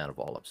about the Mount of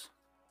Olives.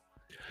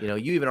 You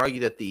even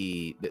argue that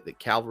the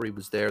Calvary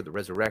was there, the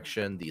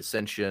resurrection, the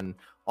ascension,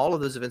 all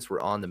of those events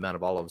were on the Mount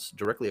of Olives,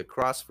 directly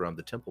across from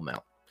the Temple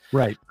Mount.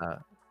 Right.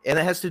 And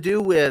it has to do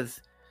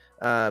with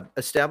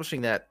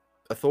establishing that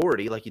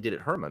authority, like you did at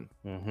Hermon,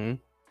 Mm-hmm.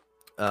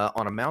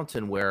 on a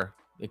mountain where,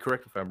 and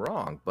correct me if I'm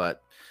wrong,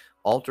 but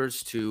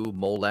altars to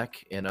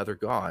Molech and other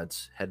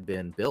gods had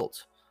been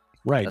built.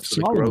 Right. That's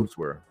where the groves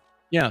were.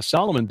 Yeah,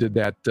 Solomon did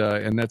that,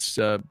 and that's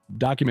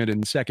documented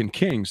in 2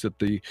 Kings, that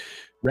the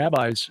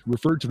rabbis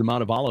referred to the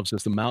Mount of Olives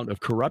as the Mount of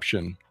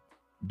Corruption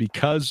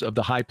because of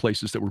the high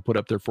places that were put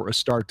up there for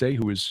Astarte,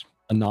 who is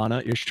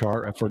Inanna,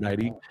 Ishtar,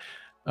 Aphrodite,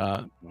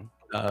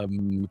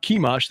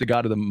 Chemosh, the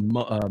god of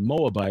the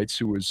Moabites,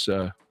 who was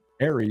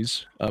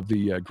Ares of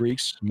the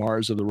Greeks,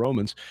 Mars of the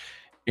Romans,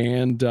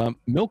 and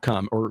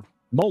Milcom, or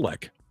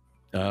Molech.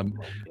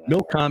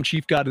 Milcom,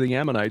 chief god of the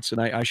Ammonites,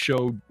 and I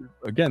showed,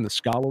 again, the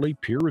scholarly,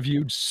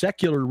 peer-reviewed,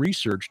 secular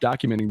research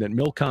documenting that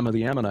Milcom of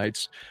the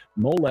Ammonites,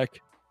 Molech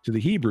to the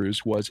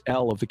Hebrews, was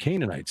El of the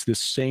Canaanites, this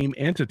same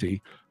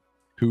entity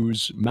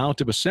whose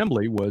mount of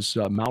assembly was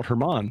Mount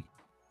Hermon.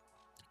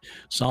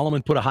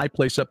 Solomon put a high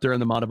place up there in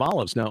the Mount of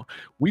Olives. Now,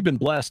 we've been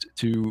blessed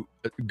to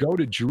go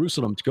to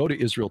Jerusalem, to go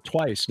to Israel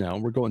twice now.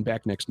 We're going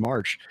back next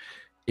March,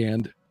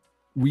 and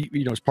we,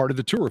 as part of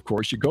the tour, of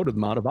course, you go to the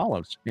Mount of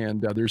Olives,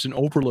 and there's an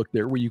overlook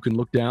there where you can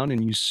look down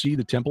and you see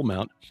the Temple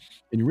Mount,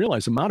 and you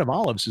realize the Mount of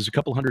Olives is a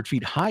couple hundred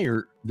feet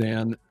higher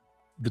than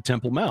the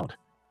Temple Mount.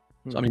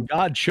 So, I mean,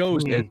 God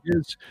chose as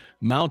his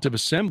Mount of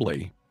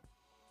Assembly,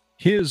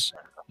 his,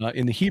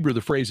 in the Hebrew,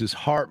 the phrase is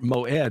Har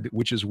Moed,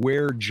 which is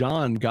where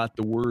John got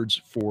the words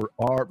for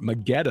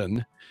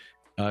Armageddon.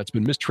 It's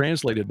been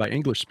mistranslated by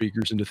English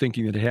speakers into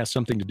thinking that it has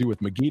something to do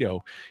with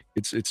Megiddo.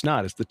 It's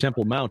not. It's the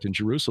Temple Mount in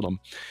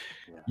Jerusalem.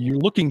 You're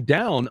looking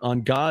down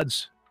on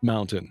God's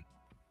mountain.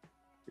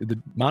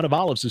 The Mount of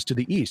Olives is to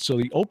the east. So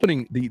the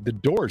opening, the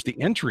doors, the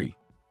entry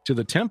to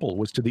the temple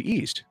was to the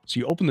east.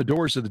 So you open the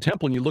doors of the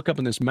temple and you look up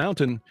in this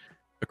mountain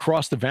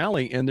across the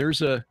valley, and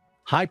there's a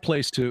high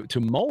place to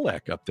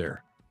Molech up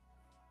there.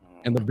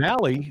 And the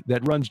valley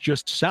that runs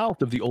just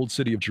south of the old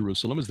city of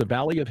Jerusalem is the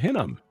Valley of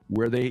Hinnom,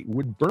 where they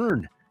would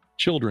burn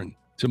children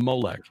to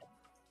Molech.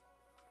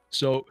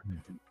 So,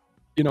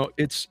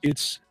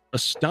 it's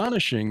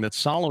astonishing that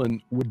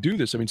Solomon would do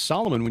this. I mean,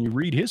 Solomon, when you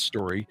read his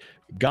story,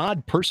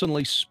 God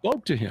personally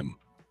spoke to him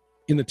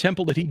in the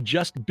temple that he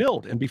just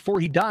built. And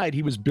before he died,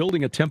 he was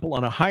building a temple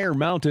on a higher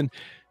mountain,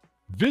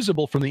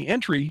 visible from the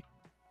entry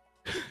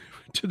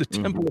to the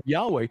temple of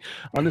Yahweh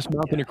on this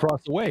mountain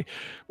across the way.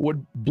 What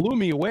blew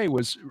me away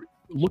was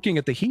looking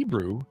at the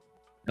Hebrew.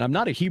 And I'm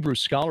not a Hebrew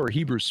scholar or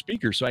Hebrew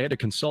speaker, so I had to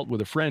consult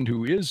with a friend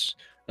who is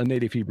a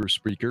native Hebrew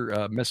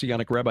speaker,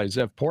 Messianic Rabbi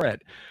Zev Porat.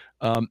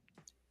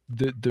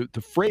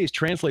 The phrase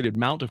translated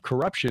Mount of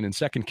Corruption in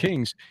 2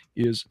 Kings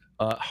is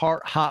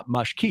Har Ha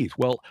Mashkith.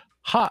 Well,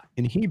 Ha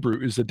in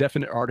Hebrew is the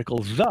definite article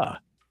the.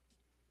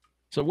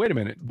 So wait a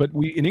minute, but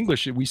in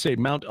English we say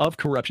Mount of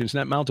Corruption. It's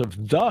not Mount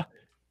of the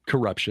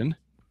Corruption.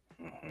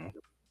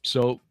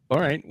 So, all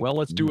right, well,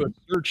 let's do a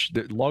search.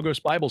 The Logos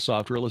Bible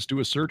software, let's do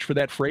a search for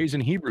that phrase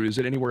in Hebrew. Is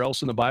it anywhere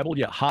else in the Bible?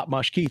 Yeah, Ha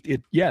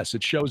Mashkith. Yes,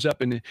 it shows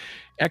up in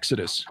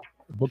Exodus,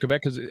 the book of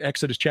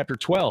Exodus chapter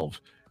 12,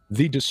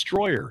 the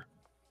destroyer.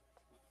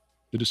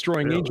 The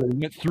destroying angel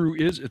went through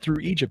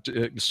Egypt,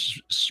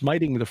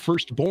 smiting the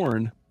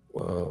firstborn.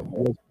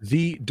 Was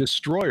the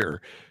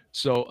destroyer.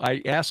 So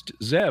I asked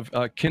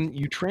Zev, can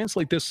you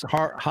translate this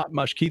Hot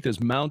Mashkith as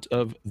Mount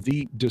of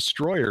the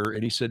Destroyer?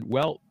 And he said,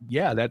 well,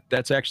 yeah,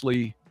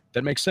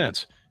 that makes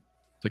sense.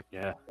 It's like,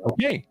 yeah,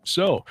 okay.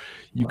 So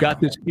you got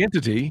this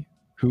entity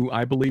who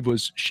I believe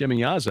was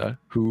Shemiyaza,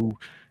 who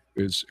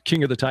is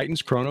king of the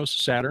Titans, Kronos,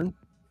 Saturn,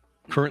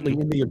 currently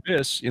in the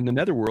abyss, in the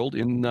netherworld,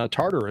 in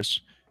Tartarus.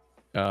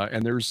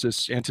 And there's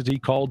this entity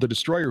called the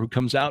Destroyer who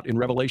comes out in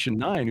Revelation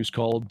 9, who's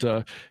called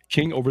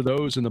king over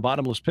those in the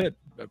bottomless pit.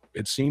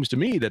 It seems to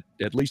me that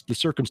at least the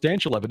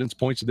circumstantial evidence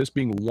points to this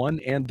being one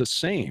and the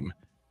same.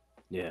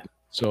 Yeah.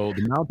 So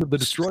the Mount of the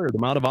Destroyer, the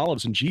Mount of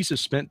Olives, and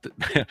Jesus spent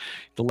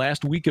the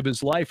last week of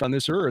his life on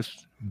this earth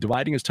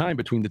dividing his time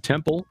between the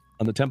temple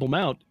on the Temple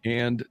Mount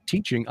and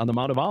teaching on the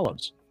Mount of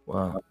Olives.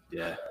 Wow.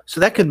 Yeah. So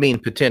that could mean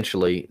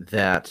potentially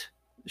that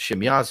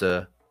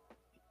Shemyaza,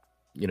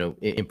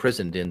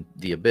 imprisoned in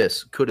the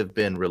abyss, could have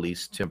been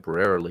released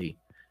temporarily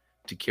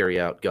to carry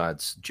out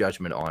God's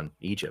judgment on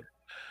Egypt.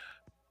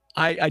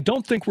 I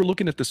don't think we're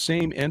looking at the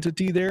same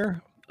entity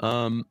there.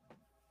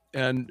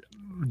 And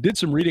did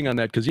some reading on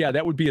that because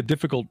that would be a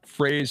difficult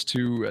phrase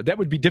that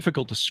would be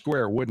difficult to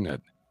square, wouldn't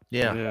it?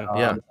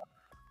 Yeah.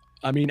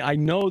 I mean, I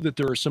know that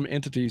there are some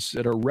entities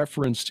that are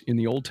referenced in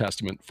the Old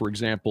Testament. For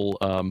example,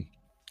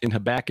 in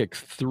Habakkuk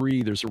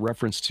 3, there's a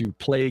reference to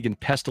plague and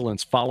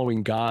pestilence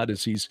following God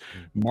as he's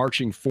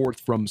marching forth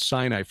from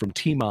Sinai, from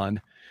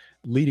Timon,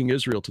 leading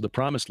Israel to the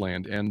Promised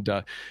Land. And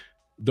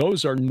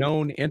those are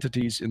known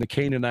entities in the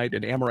Canaanite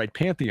and Amorite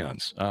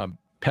pantheons.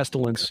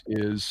 Pestilence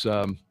is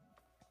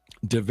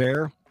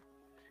Dever,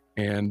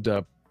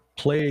 and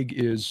plague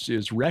is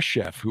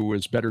Resheph, who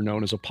is better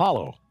known as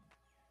Apollo.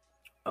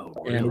 Oh,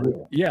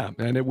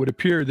 And it would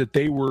appear that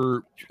they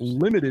were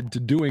limited to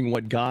doing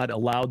what God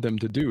allowed them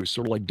to do,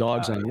 sort of like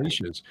dogs on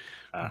leashes.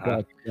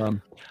 But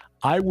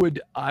I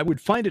would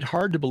find it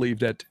hard to believe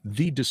that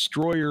the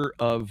destroyer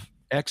of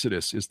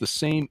Exodus is the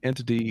same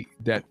entity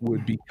that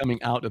would be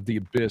coming out of the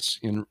abyss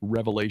in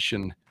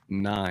Revelation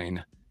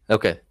 9.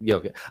 Okay. Yeah.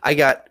 Okay. I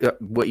got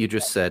what you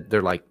just said.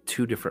 They're like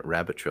two different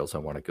rabbit trails I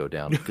want to go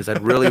down because I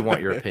really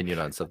want your opinion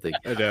on something.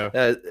 I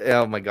know.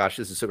 Oh my gosh,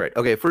 this is so great.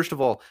 Okay. First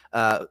of all,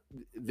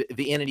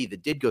 the entity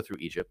that did go through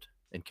Egypt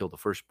and kill the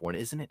firstborn,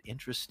 isn't it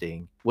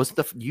interesting?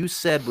 You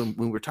said when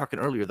we were talking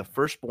earlier, the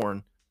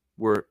firstborn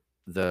were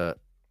the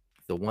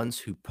ones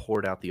who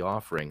poured out the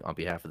offering on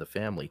behalf of the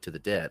family to the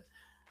dead.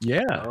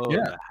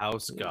 The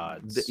house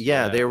gods.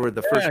 They were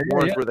the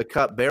firstborns were the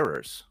cup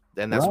bearers.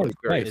 And that's what's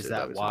great. Is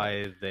that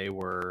why they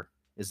were?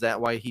 Is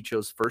that why he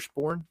chose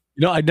firstborn?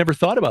 I'd never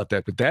thought about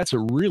that, but that's a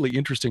really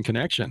interesting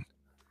connection.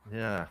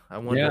 Yeah, I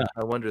wonder.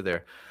 I wonder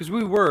there because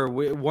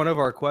one of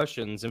our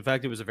questions. In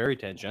fact, it was a very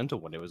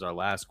tangential one. It was our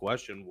last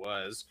question.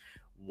 Was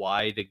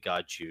why did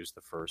God choose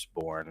the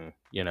firstborn?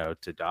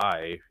 To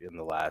die in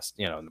the last.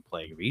 In the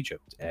plague of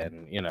Egypt,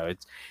 and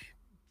it's.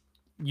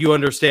 You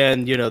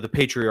understand, the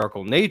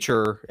patriarchal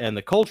nature and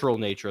the cultural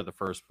nature of the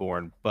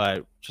firstborn,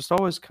 but just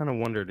always kind of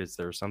wondered, is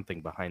there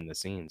something behind the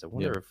scenes? I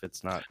wonder if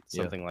it's not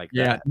something like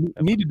that. Yeah,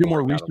 you need to do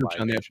more research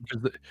on that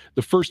because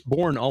the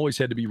firstborn always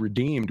had to be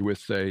redeemed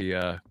with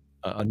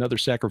another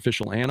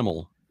sacrificial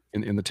animal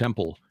in the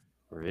temple.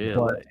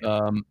 Really?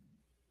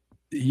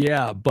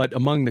 But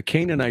among the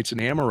Canaanites and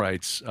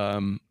Amorites,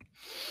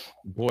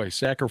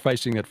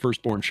 sacrificing that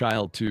firstborn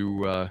child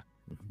to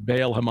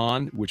Baal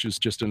Haman, which is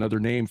just another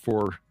name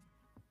for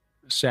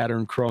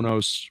Saturn,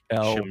 Kronos,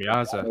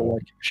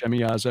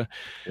 Shemiyaza,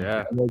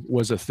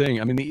 was a thing.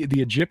 I mean,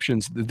 the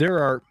Egyptians.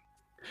 There's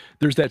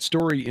that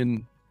story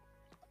in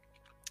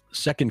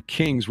 2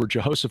 Kings where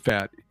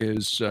Jehoshaphat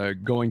is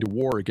going to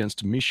war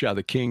against Mesha,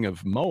 the king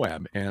of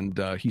Moab, and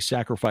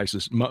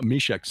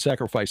Meshach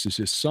sacrifices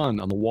his son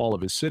on the wall of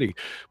his city.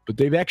 But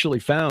they've actually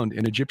found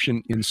an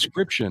Egyptian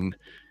inscription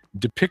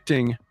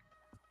depicting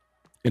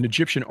an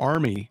Egyptian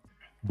army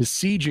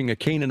besieging a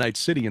Canaanite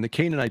city and the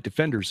Canaanite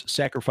defenders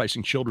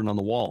sacrificing children on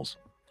the walls.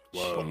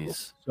 Whoa.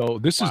 So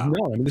this is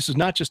this is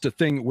not just a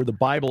thing where the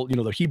Bible,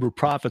 the Hebrew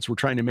prophets were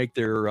trying to make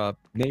their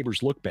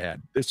neighbors look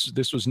bad.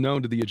 This was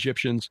known to the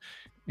Egyptians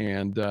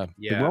and the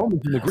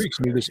Romans and the Greeks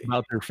knew this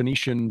about their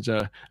Phoenicians,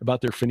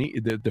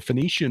 the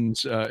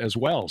Phoenicians as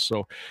well.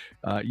 So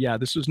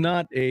this was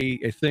not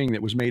a thing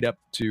that was made up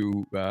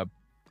to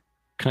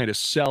kind of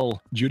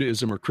sell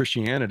Judaism or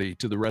Christianity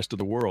to the rest of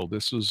the world.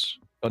 This was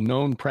a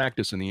known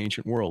practice in the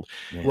ancient world.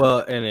 Well,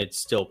 and it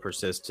still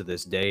persists to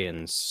this day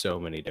in so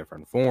many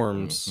different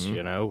forms,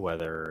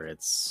 whether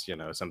it's,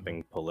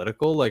 something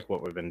political, like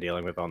what we've been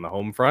dealing with on the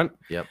home front,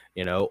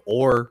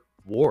 or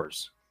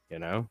wars,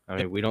 I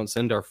mean, we don't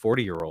send our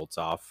 40-year-olds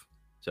off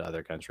to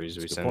other countries.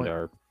 We send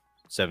our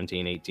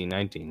 17, 18,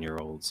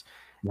 19-year-olds.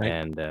 Right.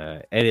 And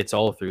it's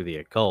all through the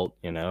occult,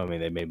 I mean,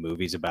 they made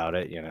movies about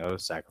it,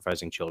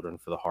 sacrificing children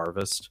for the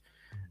harvest,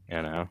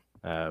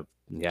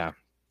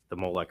 the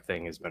Molech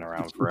thing has been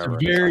around forever.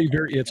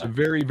 It's a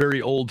very,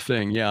 very old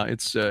thing. Yeah,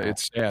 it's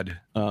sad.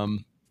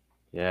 And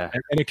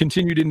it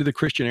continued into the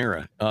Christian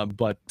era.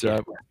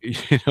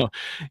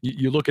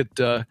 You look at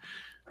the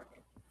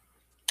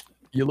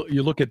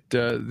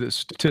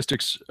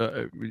statistics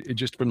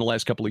just from the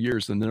last couple of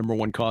years, and the number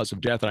one cause of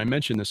death. And I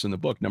mentioned this in the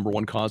book. Number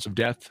one cause of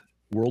death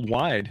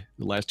worldwide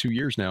the last 2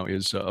 years now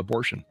is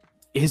abortion.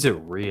 Is it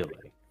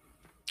really?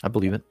 I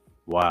believe it.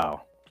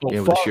 Wow.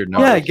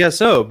 I guess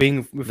so.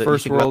 Being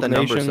first world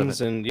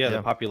nations and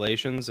the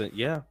populations, and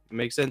it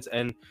makes sense.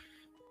 And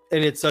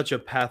it's such a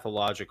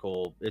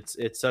pathological.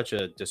 It's such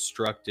a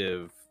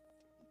destructive,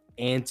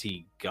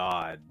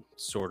 anti-God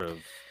sort of.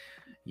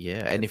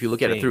 Yeah, and if you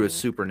look at it through a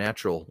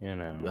supernatural,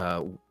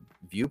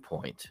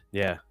 viewpoint,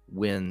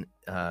 when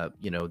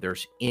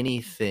there's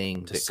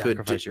anything to that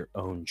sacrifice your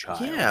own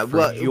child. Yeah,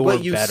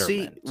 what you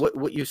see,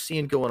 what you're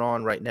seeing going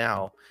on right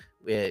now,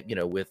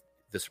 with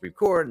the Supreme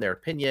Court and their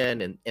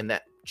opinion, and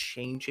that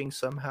changing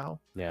somehow.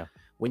 Yeah.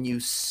 When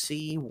you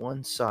see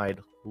one side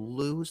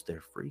lose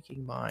their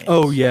freaking minds.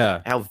 Oh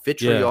yeah. How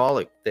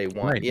vitriolic they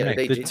want. Right,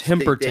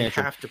 right. They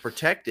have to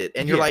protect it.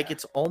 And you're like,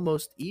 it's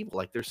almost evil.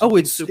 Like there's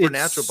something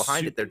supernatural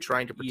behind it. They're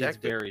trying to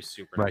protect it. Very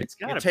supernatural. Right.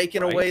 You're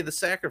taking away the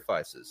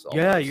sacrifices.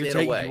 Yeah,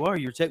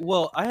 you're taking.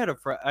 Well, I had a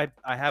friend.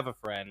 I have a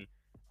friend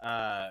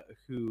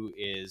who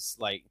is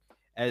like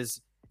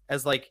as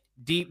like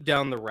deep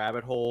down the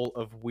rabbit hole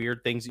of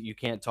weird things that you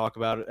can't talk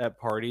about at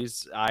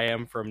parties I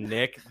am from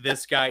Nick.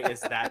 This guy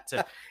is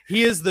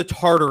he is the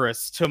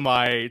Tartarus to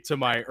my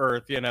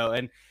Earth,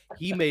 and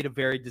he made a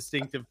very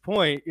distinctive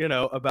point,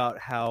 about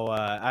how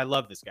I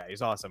love this guy.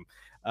 He's awesome.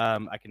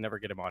 I can never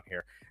get him on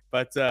here,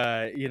 but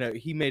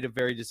he made a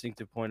very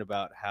distinctive point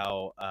about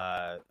how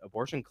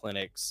abortion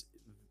clinics,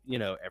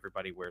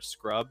 everybody wears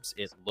scrubs.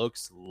 It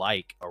looks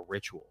like a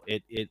ritual.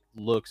 It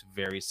looks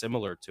very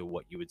similar to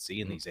what you would see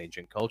in these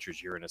ancient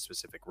cultures. You're in a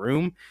specific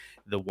room.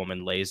 The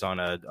woman lays on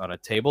a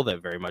table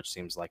that very much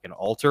seems like an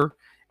altar.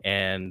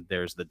 And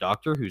there's the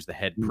doctor who's the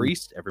head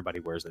priest.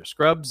 Everybody wears their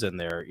scrubs and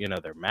their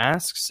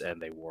masks,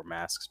 and they wore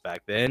masks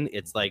back then.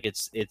 It's like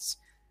it's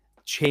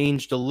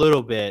changed a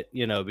little bit,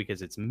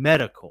 because it's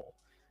medical.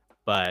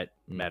 But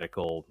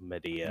medical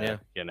media,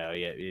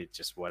 it's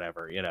just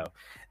whatever,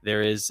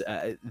 there is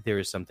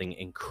something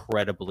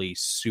incredibly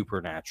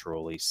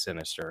supernaturally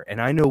sinister. And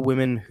I know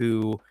women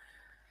who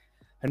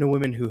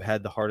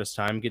had the hardest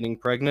time getting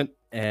pregnant,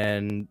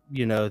 and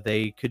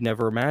they could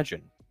never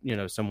imagine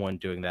someone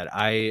doing that.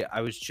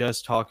 I was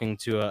just talking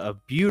to a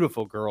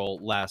beautiful girl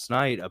last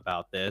night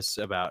about this,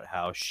 about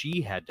how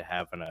she had to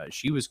have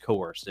she was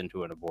coerced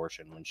into an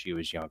abortion when she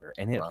was younger,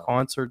 and it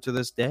haunts her to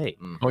this day.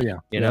 Oh yeah.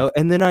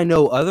 And then I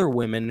know other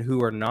women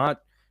who are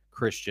not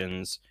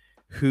Christians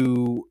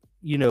who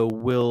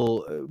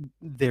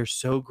they're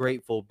so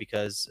grateful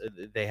because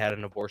they had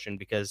an abortion,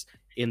 because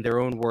in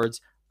their own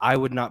words, I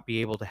would not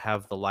be able to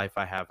have the life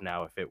I have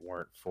now if it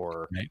weren't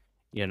for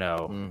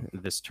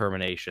this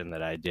termination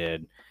that I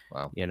did.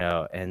 Wow.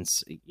 And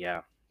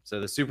so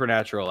the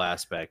supernatural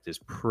aspect is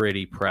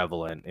pretty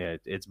prevalent.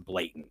 It's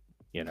blatant,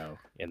 in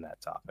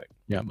that topic.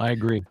 Yeah, I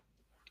agree.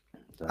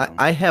 So,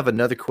 I have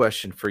another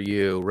question for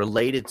you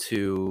related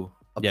to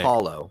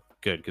Apollo.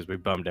 Good, because we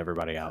bummed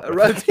everybody out.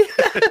 Right.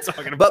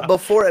 Talking But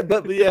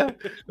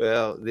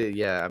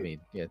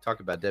talk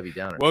about Debbie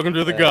Downer. Welcome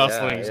to the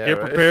Gosslings. Get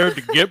prepared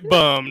to get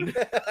bummed.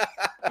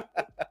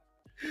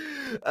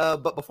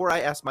 But before I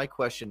ask my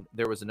question,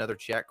 there was another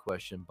chat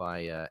question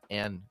by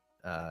Ann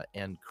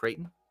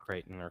Creighton.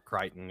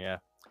 Crichton, yeah.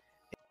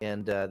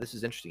 And this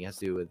is interesting. It has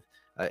to do with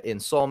in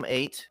Psalm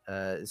 8,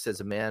 it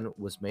says a man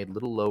was made a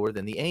little lower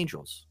than the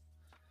angels.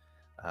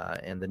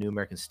 And the New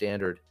American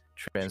Standard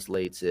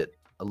translates it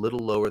a little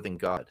lower than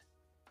God.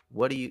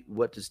 What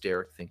does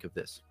Derek think of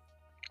this?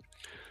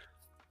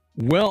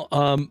 Well,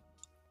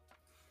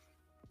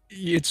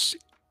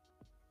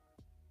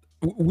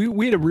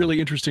 we had a really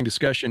interesting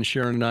discussion,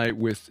 Sharon and I,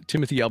 with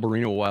Timothy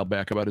Alberino a while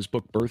back about his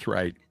book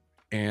Birthright,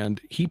 and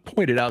he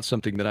pointed out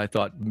something that I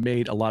thought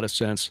made a lot of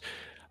sense.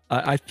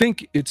 I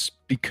think it's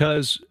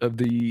because of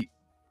the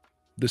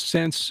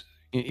sense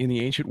in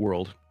the ancient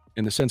world,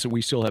 in the sense that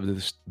we still have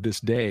this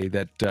day,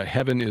 that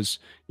heaven is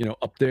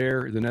up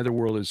there, the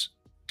netherworld is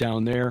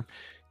down there,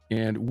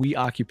 and we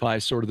occupy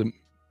sort of the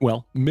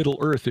Middle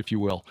Earth, if you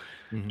will.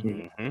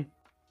 Mm-hmm.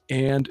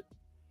 And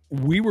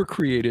we were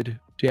created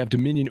to have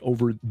dominion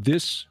over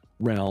this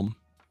realm,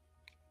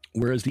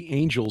 whereas the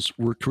angels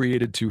were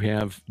created to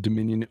have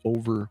dominion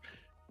over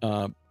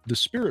the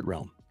spirit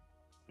realm.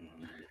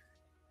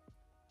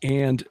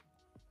 And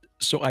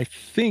so I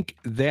think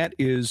that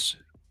is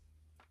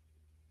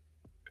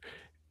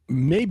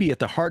maybe at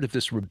the heart of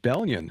this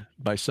rebellion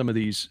by some of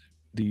these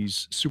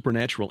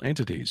supernatural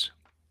entities,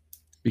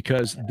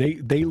 because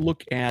they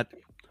look at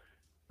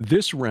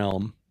this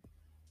realm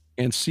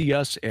and see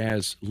us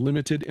as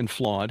limited and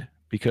flawed,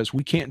 because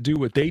we can't do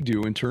what they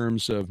do in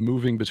terms of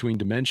moving between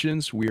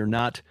dimensions. We are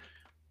not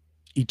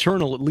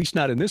eternal, at least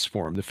not in this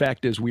form. The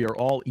fact is, we are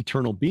all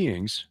eternal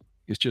beings.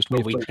 It's just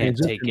we can't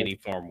take any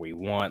form we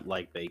want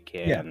like they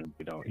can. Yeah.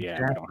 We don't.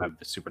 Exactly. We don't have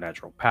the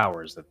supernatural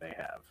powers that they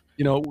have.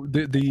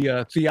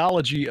 The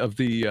theology of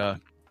the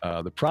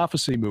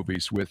prophecy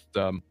movies with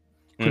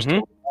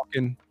Christopher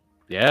Walken.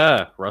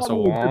 Yeah,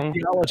 Russell Wong.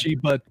 Theology,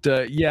 but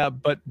the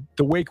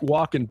way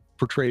Walken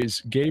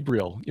portrays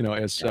Gabriel,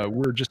 as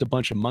we're just a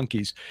bunch of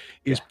monkeys,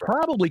 is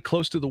probably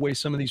close to the way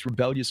some of these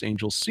rebellious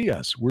angels see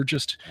us. We're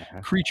just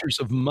creatures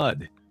of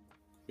mud.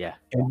 Yeah.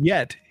 And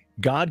yet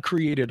God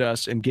created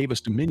us and gave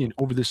us dominion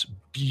over this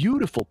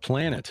beautiful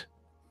planet.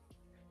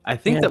 I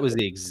think that was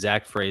the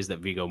exact phrase that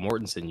Viggo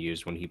Mortensen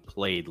used when he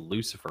played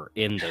Lucifer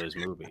in those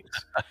movies.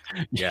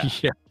 Yeah.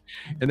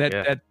 And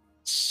that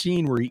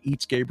scene where he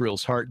eats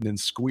Gabriel's heart and then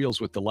squeals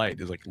with delight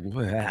is like,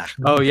 wah.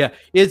 Oh yeah,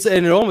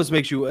 it almost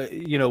makes you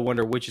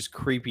wonder which is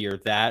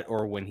creepier, that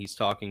or when he's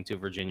talking to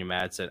Virginia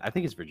Madsen. I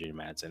think it's Virginia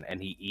Madsen,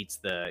 and he eats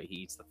the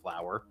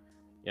flower.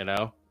 And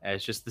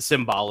it's just the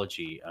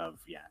symbology of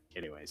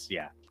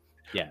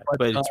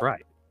but it's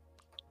right.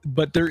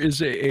 But there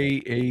is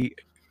a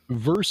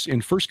verse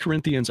in 1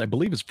 Corinthians, I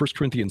believe it's 1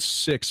 Corinthians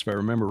 6, if I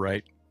remember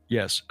right.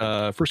 Yes,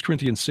 1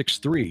 Corinthians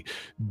 6:3.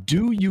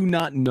 Do you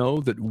not know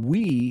that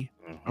we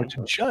are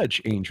to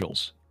judge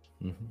angels?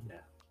 Mm-hmm. Yeah.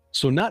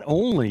 So not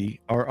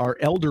only are our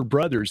elder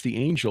brothers, the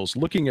angels,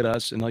 looking at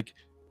us and like,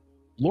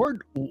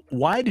 Lord,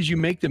 why did you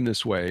make them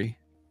this way?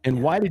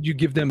 And why did you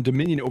give them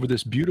dominion over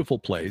this beautiful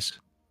place?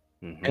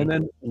 And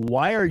then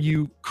why are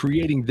you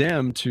creating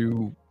them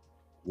to?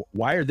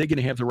 Why are they going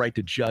to have the right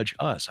to judge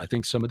us? I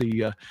think some of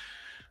the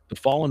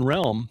fallen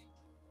realm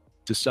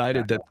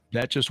decided that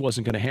that just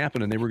wasn't going to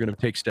happen, and they were going to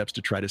take steps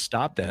to try to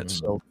stop that.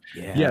 So,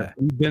 yeah,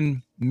 we've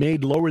been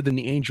made lower than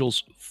the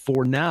angels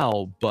for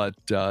now, but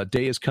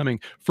day is coming.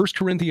 1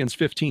 Corinthians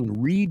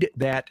 15, read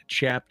that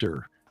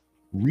chapter.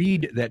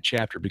 Read that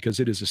chapter because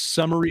it is a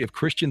summary of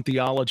Christian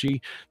theology,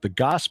 the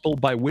gospel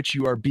by which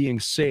you are being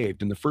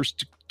saved in the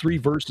first 3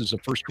 verses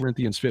of 1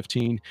 Corinthians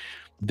 15.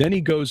 Then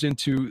he goes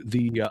into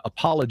the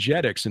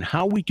apologetics and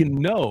how we can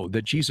know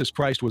that Jesus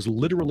Christ was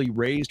literally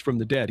raised from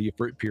the dead. He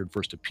appeared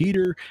first to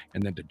Peter,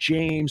 and then to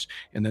James,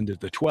 and then to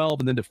the 12,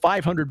 and then to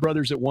 500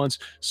 brothers at once,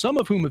 some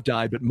of whom have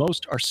died, but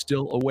most are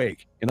still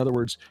awake. In other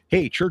words,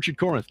 hey, Church at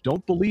Corinth,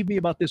 don't believe me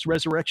about this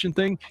resurrection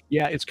thing?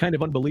 Yeah, it's kind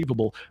of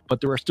unbelievable, but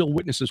there are still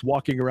witnesses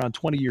walking around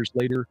 20 years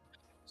later.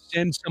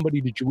 Send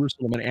somebody to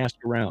Jerusalem and ask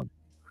around.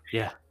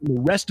 Yeah. The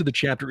rest of the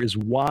chapter is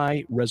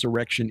why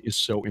resurrection is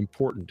so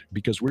important,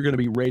 because we're going to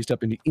be raised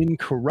up into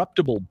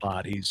incorruptible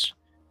bodies,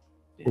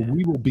 where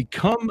we will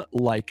become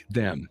like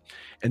them.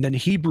 And then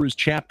Hebrews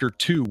chapter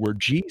 2, where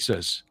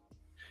Jesus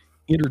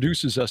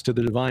introduces us to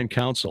the divine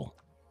council.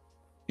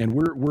 And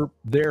we're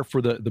there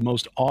for the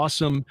most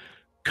awesome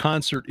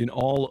concert in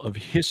all of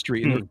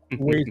history. And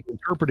there's ways of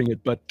interpreting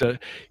it, but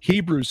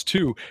Hebrews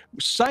 2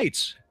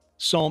 cites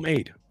Psalm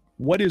 8.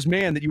 What is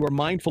man that you are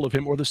mindful of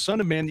him, or the son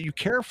of man that you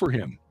care for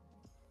him?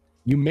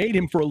 You made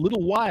him for a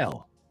little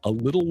while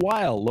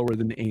lower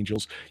than the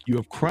angels. You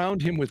have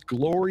crowned him with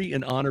glory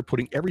and honor,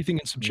 putting everything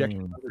in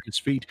subjection under his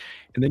feet.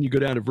 And then you go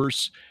down to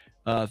verse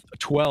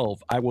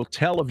 12. I will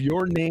tell of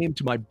your name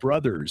to my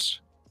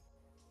brothers.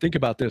 Think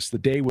about this, the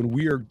day when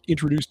we are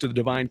introduced to the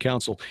divine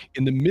council.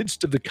 In the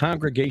midst of the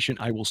congregation,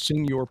 I will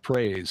sing your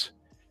praise.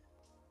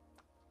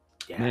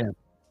 Yeah. Man.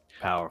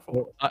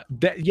 Powerful.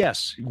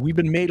 Yes, we've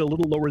been made a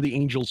little lower than the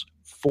angels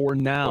for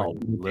now.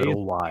 For a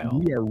little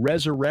while. We are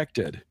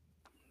resurrected.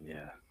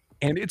 Yeah.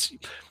 And it's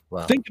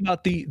think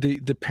about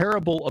the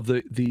parable of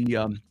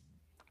the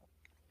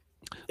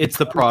it's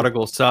the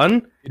prodigal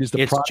son. It is the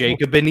it's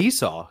Jacob and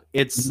Esau.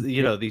 It's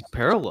these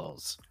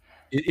parallels.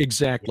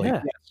 Exactly.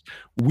 Yeah. Yes.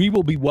 We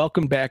will be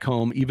welcomed back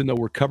home, even though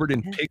we're covered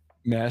in pig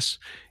mess.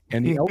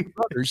 And the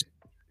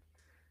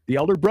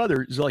elder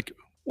brother is like,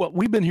 well,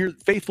 we've been here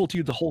faithful to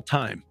you the whole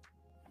time.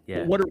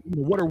 Yeah. What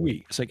are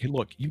we? It's like, hey,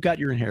 look, you got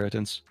your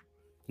inheritance.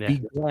 Yeah. Be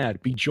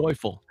glad, be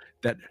joyful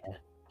that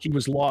he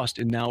was lost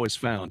and now is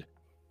found.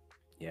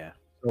 Yeah.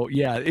 So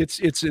yeah, it's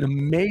an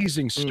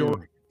amazing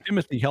story.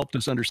 Timothy helped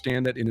us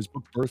understand that in his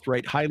book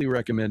Birthright, highly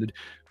recommended.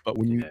 But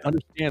when you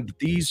understand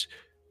that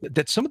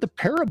that some of the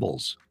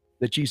parables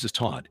that Jesus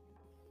taught,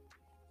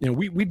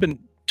 we've been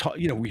taught,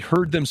 we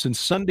heard them since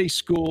Sunday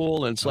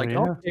school, and it's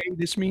okay,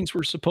 this means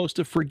we're supposed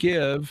to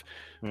forgive.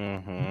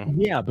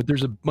 Yeah, but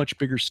there's a much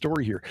bigger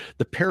story here.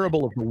 The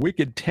parable of the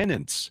wicked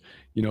tenants,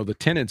 the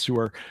tenants who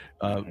are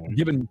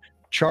given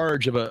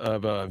charge of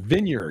a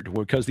vineyard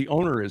because the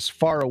owner is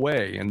far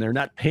away and they're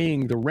not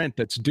paying the rent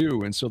that's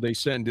due, and so they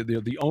send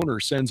the owner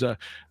sends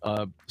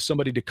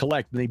somebody to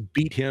collect, and they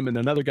beat him, and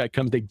another guy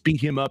comes, they beat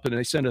him up, and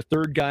they send a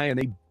third guy and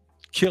they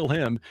kill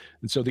him.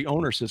 And so the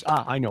owner says,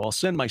 I know, I'll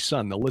send my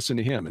son, they'll listen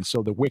to him. And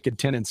so the wicked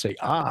tenants say,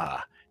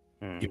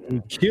 if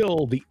we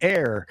kill the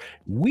heir,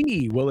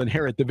 we will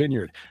inherit the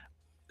vineyard.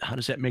 How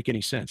does that make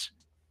any sense?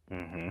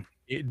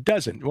 It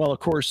doesn't. Well, of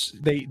course,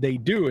 they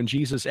do. And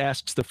Jesus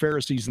asks the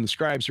Pharisees and the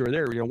scribes who are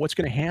there, what's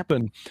going to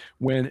happen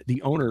when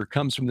the owner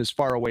comes from this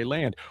faraway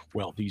land?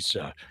 Well, these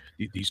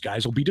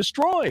guys will be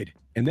destroyed.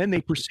 And then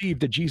they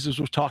perceived that Jesus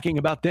was talking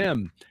about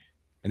them,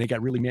 and they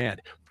got really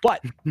mad.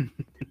 But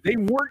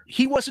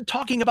he wasn't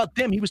talking about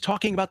them. He was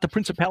talking about the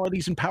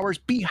principalities and powers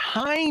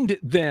behind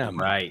them.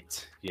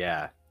 Right.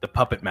 Yeah. The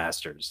puppet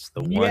masters,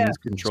 the ones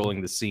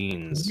controlling the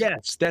scenes.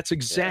 Yes, that's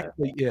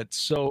exactly it.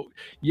 So,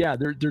 yeah,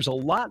 there's a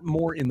lot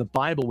more in the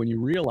Bible when you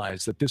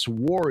realize that this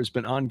war has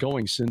been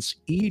ongoing since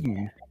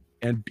Eden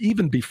and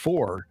even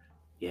before.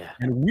 Yeah.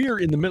 And we're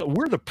in the middle.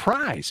 We're the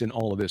prize in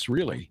all of this,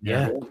 really.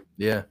 Yeah.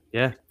 Yeah.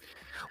 Yeah.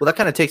 Well, that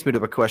kind of takes me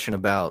to a question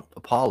about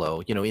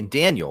Apollo. In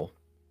Daniel,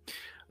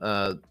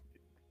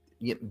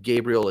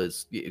 Gabriel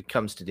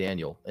comes to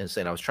Daniel and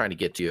saying, I was trying to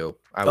get to you.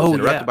 I was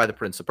interrupted by the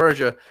Prince of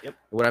Persia. Yep.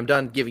 When I'm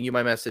done giving you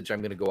my message,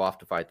 I'm going to go off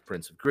to fight the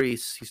Prince of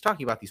Greece. He's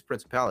talking about these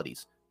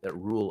principalities that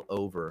rule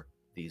over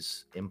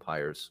these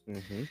empires.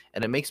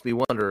 And it makes me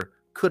wonder,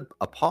 could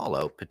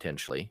Apollo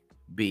potentially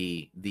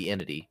be the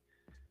entity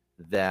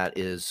that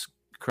is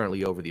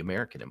currently over the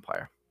American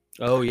empire?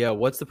 Oh, yeah.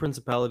 What's the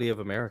principality of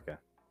America?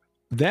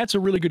 That's a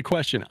really good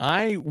question.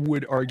 I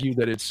would argue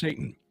that it's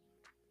Satan.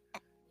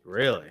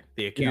 Really?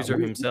 The accuser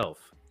himself.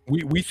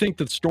 We think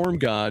that storm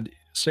god,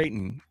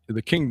 Satan,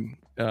 the king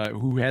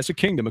who has a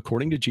kingdom,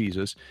 according to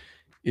Jesus,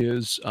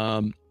 is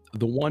the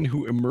one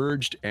who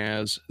emerged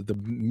as the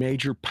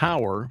major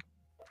power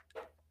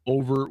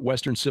over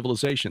Western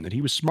civilization. That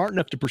he was smart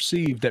enough to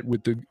perceive that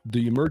with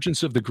the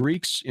emergence of the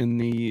Greeks in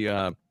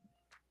the,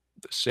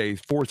 say,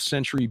 4th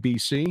century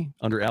BC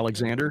under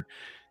Alexander,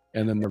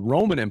 and then the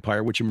Roman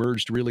Empire, which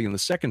emerged really in the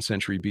 2nd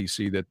century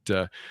BC,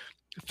 that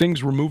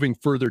things were moving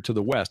further to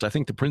the west. I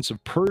think the Prince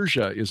of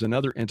Persia is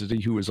another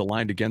entity who is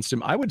aligned against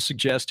him. I would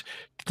suggest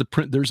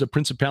there's a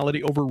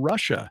principality over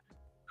Russia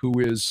who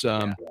is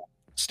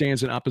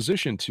stands in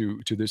opposition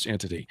to this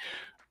entity.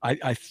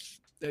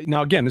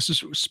 Now, again, this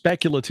is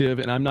speculative,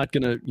 and I'm not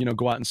going to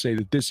go out and say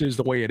that this is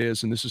the way it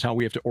is and this is how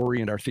we have to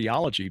orient our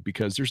theology,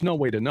 because there's no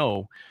way to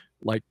know.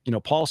 Like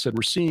Paul said,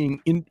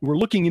 we're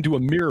looking into a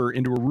mirror,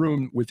 into a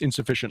room with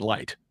insufficient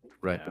light.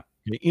 Right.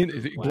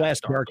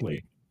 Glass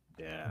darkly.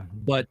 Yeah.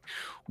 But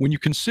when you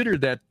consider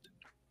that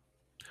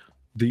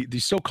the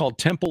so-called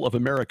Temple of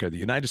America, the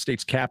United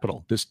States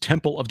Capitol, this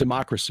temple of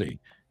democracy,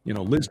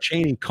 Liz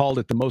Cheney called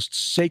it the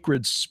most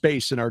sacred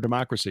space in our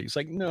democracy. It's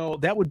like, no,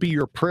 that would be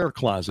your prayer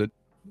closet,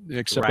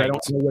 except I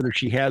don't know whether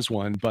she has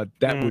one, but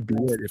that would be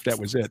it if that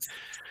was it.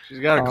 She's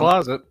got a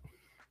closet.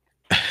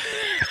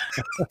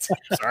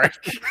 Sorry.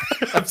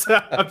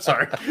 I'm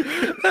sorry.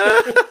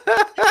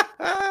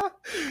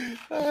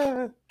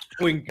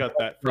 We can cut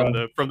that from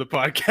the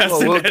podcast.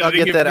 Well, I'll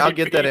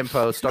get that in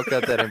post. I'll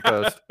cut that in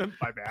post.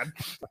 My bad.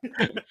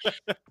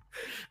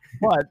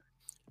 But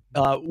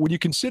when you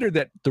consider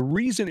that the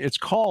reason it's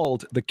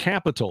called the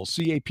Capitol,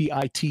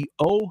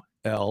 Capitol,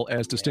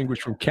 as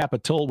distinguished from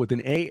Capitol with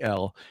an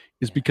AL,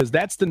 is because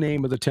that's the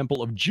name of the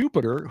temple of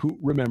Jupiter, who,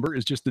 remember,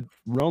 is just the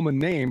Roman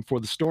name for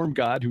the storm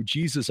god who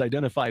Jesus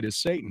identified as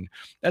Satan.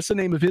 That's the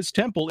name of his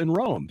temple in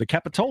Rome, the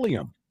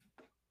Capitolium.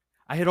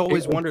 I had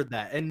always wondered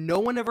that, and no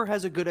one ever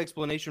has a good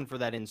explanation for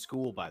that in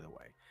school, by the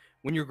way.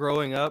 When you're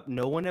growing up,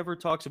 no one ever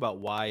talks about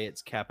why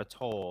it's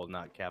Capitol,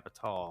 not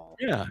Capital.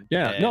 Yeah.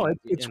 No,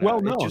 it's well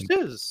known. It just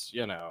is,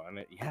 and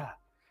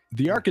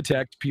The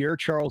architect, Pierre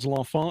Charles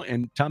L'Enfant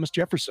and Thomas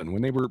Jefferson,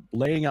 when they were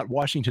laying out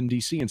Washington,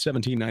 D.C. in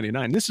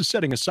 1799, this is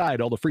setting aside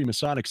all the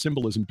Freemasonic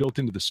symbolism built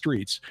into the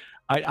streets.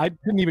 I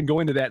didn't even go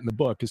into that in the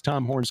book because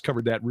Tom Horns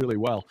covered that really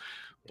well.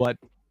 But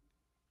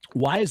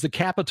why is the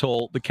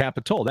Capitol the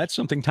Capitol? That's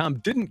something Tom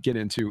didn't get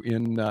into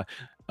in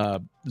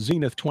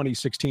Zenith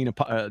 2016,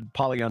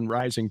 Apollyon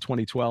Rising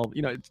 2012.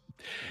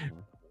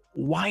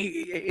 Why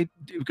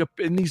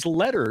in these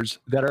letters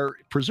that are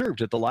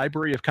preserved at the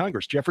Library of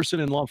Congress,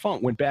 Jefferson and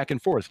L'Enfant went back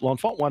and forth.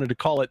 L'Enfant wanted to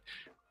call it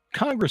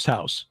Congress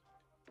House.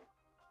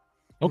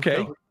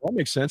 Okay, that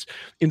makes sense.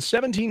 In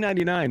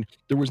 1799,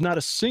 there was not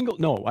a single,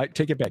 no, I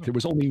take it back. There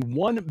was only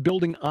one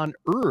building on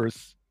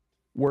Earth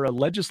where a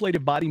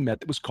legislative body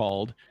met that was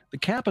called the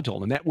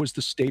Capitol, and that was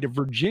the state of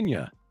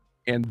Virginia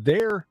and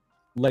their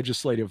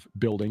legislative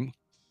building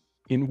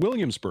in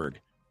Williamsburg.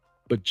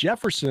 But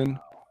Jefferson,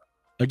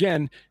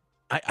 again,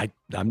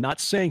 I'm not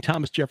saying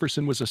Thomas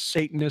Jefferson was a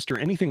Satanist or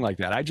anything like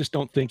that. I just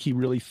don't think he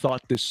really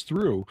thought this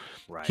through.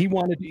 Right. He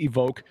wanted to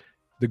evoke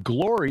the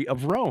glory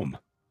of Rome.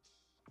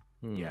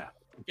 Yeah.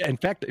 In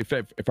fact, if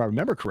I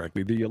remember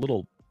correctly, the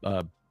little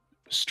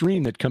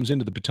stream that comes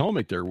into the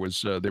Potomac there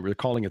was, they were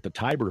calling it the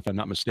Tiber, if I'm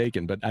not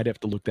mistaken, but I'd have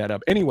to look that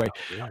up. Anyway,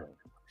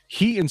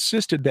 he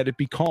insisted that it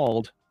be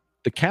called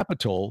the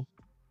Capitol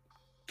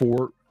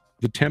for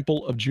the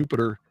Temple of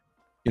Jupiter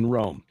in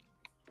Rome.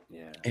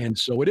 Yeah. And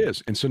so it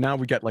is. And so now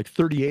we got like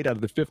 38 out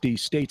of the 50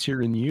 states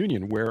here in the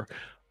Union where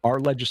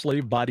our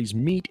legislative bodies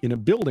meet in a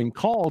building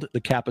called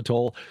the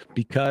Capitol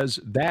because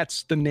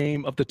that's the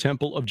name of the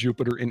Temple of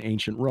Jupiter in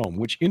ancient Rome,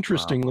 which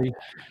interestingly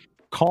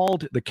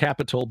called the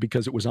Capitol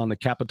because it was on the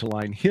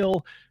Capitoline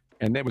Hill.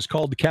 And that was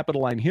called the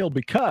Capitoline Hill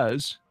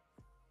because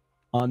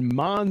on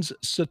Mons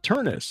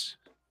Saturnus,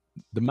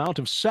 the Mount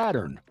of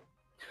Saturn,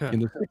 in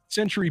the 6th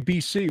century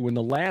BC, when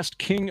the last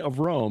king of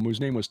Rome, whose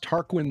name was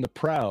Tarquin the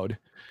Proud,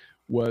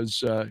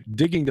 was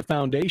digging the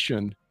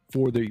foundation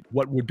for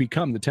what would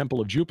become the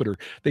Temple of Jupiter,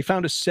 they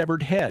found a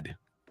severed head.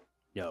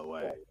 No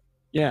way.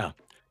 Yeah.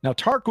 Now,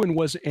 Tarquin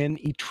was an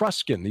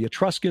Etruscan. The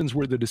Etruscans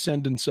were the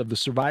descendants of the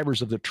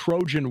survivors of the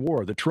Trojan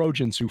War, the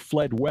Trojans who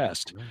fled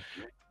west.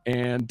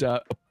 And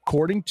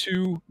according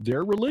to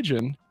their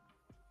religion,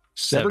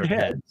 severed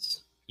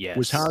heads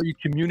was how you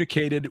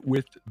communicated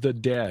with the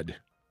dead.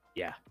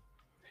 Yeah.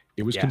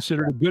 It was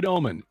considered a good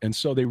omen. And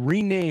so they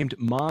renamed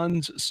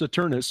Mons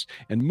Saturnus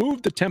and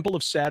moved the Temple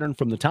of Saturn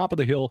from the top of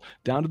the hill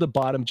down to the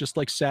bottom, just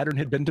like Saturn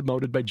had been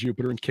demoted by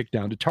Jupiter and kicked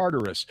down to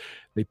Tartarus.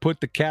 They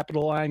put the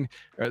Capitoline,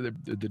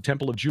 the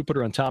Temple of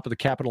Jupiter on top of the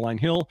Capitoline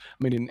Hill.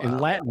 I mean, in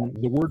Latin,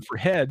 the word for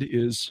head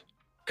is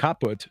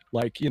caput,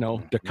 like,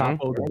 the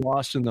capo, the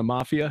boss in the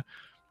mafia,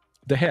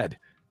 the head.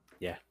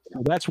 Yeah.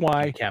 So that's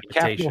why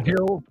Decapitation. Capitol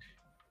Hill,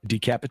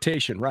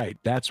 decapitation, right.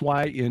 That's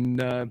why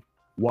in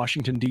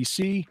Washington,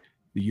 D.C.,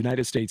 the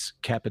United States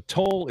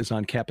Capitol is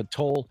on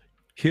Capitol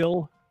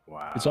Hill.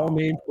 Wow. It's all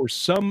named for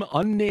some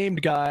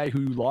unnamed guy who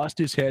lost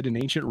his head in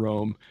ancient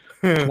Rome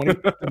 20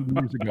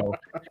 years ago.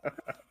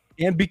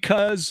 And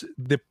because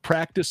the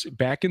practice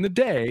back in the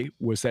day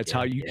was that's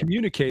how you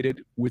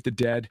communicated with the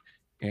dead.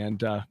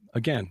 And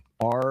again,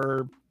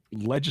 our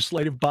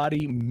legislative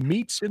body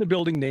meets in a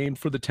building named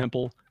for the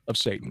Temple of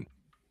Satan.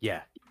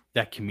 Yeah.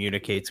 That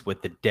communicates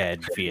with the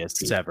dead via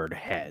severed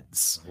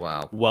heads.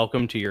 Wow.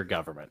 Welcome to your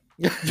government.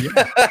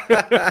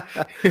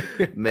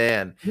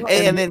 Man.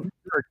 And then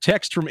are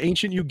texts from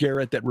ancient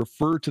Ugarit that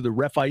refer to the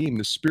Rephaim,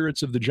 the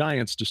spirits of the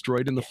giants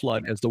destroyed in the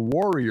flood, as the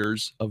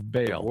warriors of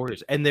Baal.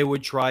 Warriors. And they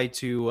would try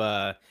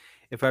to,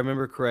 if I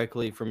remember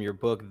correctly from your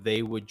book,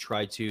 they would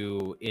try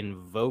to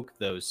invoke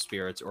those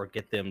spirits or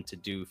get them to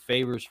do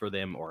favors for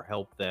them or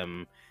help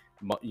them,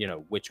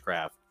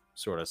 witchcraft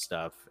sort of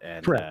stuff.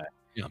 And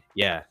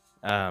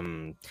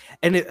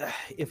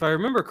if I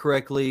remember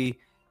correctly,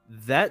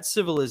 that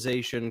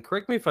civilization,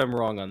 correct me if I'm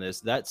wrong on this,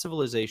 that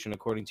civilization,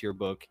 according to your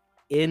book,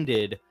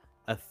 ended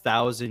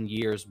 1,000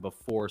 years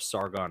before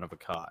Sargon of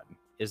Akkad.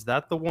 Is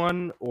that the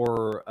one,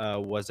 or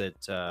was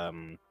it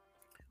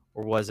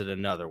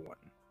another one?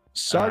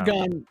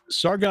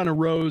 Sargon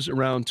arose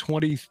around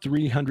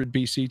 2300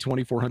 BC,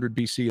 2400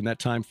 BC in that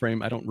time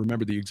frame. I don't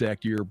remember the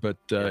exact year, but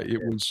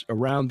it was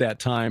around that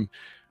time.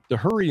 The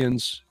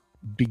Hurrians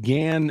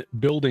began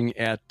building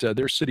at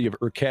their city of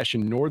Urkesh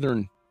in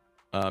northern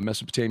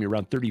Mesopotamia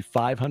around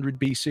 3500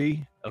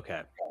 BC.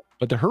 Okay.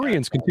 But the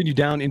Hurrians continued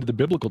down into the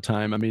biblical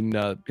time. I mean,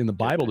 in the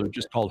Bible, they're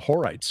just called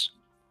Horites.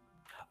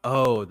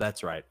 Oh,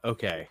 that's right.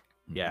 Okay.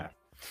 Yeah.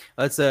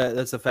 That's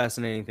a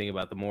fascinating thing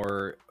about the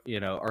more,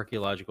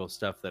 archaeological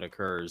stuff that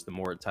occurs, the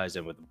more it ties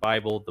in with the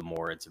Bible, the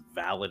more it's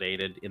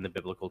validated in the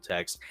biblical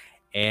text,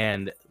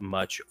 and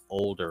much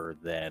older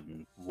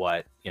than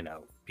what,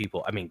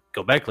 people, I mean,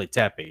 Göbekli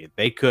Tepe,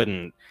 they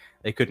couldn't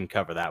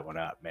cover that one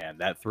up, man.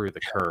 That threw the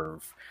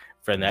curve.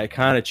 And that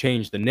kind of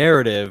changed the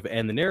narrative,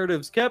 and the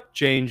narratives kept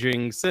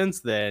changing since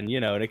then,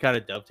 and it kind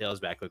of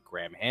dovetails back with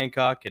Graham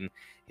Hancock and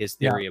his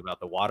theory about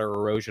the water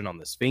erosion on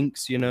the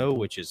Sphinx,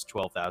 which is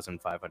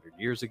 12,500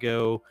 years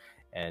ago.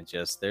 And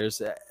just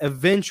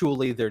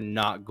eventually they're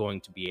not going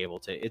to be able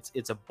to,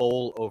 it's a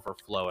bowl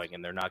overflowing,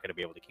 and they're not going to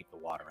be able to keep the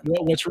water in.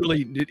 Well, what's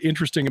really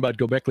interesting about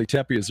Göbekli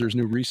Tepe is there's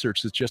new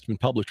research that's just been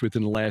published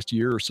within the last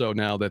year or so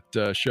now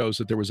that shows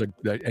that there was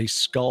a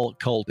skull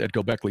cult at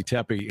Göbekli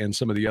Tepe and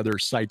some of the other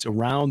sites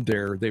around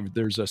there.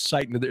 There's a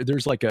site,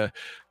 there's like a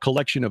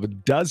collection of a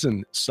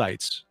dozen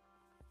sites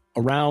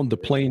around the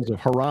plains of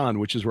Haran,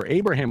 which is where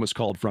Abraham was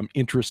called from.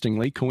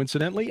 Interestingly,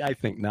 coincidentally, I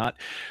think not,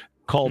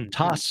 called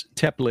Tas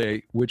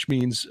Tepe, which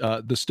means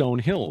the stone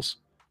hills.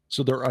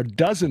 So there are a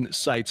dozen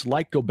sites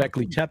like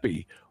Göbekli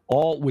Tepe,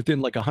 all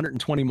within like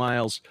 120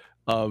 miles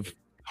of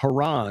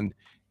Haran,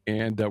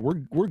 and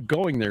we're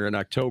going there in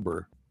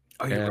October.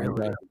 Oh,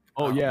 really?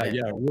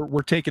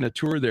 We're taking a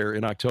tour there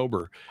in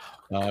October.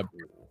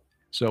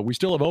 So we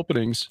still have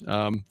openings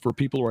for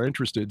people who are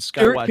interested.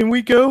 Eric, can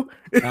we go?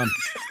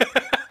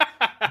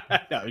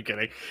 No, I'm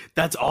kidding.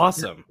 That's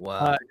awesome.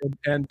 Wow.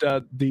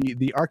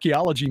 The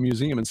Archaeology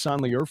Museum in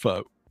Sanli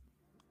Urfa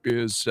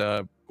is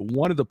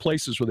one of the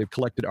places where they've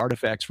collected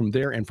artifacts from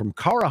there and from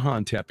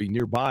Karahan Tepe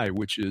nearby,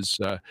 which is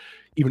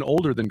even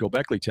older than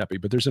Göbekli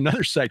Tepe. But there's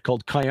another site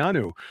called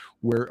Kayanu,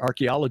 where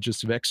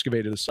archaeologists have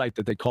excavated a site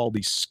that they call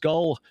the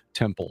Skull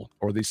Temple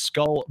or the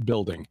Skull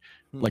Building,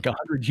 like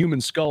 100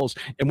 human skulls.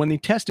 And when they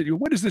tested,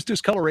 what is this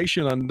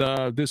discoloration on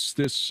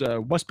this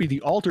must be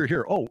the altar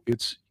here? Oh,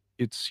 it's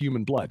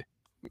human blood.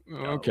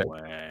 Okay. No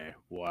way.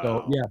 Wow.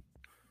 So, yeah.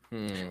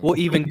 Well,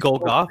 even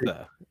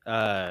Golgotha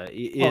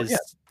is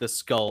the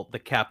skull, the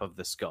cap of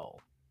the skull,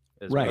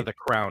 right, or the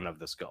crown of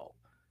the skull.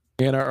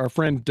 And our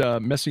friend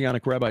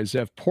Messianic Rabbi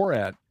Zev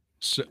Porat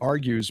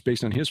argues,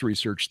 based on his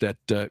research, that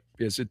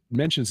as it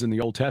mentions in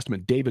the Old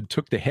Testament, David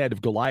took the head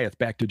of Goliath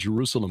back to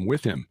Jerusalem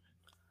with him,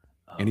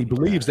 and he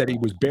believes that he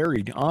was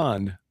buried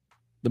on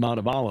the Mount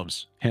of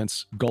Olives.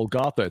 Hence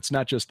Golgotha. It's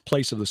not just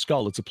place of the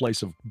skull; it's a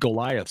place of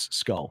Goliath's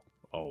skull.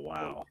 Oh,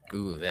 wow.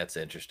 Ooh, that's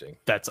interesting.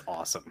 That's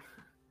awesome.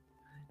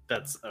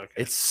 That's okay.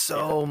 It's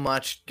so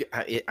much.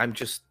 I'm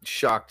just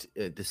shocked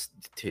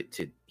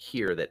to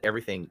hear that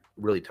everything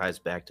really ties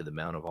back to the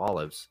Mount of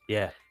Olives.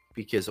 Yeah.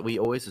 Because we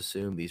always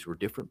assumed these were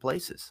different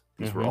places.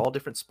 These were all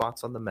different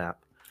spots on the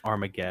map.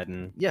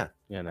 Armageddon. Yeah.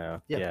 Yeah.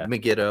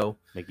 Megiddo.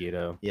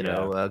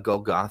 Yeah.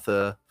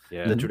 Golgotha.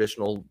 The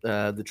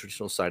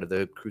traditional site of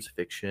the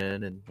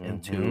crucifixion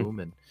and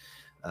tomb, and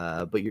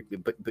but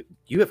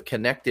you have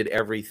connected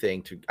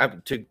everything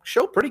to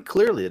show pretty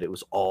clearly that it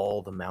was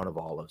all the Mount of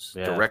Olives,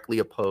 directly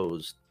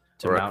opposed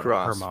to or Mount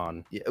across.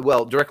 Hermon. Yeah,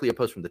 well, directly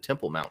opposed from the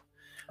Temple Mount,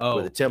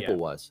 where the temple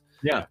was.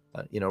 Yeah,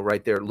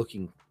 right there,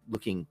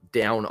 looking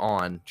down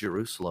on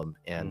Jerusalem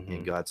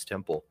and God's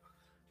temple.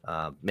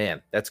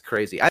 Man, that's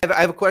crazy. I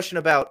have a question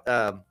about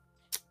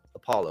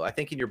Apollo. I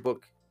think in your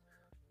book,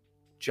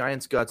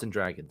 Giants, Gods, and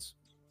Dragons,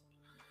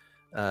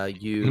 we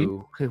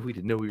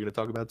didn't know we were going to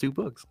talk about two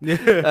books.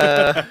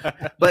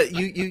 But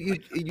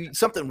you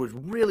something was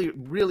really,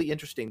 really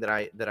interesting that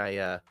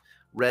I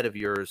read of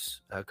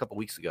yours a couple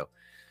weeks ago.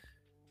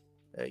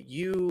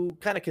 You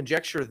kind of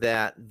conjecture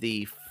that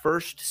the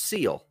first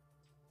seal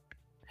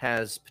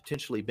has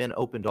potentially been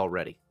opened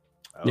already.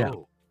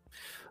 Oh.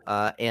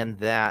 And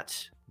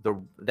that's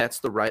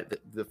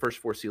the first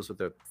four seals of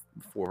the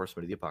four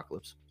horsemen of the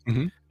apocalypse.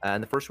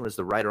 And the first one is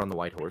the rider on the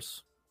white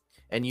horse.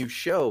 And you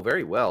show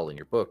very well in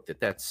your book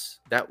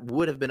that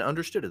would have been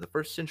understood of the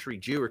first century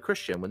Jew or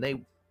Christian. When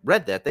they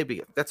read that,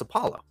 that's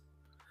Apollo.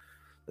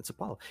 That's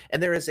Apollo.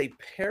 And there is a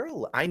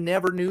parallel. I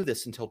never knew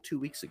this until 2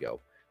 weeks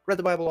ago. Read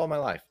the Bible all my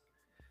life.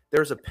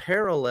 There's a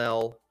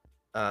parallel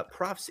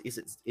prophecy. Is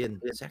it in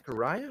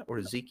Zechariah or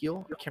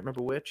Ezekiel? I can't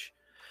remember which.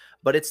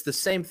 But it's the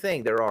same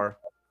thing. There are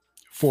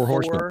Four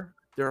horsemen.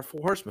 There are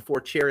 4 horsemen,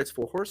 4 chariots,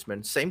 4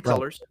 horsemen, same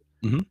colors.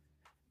 Mhm.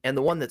 And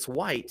the one that's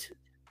white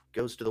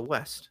goes to the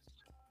west.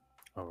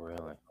 Oh,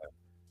 really?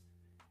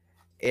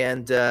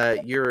 And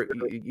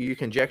you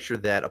conjecture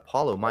that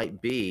Apollo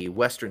might be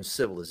Western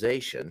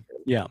civilization,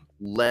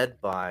 led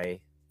by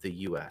the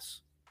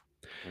U.S.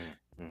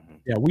 Mm-hmm.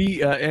 Yeah,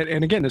 we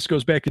and again, this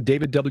goes back to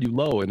David W.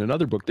 Lowe in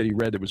another book that he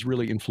read that was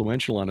really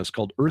influential on us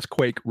called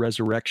Earthquake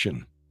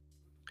Resurrection.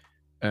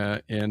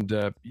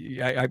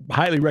 I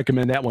highly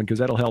recommend that one because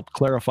that'll help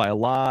clarify a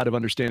lot of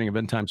understanding of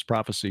end times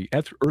prophecy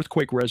at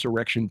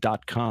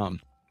earthquakeresurrection.com.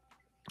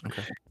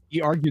 Okay.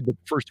 He argued that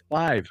the first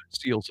 5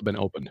 seals have been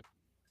opened.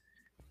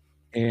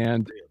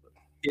 And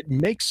it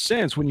makes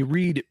sense when you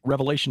read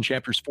Revelation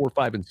chapters 4,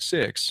 5, and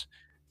 6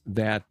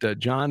 that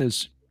John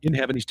is in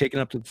heaven. He's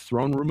taken up to the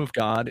throne room of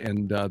God,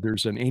 and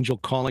there's an angel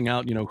calling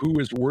out, who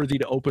is worthy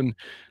to open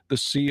the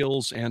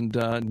seals, and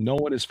no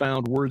one is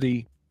found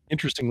worthy,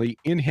 interestingly,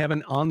 in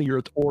heaven, on the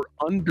earth, or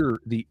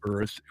under the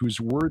earth, who's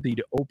worthy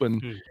to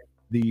open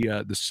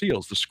the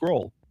seals, the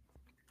scroll.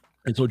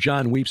 And so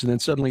John weeps, and then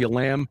suddenly a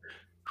lamb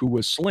who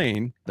was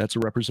slain, that's a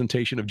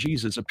representation of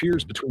Jesus,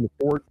 appears between the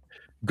 4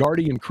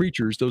 guardian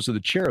creatures, those are the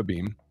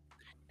cherubim,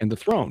 and the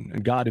throne,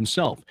 and God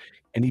himself.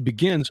 And he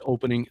begins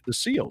opening the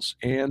seals.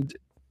 And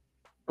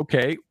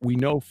okay, we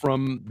know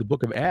from the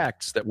book of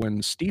Acts that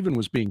when Stephen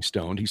was being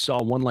stoned, he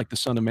saw one like the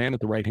Son of Man at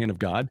the right hand of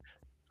God.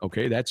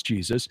 Okay, that's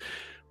Jesus.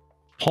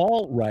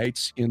 Paul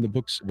writes in the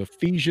books of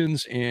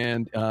Ephesians,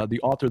 and the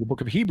author of the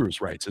book of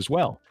Hebrews writes as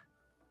well,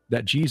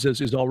 that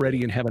Jesus is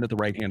already in heaven at the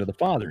right hand of the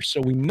Father.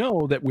 So we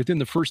know that within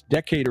the first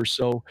decade or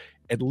so,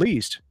 at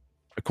least,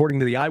 according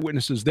to the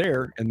eyewitnesses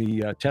there and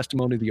the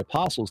testimony of the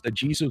apostles, that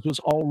Jesus was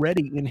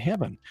already in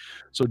heaven.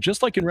 So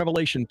just like in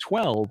Revelation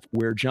 12,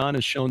 where John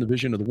is shown the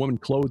vision of the woman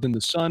clothed in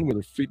the sun with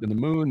her feet in the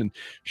moon, and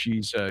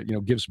she's,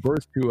 gives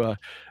birth to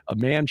a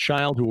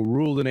man-child who will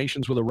rule the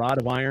nations with a rod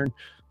of iron.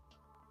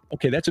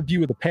 Okay, that's a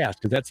view of the past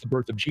because that's the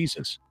birth of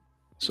Jesus.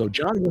 So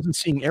John wasn't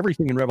seeing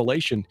everything in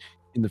Revelation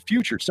in the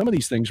future. Some of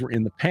these things were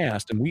in the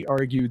past, and we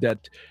argue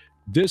that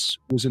this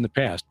was in the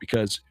past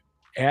because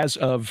as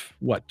of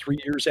 3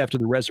 years after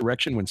the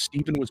resurrection, when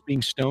Stephen was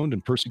being stoned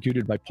and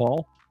persecuted by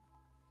Paul,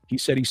 he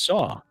said he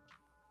saw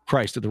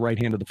Christ at the right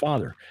hand of the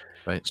Father.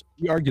 Right. So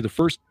we argue the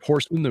first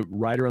horseman, the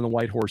rider on the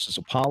white horse, is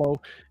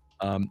Apollo.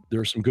 There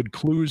are some good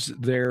clues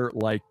there,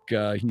 like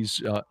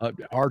he's an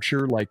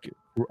archer, like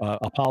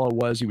Apollo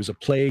was. He was a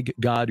plague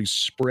god who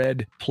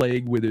spread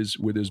plague with his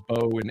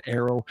bow and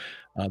arrow.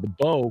 The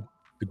bow,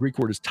 the Greek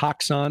word is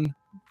toxon,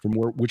 from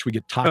which we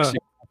get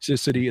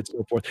toxicity, and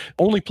so forth.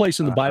 Only place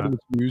in the Bible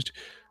it's used,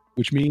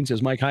 which means,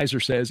 as Mike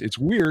Heiser says, it's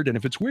weird, and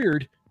if it's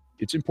weird,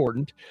 it's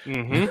important.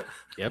 Mm-hmm.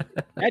 Yep.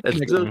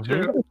 That's so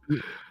true.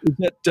 Is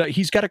that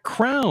he's got a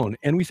crown,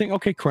 and we think,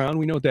 okay, crown,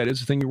 we know what that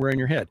is, the thing you wear on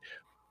your head.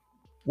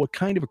 What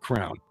kind of a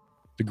crown?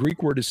 The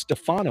Greek word is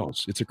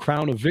Stephanos. It's a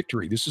crown of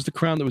victory. This is the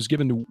crown that was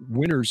given to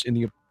winners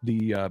in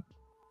the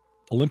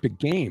Olympic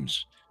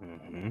Games.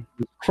 Mm-hmm.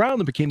 The crown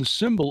that became the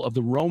symbol of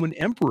the Roman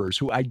emperors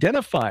who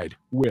identified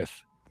with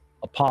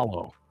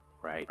Apollo.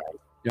 Right.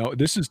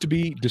 This is to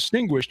be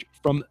distinguished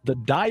from the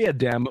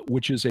diadem,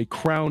 which is a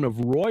crown of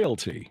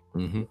royalty.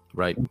 Mm-hmm.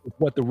 Right.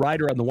 What the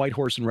rider on the white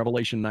horse in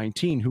Revelation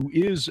 19, who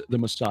is the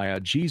Messiah,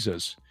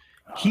 Jesus,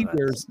 he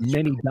wears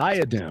many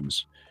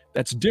diadems.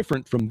 That's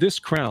different from this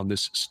crown,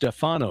 this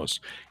Stephanos.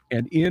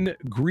 And in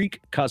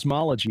Greek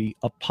cosmology,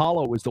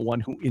 Apollo is the one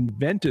who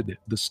invented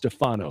the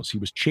Stephanos. He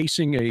was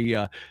chasing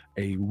a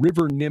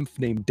river nymph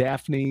named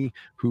Daphne,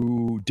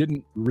 who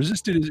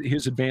resisted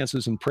his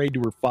advances and prayed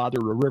to her father,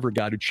 a river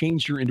god, who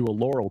changed her into a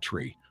laurel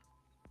tree.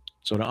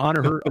 So to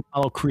honor her,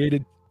 Apollo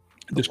created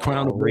this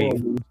crown of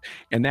laurel,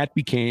 and that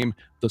became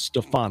the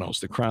Stephanos,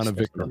 the crown of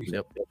victory.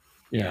 Yep.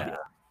 Yeah.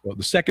 So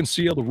the second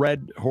seal, the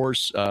red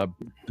horse,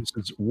 this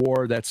is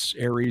war. That's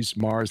Ares,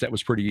 Mars. That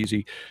was pretty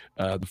easy.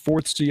 The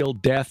fourth seal,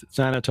 death,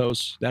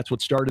 Thanatos. That's what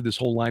started this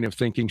whole line of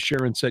thinking.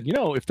 Sharon said,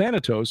 if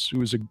Thanatos,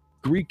 who is a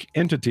Greek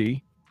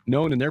entity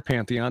known in their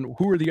pantheon,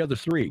 who are the other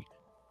 3?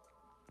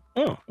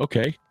 Oh,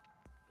 okay.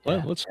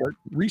 Well, let's start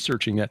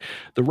researching that.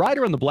 The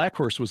rider on the black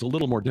horse was a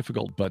little more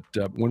difficult, but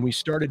when we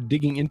started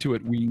digging into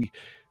it, we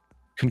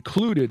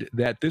concluded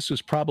that this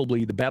was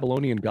probably the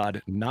Babylonian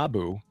god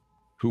Nabu,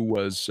 who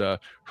was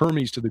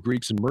Hermes to the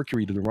Greeks and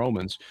Mercury to the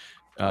Romans.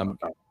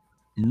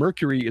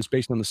 Mercury is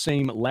based on the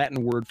same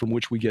Latin word from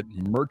which we get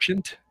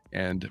merchant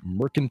and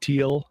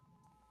mercantile,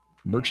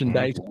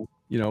 merchandise.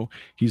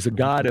 He's the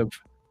god of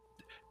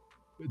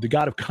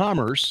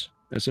commerce.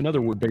 That's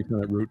another word based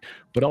on that root,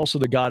 but also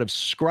the god of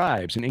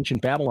scribes. In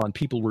ancient Babylon,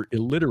 people were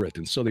illiterate,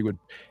 and so they would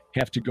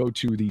have to go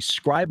to the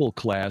scribal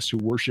class who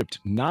worshipped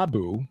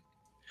Nabu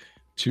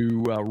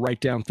to write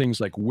down things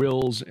like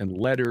wills and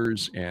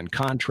letters and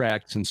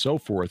contracts and so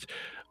forth.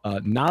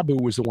 Nabu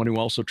was the one who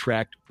also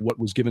tracked what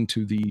was given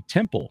to the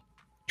temple.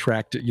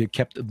 You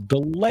kept the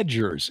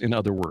ledgers, in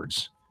other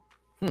words.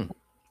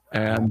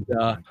 And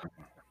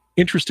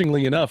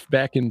Interestingly enough,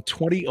 back in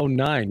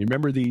 2009, you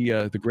remember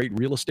the great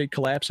real estate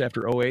collapse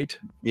after '08?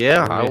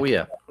 Yeah. Oh,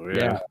 yeah.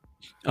 Yeah.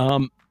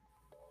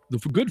 The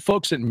good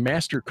folks at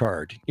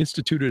MasterCard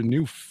instituted a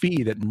new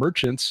fee that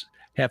merchants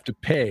have to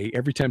pay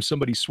every time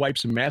somebody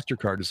swipes a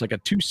MasterCard. It's like a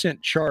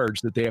 2-cent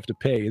charge that they have to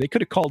pay. They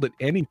could have called it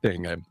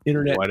anything.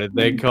 Internet. What did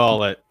they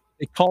call it?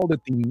 They called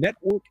it the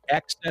Network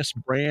Access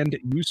Brand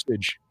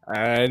Usage.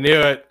 I knew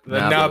it. The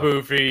Nabu.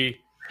 Nabu fee.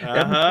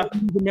 The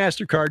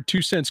MasterCard,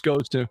 2 cents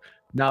goes to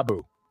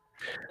Nabu.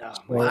 Oh,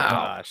 my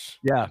gosh.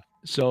 Yeah.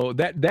 So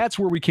that's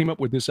where we came up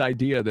with this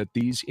idea that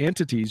these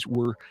entities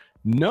were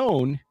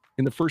known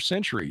in the first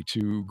century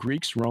to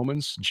Greeks,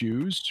 Romans,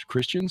 Jews,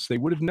 Christians. They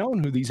would have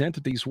known who these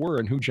entities were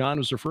and who John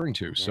was referring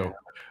to. So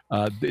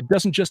it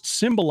doesn't just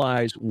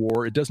symbolize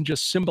war. It doesn't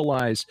just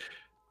symbolize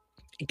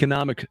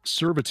economic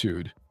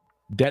servitude,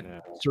 debt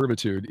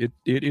servitude.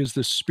 It is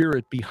the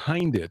spirit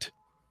behind it.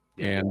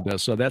 And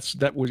so that's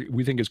what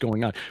we think is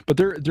going on. But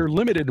they're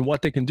limited in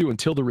what they can do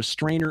until the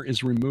restrainer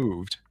is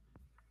removed,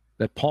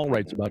 that Paul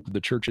writes about to the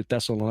church at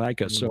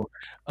Thessalonica. So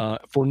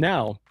for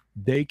now,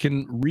 they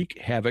can wreak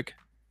havoc,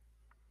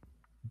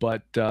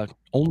 but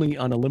only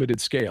on a limited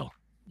scale.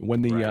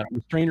 When the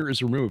restrainer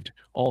is removed,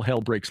 all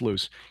hell breaks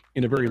loose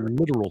in a very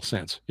literal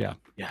sense. Yeah.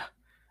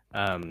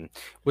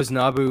 Was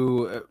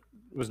Nabu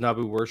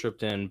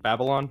worshipped in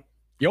Babylon?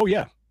 Oh,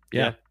 yeah.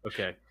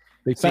 Okay.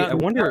 They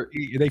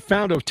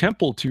found a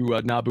temple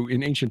to Nabu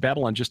in ancient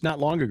Babylon just not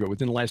long ago,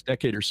 within the last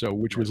decade or so,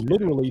 which was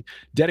literally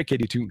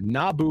dedicated to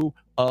Nabu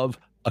of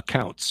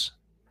accounts.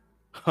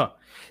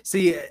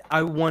 See,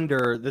 I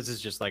wonder, this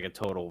is just like a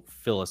total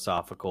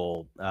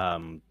philosophical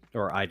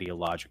or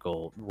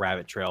ideological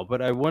rabbit trail,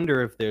 but I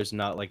wonder if there's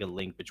not like a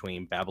link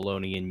between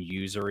Babylonian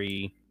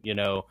usury,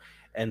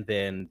 and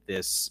then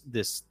the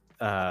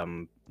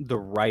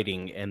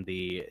writing and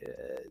the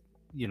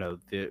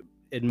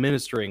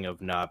administering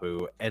of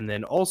Nabu, and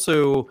then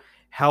also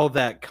how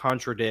that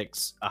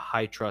contradicts a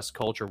high trust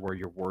culture where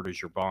your word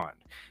is your bond.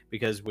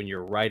 Because when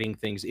you're writing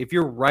things, if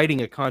you're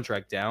writing a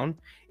contract down,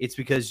 it's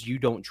because you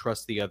don't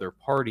trust the other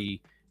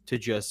party to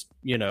just,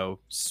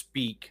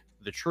 speak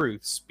the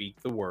truth, speak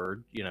the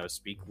word,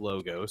 speak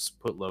logos,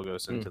 put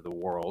logos into the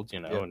world,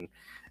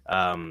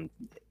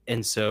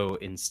 and so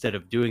instead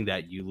of doing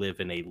that, you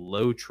live in a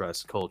low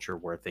trust culture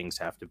where things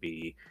have to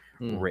be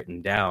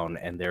written down,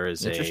 and there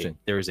is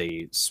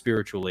a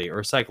spiritually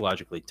or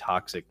psychologically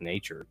toxic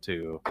nature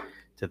to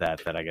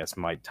that I guess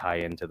might tie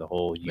into the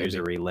whole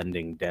usury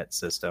lending debt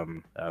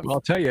system. Well,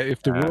 I'll tell you,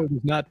 if the world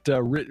is not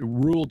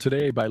ruled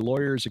today by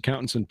lawyers,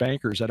 accountants, and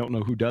bankers, I don't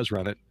know who does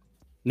run it.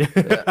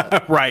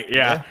 Right?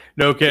 Yeah.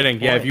 No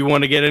kidding. Yeah. If you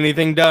want to get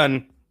anything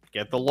done,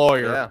 get the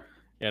lawyer.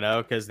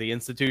 Because the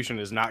institution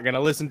is not going to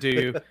listen to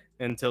you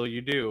until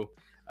you do.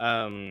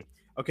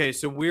 Okay,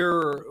 so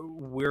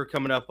we're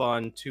coming up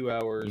on 2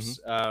 hours.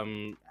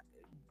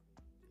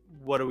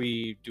 What do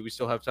we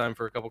still have time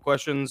for a couple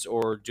questions,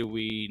 or do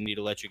we need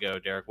to let you go,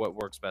 Derek? What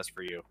works best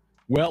for you?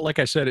 Well, like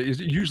I said, it's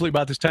usually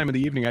about this time of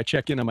the evening I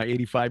check in on my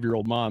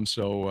 85-year-old mom.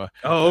 So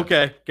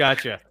okay,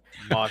 gotcha.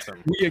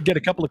 Awesome. We get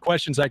a couple of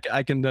questions.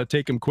 I can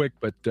take them quick,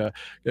 but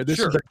this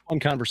is a fun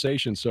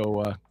conversation.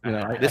 So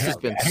this has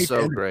been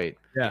so great.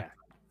 Yeah.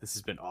 This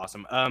has been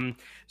awesome.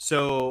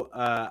 So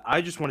I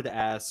just wanted to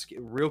ask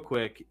real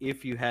quick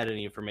if you had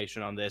any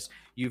information on this.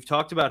 You've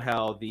talked about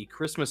how the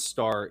Christmas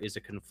star is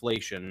a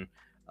conflation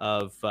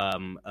of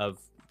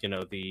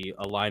the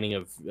aligning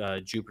of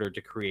Jupiter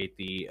to create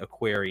the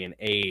Aquarian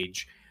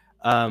age.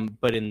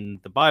 But in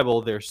the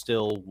Bible, there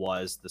still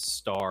was the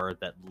star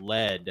that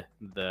led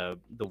the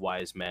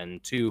wise men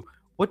to.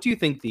 What do you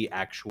think the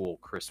actual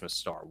Christmas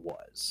star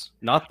was?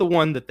 Not the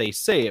one that they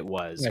say it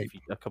was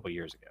a couple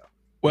years ago.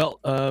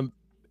 Well,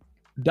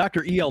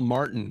 Dr. E.L.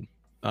 Martin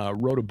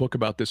wrote a book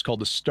about this called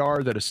The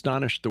Star That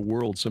Astonished the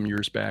World some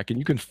years back, and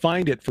you can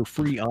find it for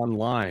free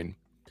online.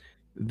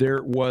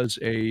 There was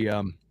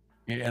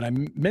and I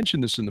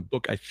mentioned this in the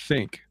book, I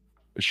think.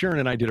 Sharon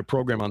and I did a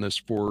program on this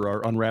for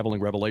our Unraveling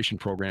Revelation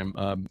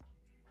program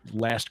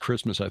last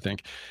Christmas, I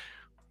think.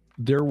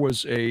 There were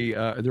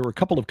a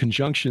couple of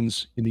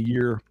conjunctions in the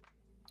year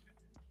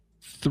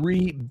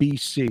 3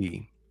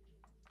 BC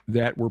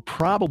that were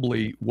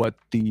probably what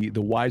the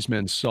wise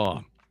men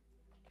saw.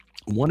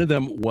 One of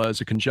them was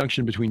a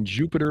conjunction between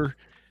Jupiter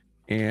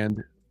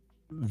and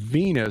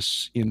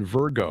Venus in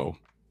Virgo.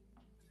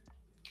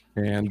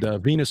 And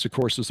Venus, of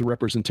course, is the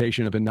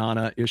representation of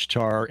Inanna,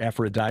 Ishtar,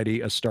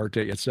 Aphrodite,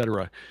 Astarte,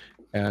 etc.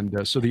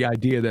 And so the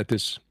idea that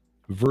this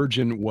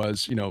virgin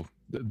was,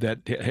 that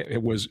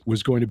it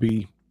was going to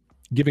be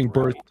giving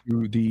birth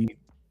to the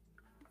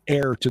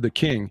heir to the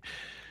king.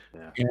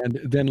 Yeah. And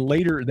then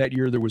later that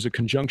year, there was a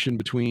conjunction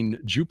between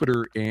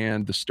Jupiter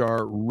and the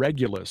star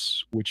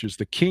Regulus, which is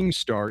the king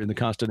star in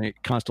the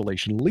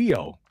constellation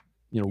Leo.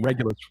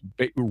 Regulus,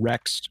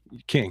 Rex,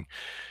 king.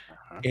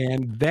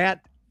 And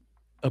that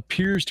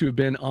appears to have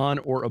been on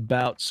or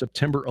about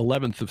September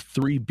 11th of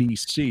 3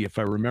 BC, if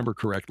I remember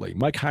correctly.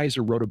 Mike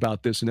Heiser wrote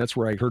about this, and that's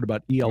where I heard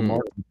about E.L.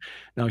 Martin.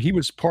 Now, he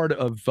was part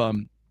of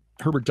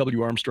Herbert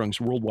W.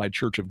 Armstrong's Worldwide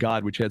Church of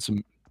God, which had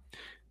some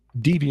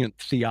deviant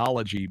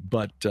theology,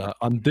 but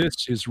on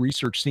this, his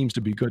research seems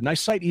to be good. And I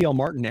cite E.L.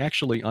 Martin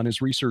actually on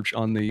his research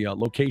on the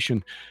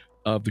location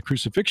of the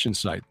crucifixion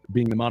site,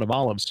 being the Mount of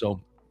Olives. So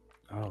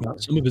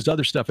some of his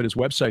other stuff at his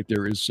website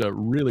there is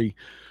really,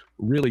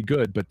 really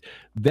good. But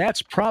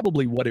that's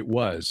probably what it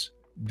was.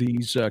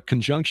 These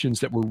conjunctions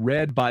that were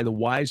read by the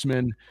wise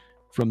men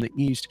from the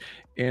East.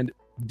 And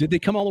did they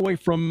come all the way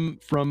from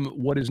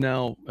what is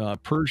now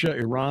Persia,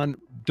 Iran?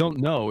 Don't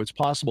know. It's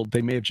possible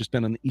they may have just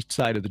been on the east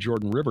side of the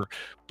Jordan River,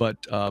 but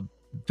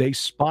they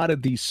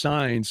spotted these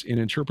signs and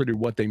interpreted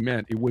what they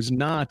meant. It was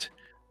not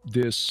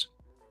this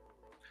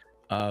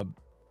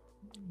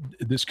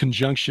this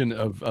conjunction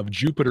of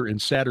Jupiter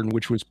and Saturn,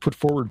 which was put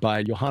forward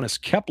by Johannes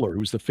Kepler, who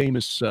was the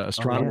famous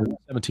astronomer in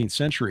the 17th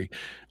century,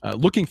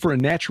 looking for a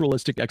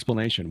naturalistic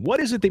explanation. What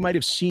is it they might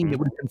have seen that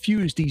would have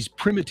confused these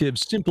primitive,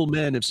 simple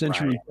men of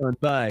centuries gone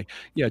by?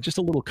 Yeah, just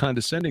a little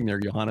condescending there,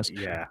 Johannes.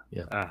 Yeah.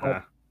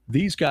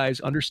 These guys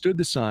understood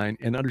the sign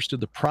and understood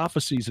the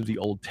prophecies of the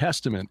Old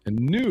Testament and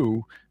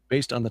knew,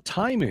 based on the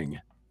timing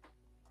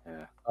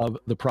of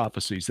the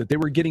prophecies, that they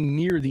were getting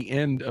near the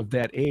end of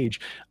that age.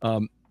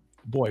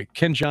 Boy,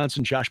 Ken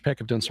Johnson, Josh Peck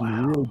have done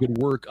some really good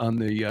work on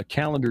the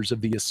calendars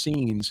of the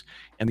Essenes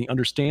and the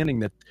understanding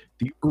that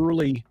the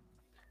early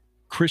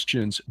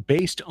Christians,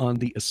 based on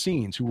the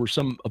Essenes, who were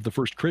some of the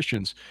first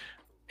Christians,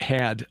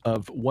 had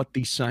of what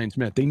these signs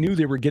meant. They knew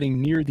they were getting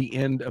near the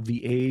end of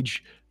the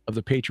age of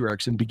the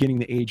patriarchs and beginning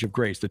the age of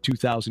grace, the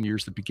 2,000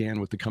 years that began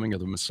with the coming of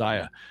the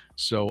Messiah.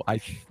 So I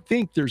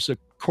think there's a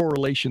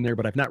correlation there,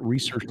 but I've not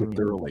researched it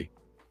thoroughly.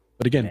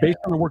 But again, based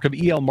on the work of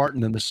E.L.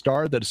 Martin and the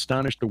star that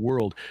astonished the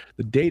world,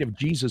 the date of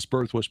Jesus'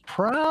 birth was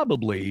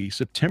probably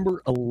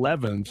September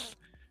 11th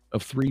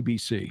of 3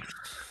 BC.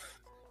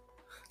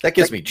 That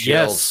gives me chills.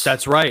 Yes,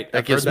 that's right.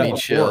 That gives me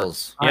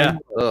chills. Yeah.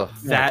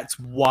 That's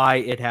why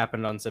it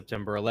happened on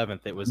September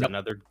 11th. It was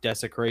another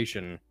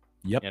desecration.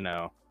 Yep. You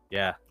know.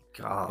 Yeah.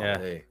 God.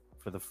 Yeah.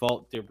 For the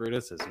fault, dear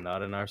Brutus, is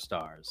not in our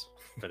stars,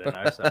 but in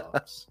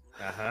ourselves.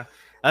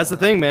 That's the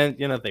thing, man.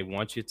 You know, they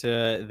want you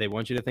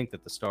to think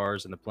that the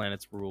stars and the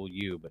planets rule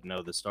you, but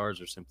no, the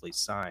stars are simply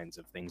signs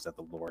of things that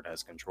the Lord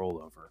has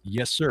control over.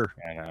 Yes, sir.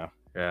 I know.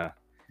 Yeah.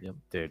 Yep.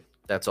 Dude,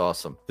 that's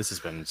awesome. This has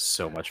been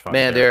so much fun.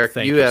 Man, Derek,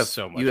 Thank you have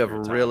so much you have for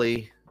your time.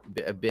 really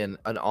been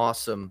an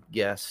awesome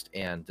guest,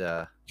 and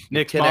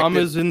Nick's mom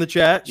is in the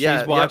chat.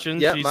 She's watching.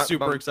 Yep, She's my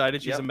super mom,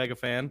 excited. She's a mega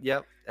fan.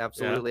 Yep,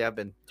 absolutely. I've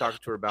been talking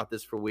to her about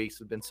this for weeks.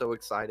 We've been so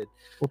excited.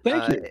 Well,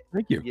 thank you.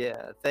 Thank you.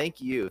 Yeah, thank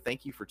you.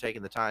 Thank you for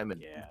taking the time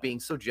and being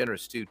so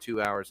generous too.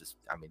 2 hours is,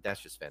 I mean,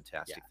 that's just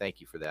fantastic. Yeah.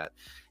 Thank you for that.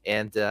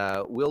 And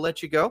we'll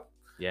let you go.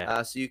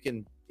 Yeah. So you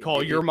can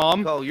call your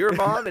mom. Call your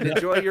mom and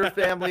enjoy your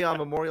family on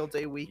Memorial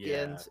Day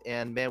weekend. Yeah.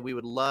 And man, we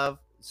would love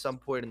some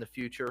point in the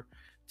future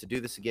to do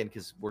this again,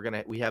 because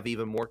we have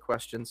even more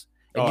questions,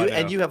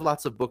 and you have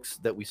lots of books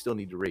that we still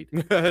need to read.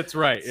 That's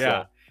right.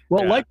 Yeah. So,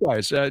 well,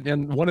 likewise,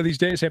 and one of these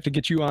days I have to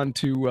get you on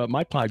to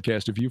my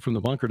podcast, A View from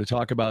the Bunker, to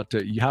talk about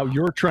how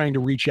you're trying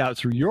to reach out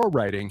through your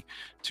writing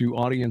to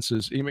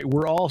audiences. I mean,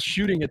 we're all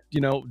shooting at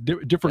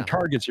different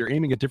targets here,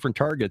 aiming at different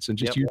targets, and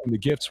just using the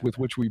gifts with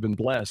which we've been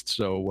blessed.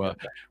 So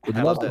we'd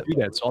love to do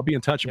that. So I'll be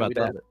in touch about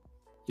that.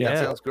 Yeah,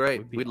 that sounds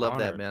great. We'd love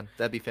that, man.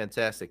 That'd be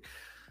fantastic.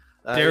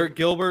 Derek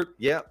Gilbert,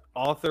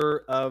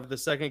 author of The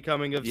Second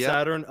Coming of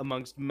Saturn,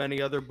 amongst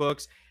many other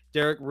books.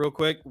 Derek, real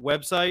quick,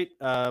 website,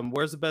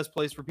 where's the best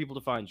place for people to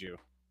find you?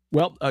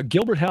 Well,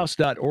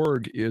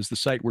 gilberthouse.org is the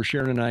site where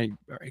Sharon and I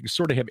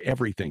sort of have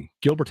everything.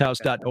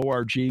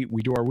 Gilberthouse.org.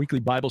 We do our weekly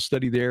Bible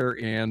study there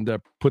and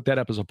put that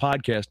up as a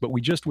podcast. But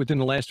we just, within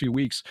the last few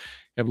weeks,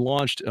 have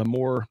launched a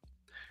more,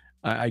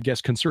 I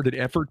guess, concerted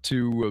effort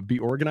to be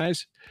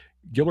organized.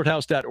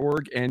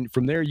 Gilberthouse.org, and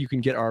from there you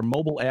can get our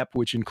mobile app,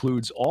 which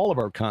includes all of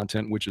our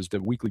content, which is the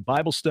weekly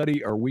Bible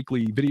study, our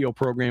weekly video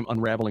program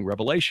Unraveling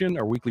Revelation,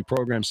 our weekly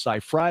program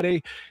Sci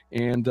Friday,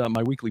 and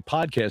my weekly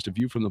podcast A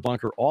View from the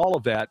Bunker. All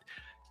of that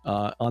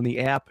on the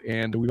app,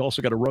 and we've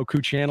also got a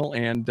Roku channel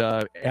and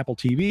Apple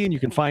TV, and you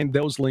can find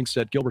those links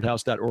at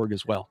gilberthouse.org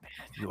as well.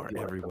 You are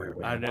everywhere,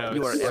 man. I know.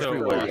 You are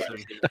everywhere. Awesome.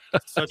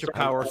 Such a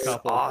power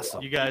couple.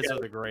 Awesome. You guys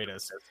are the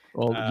greatest.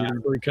 Well,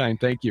 you're very kind.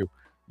 Thank you.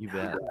 You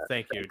bet.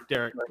 Thank you,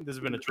 Derek. This has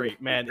been a treat,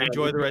 man.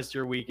 Enjoy the rest of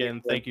your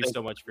weekend. Thank you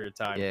so much for your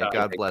time. Yeah,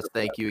 God bless.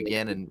 Thank you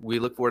again, and we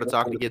look forward to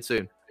talking again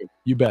soon.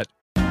 You bet.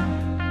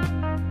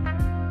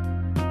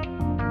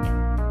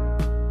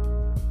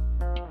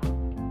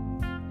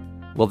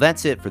 Well,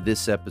 that's it for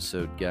this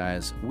episode,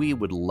 guys. We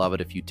would love it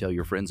if you tell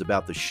your friends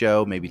about the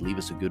show, maybe leave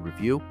us a good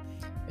review,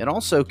 and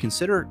also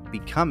consider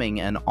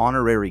becoming an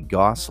honorary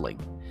Gosling.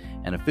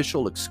 An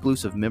official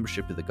exclusive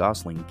membership to the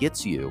Gosling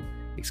gets you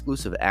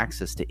exclusive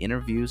access to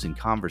interviews and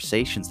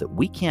conversations that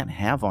we can't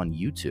have on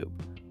YouTube.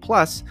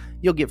 Plus,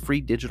 you'll get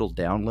free digital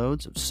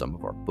downloads of some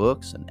of our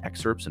books and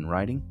excerpts in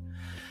writing.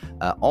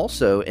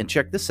 Also, and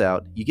check this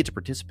out, you get to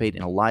participate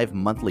in a live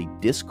monthly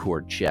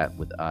Discord chat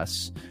with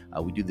us.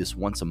 We do this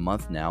once a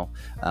month now.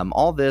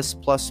 All this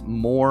plus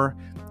more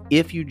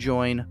if you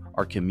join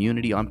our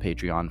community on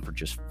Patreon for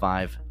just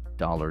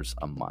 $5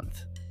 a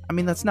month. I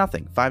mean, that's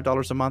nothing.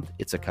 $5 a month,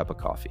 it's a cup of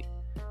coffee.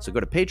 So go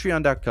to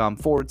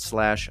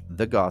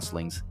patreon.com/The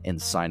Gosslings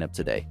and sign up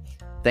today.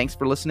 Thanks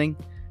for listening.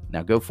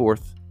 Now go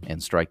forth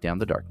and strike down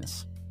the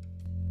darkness.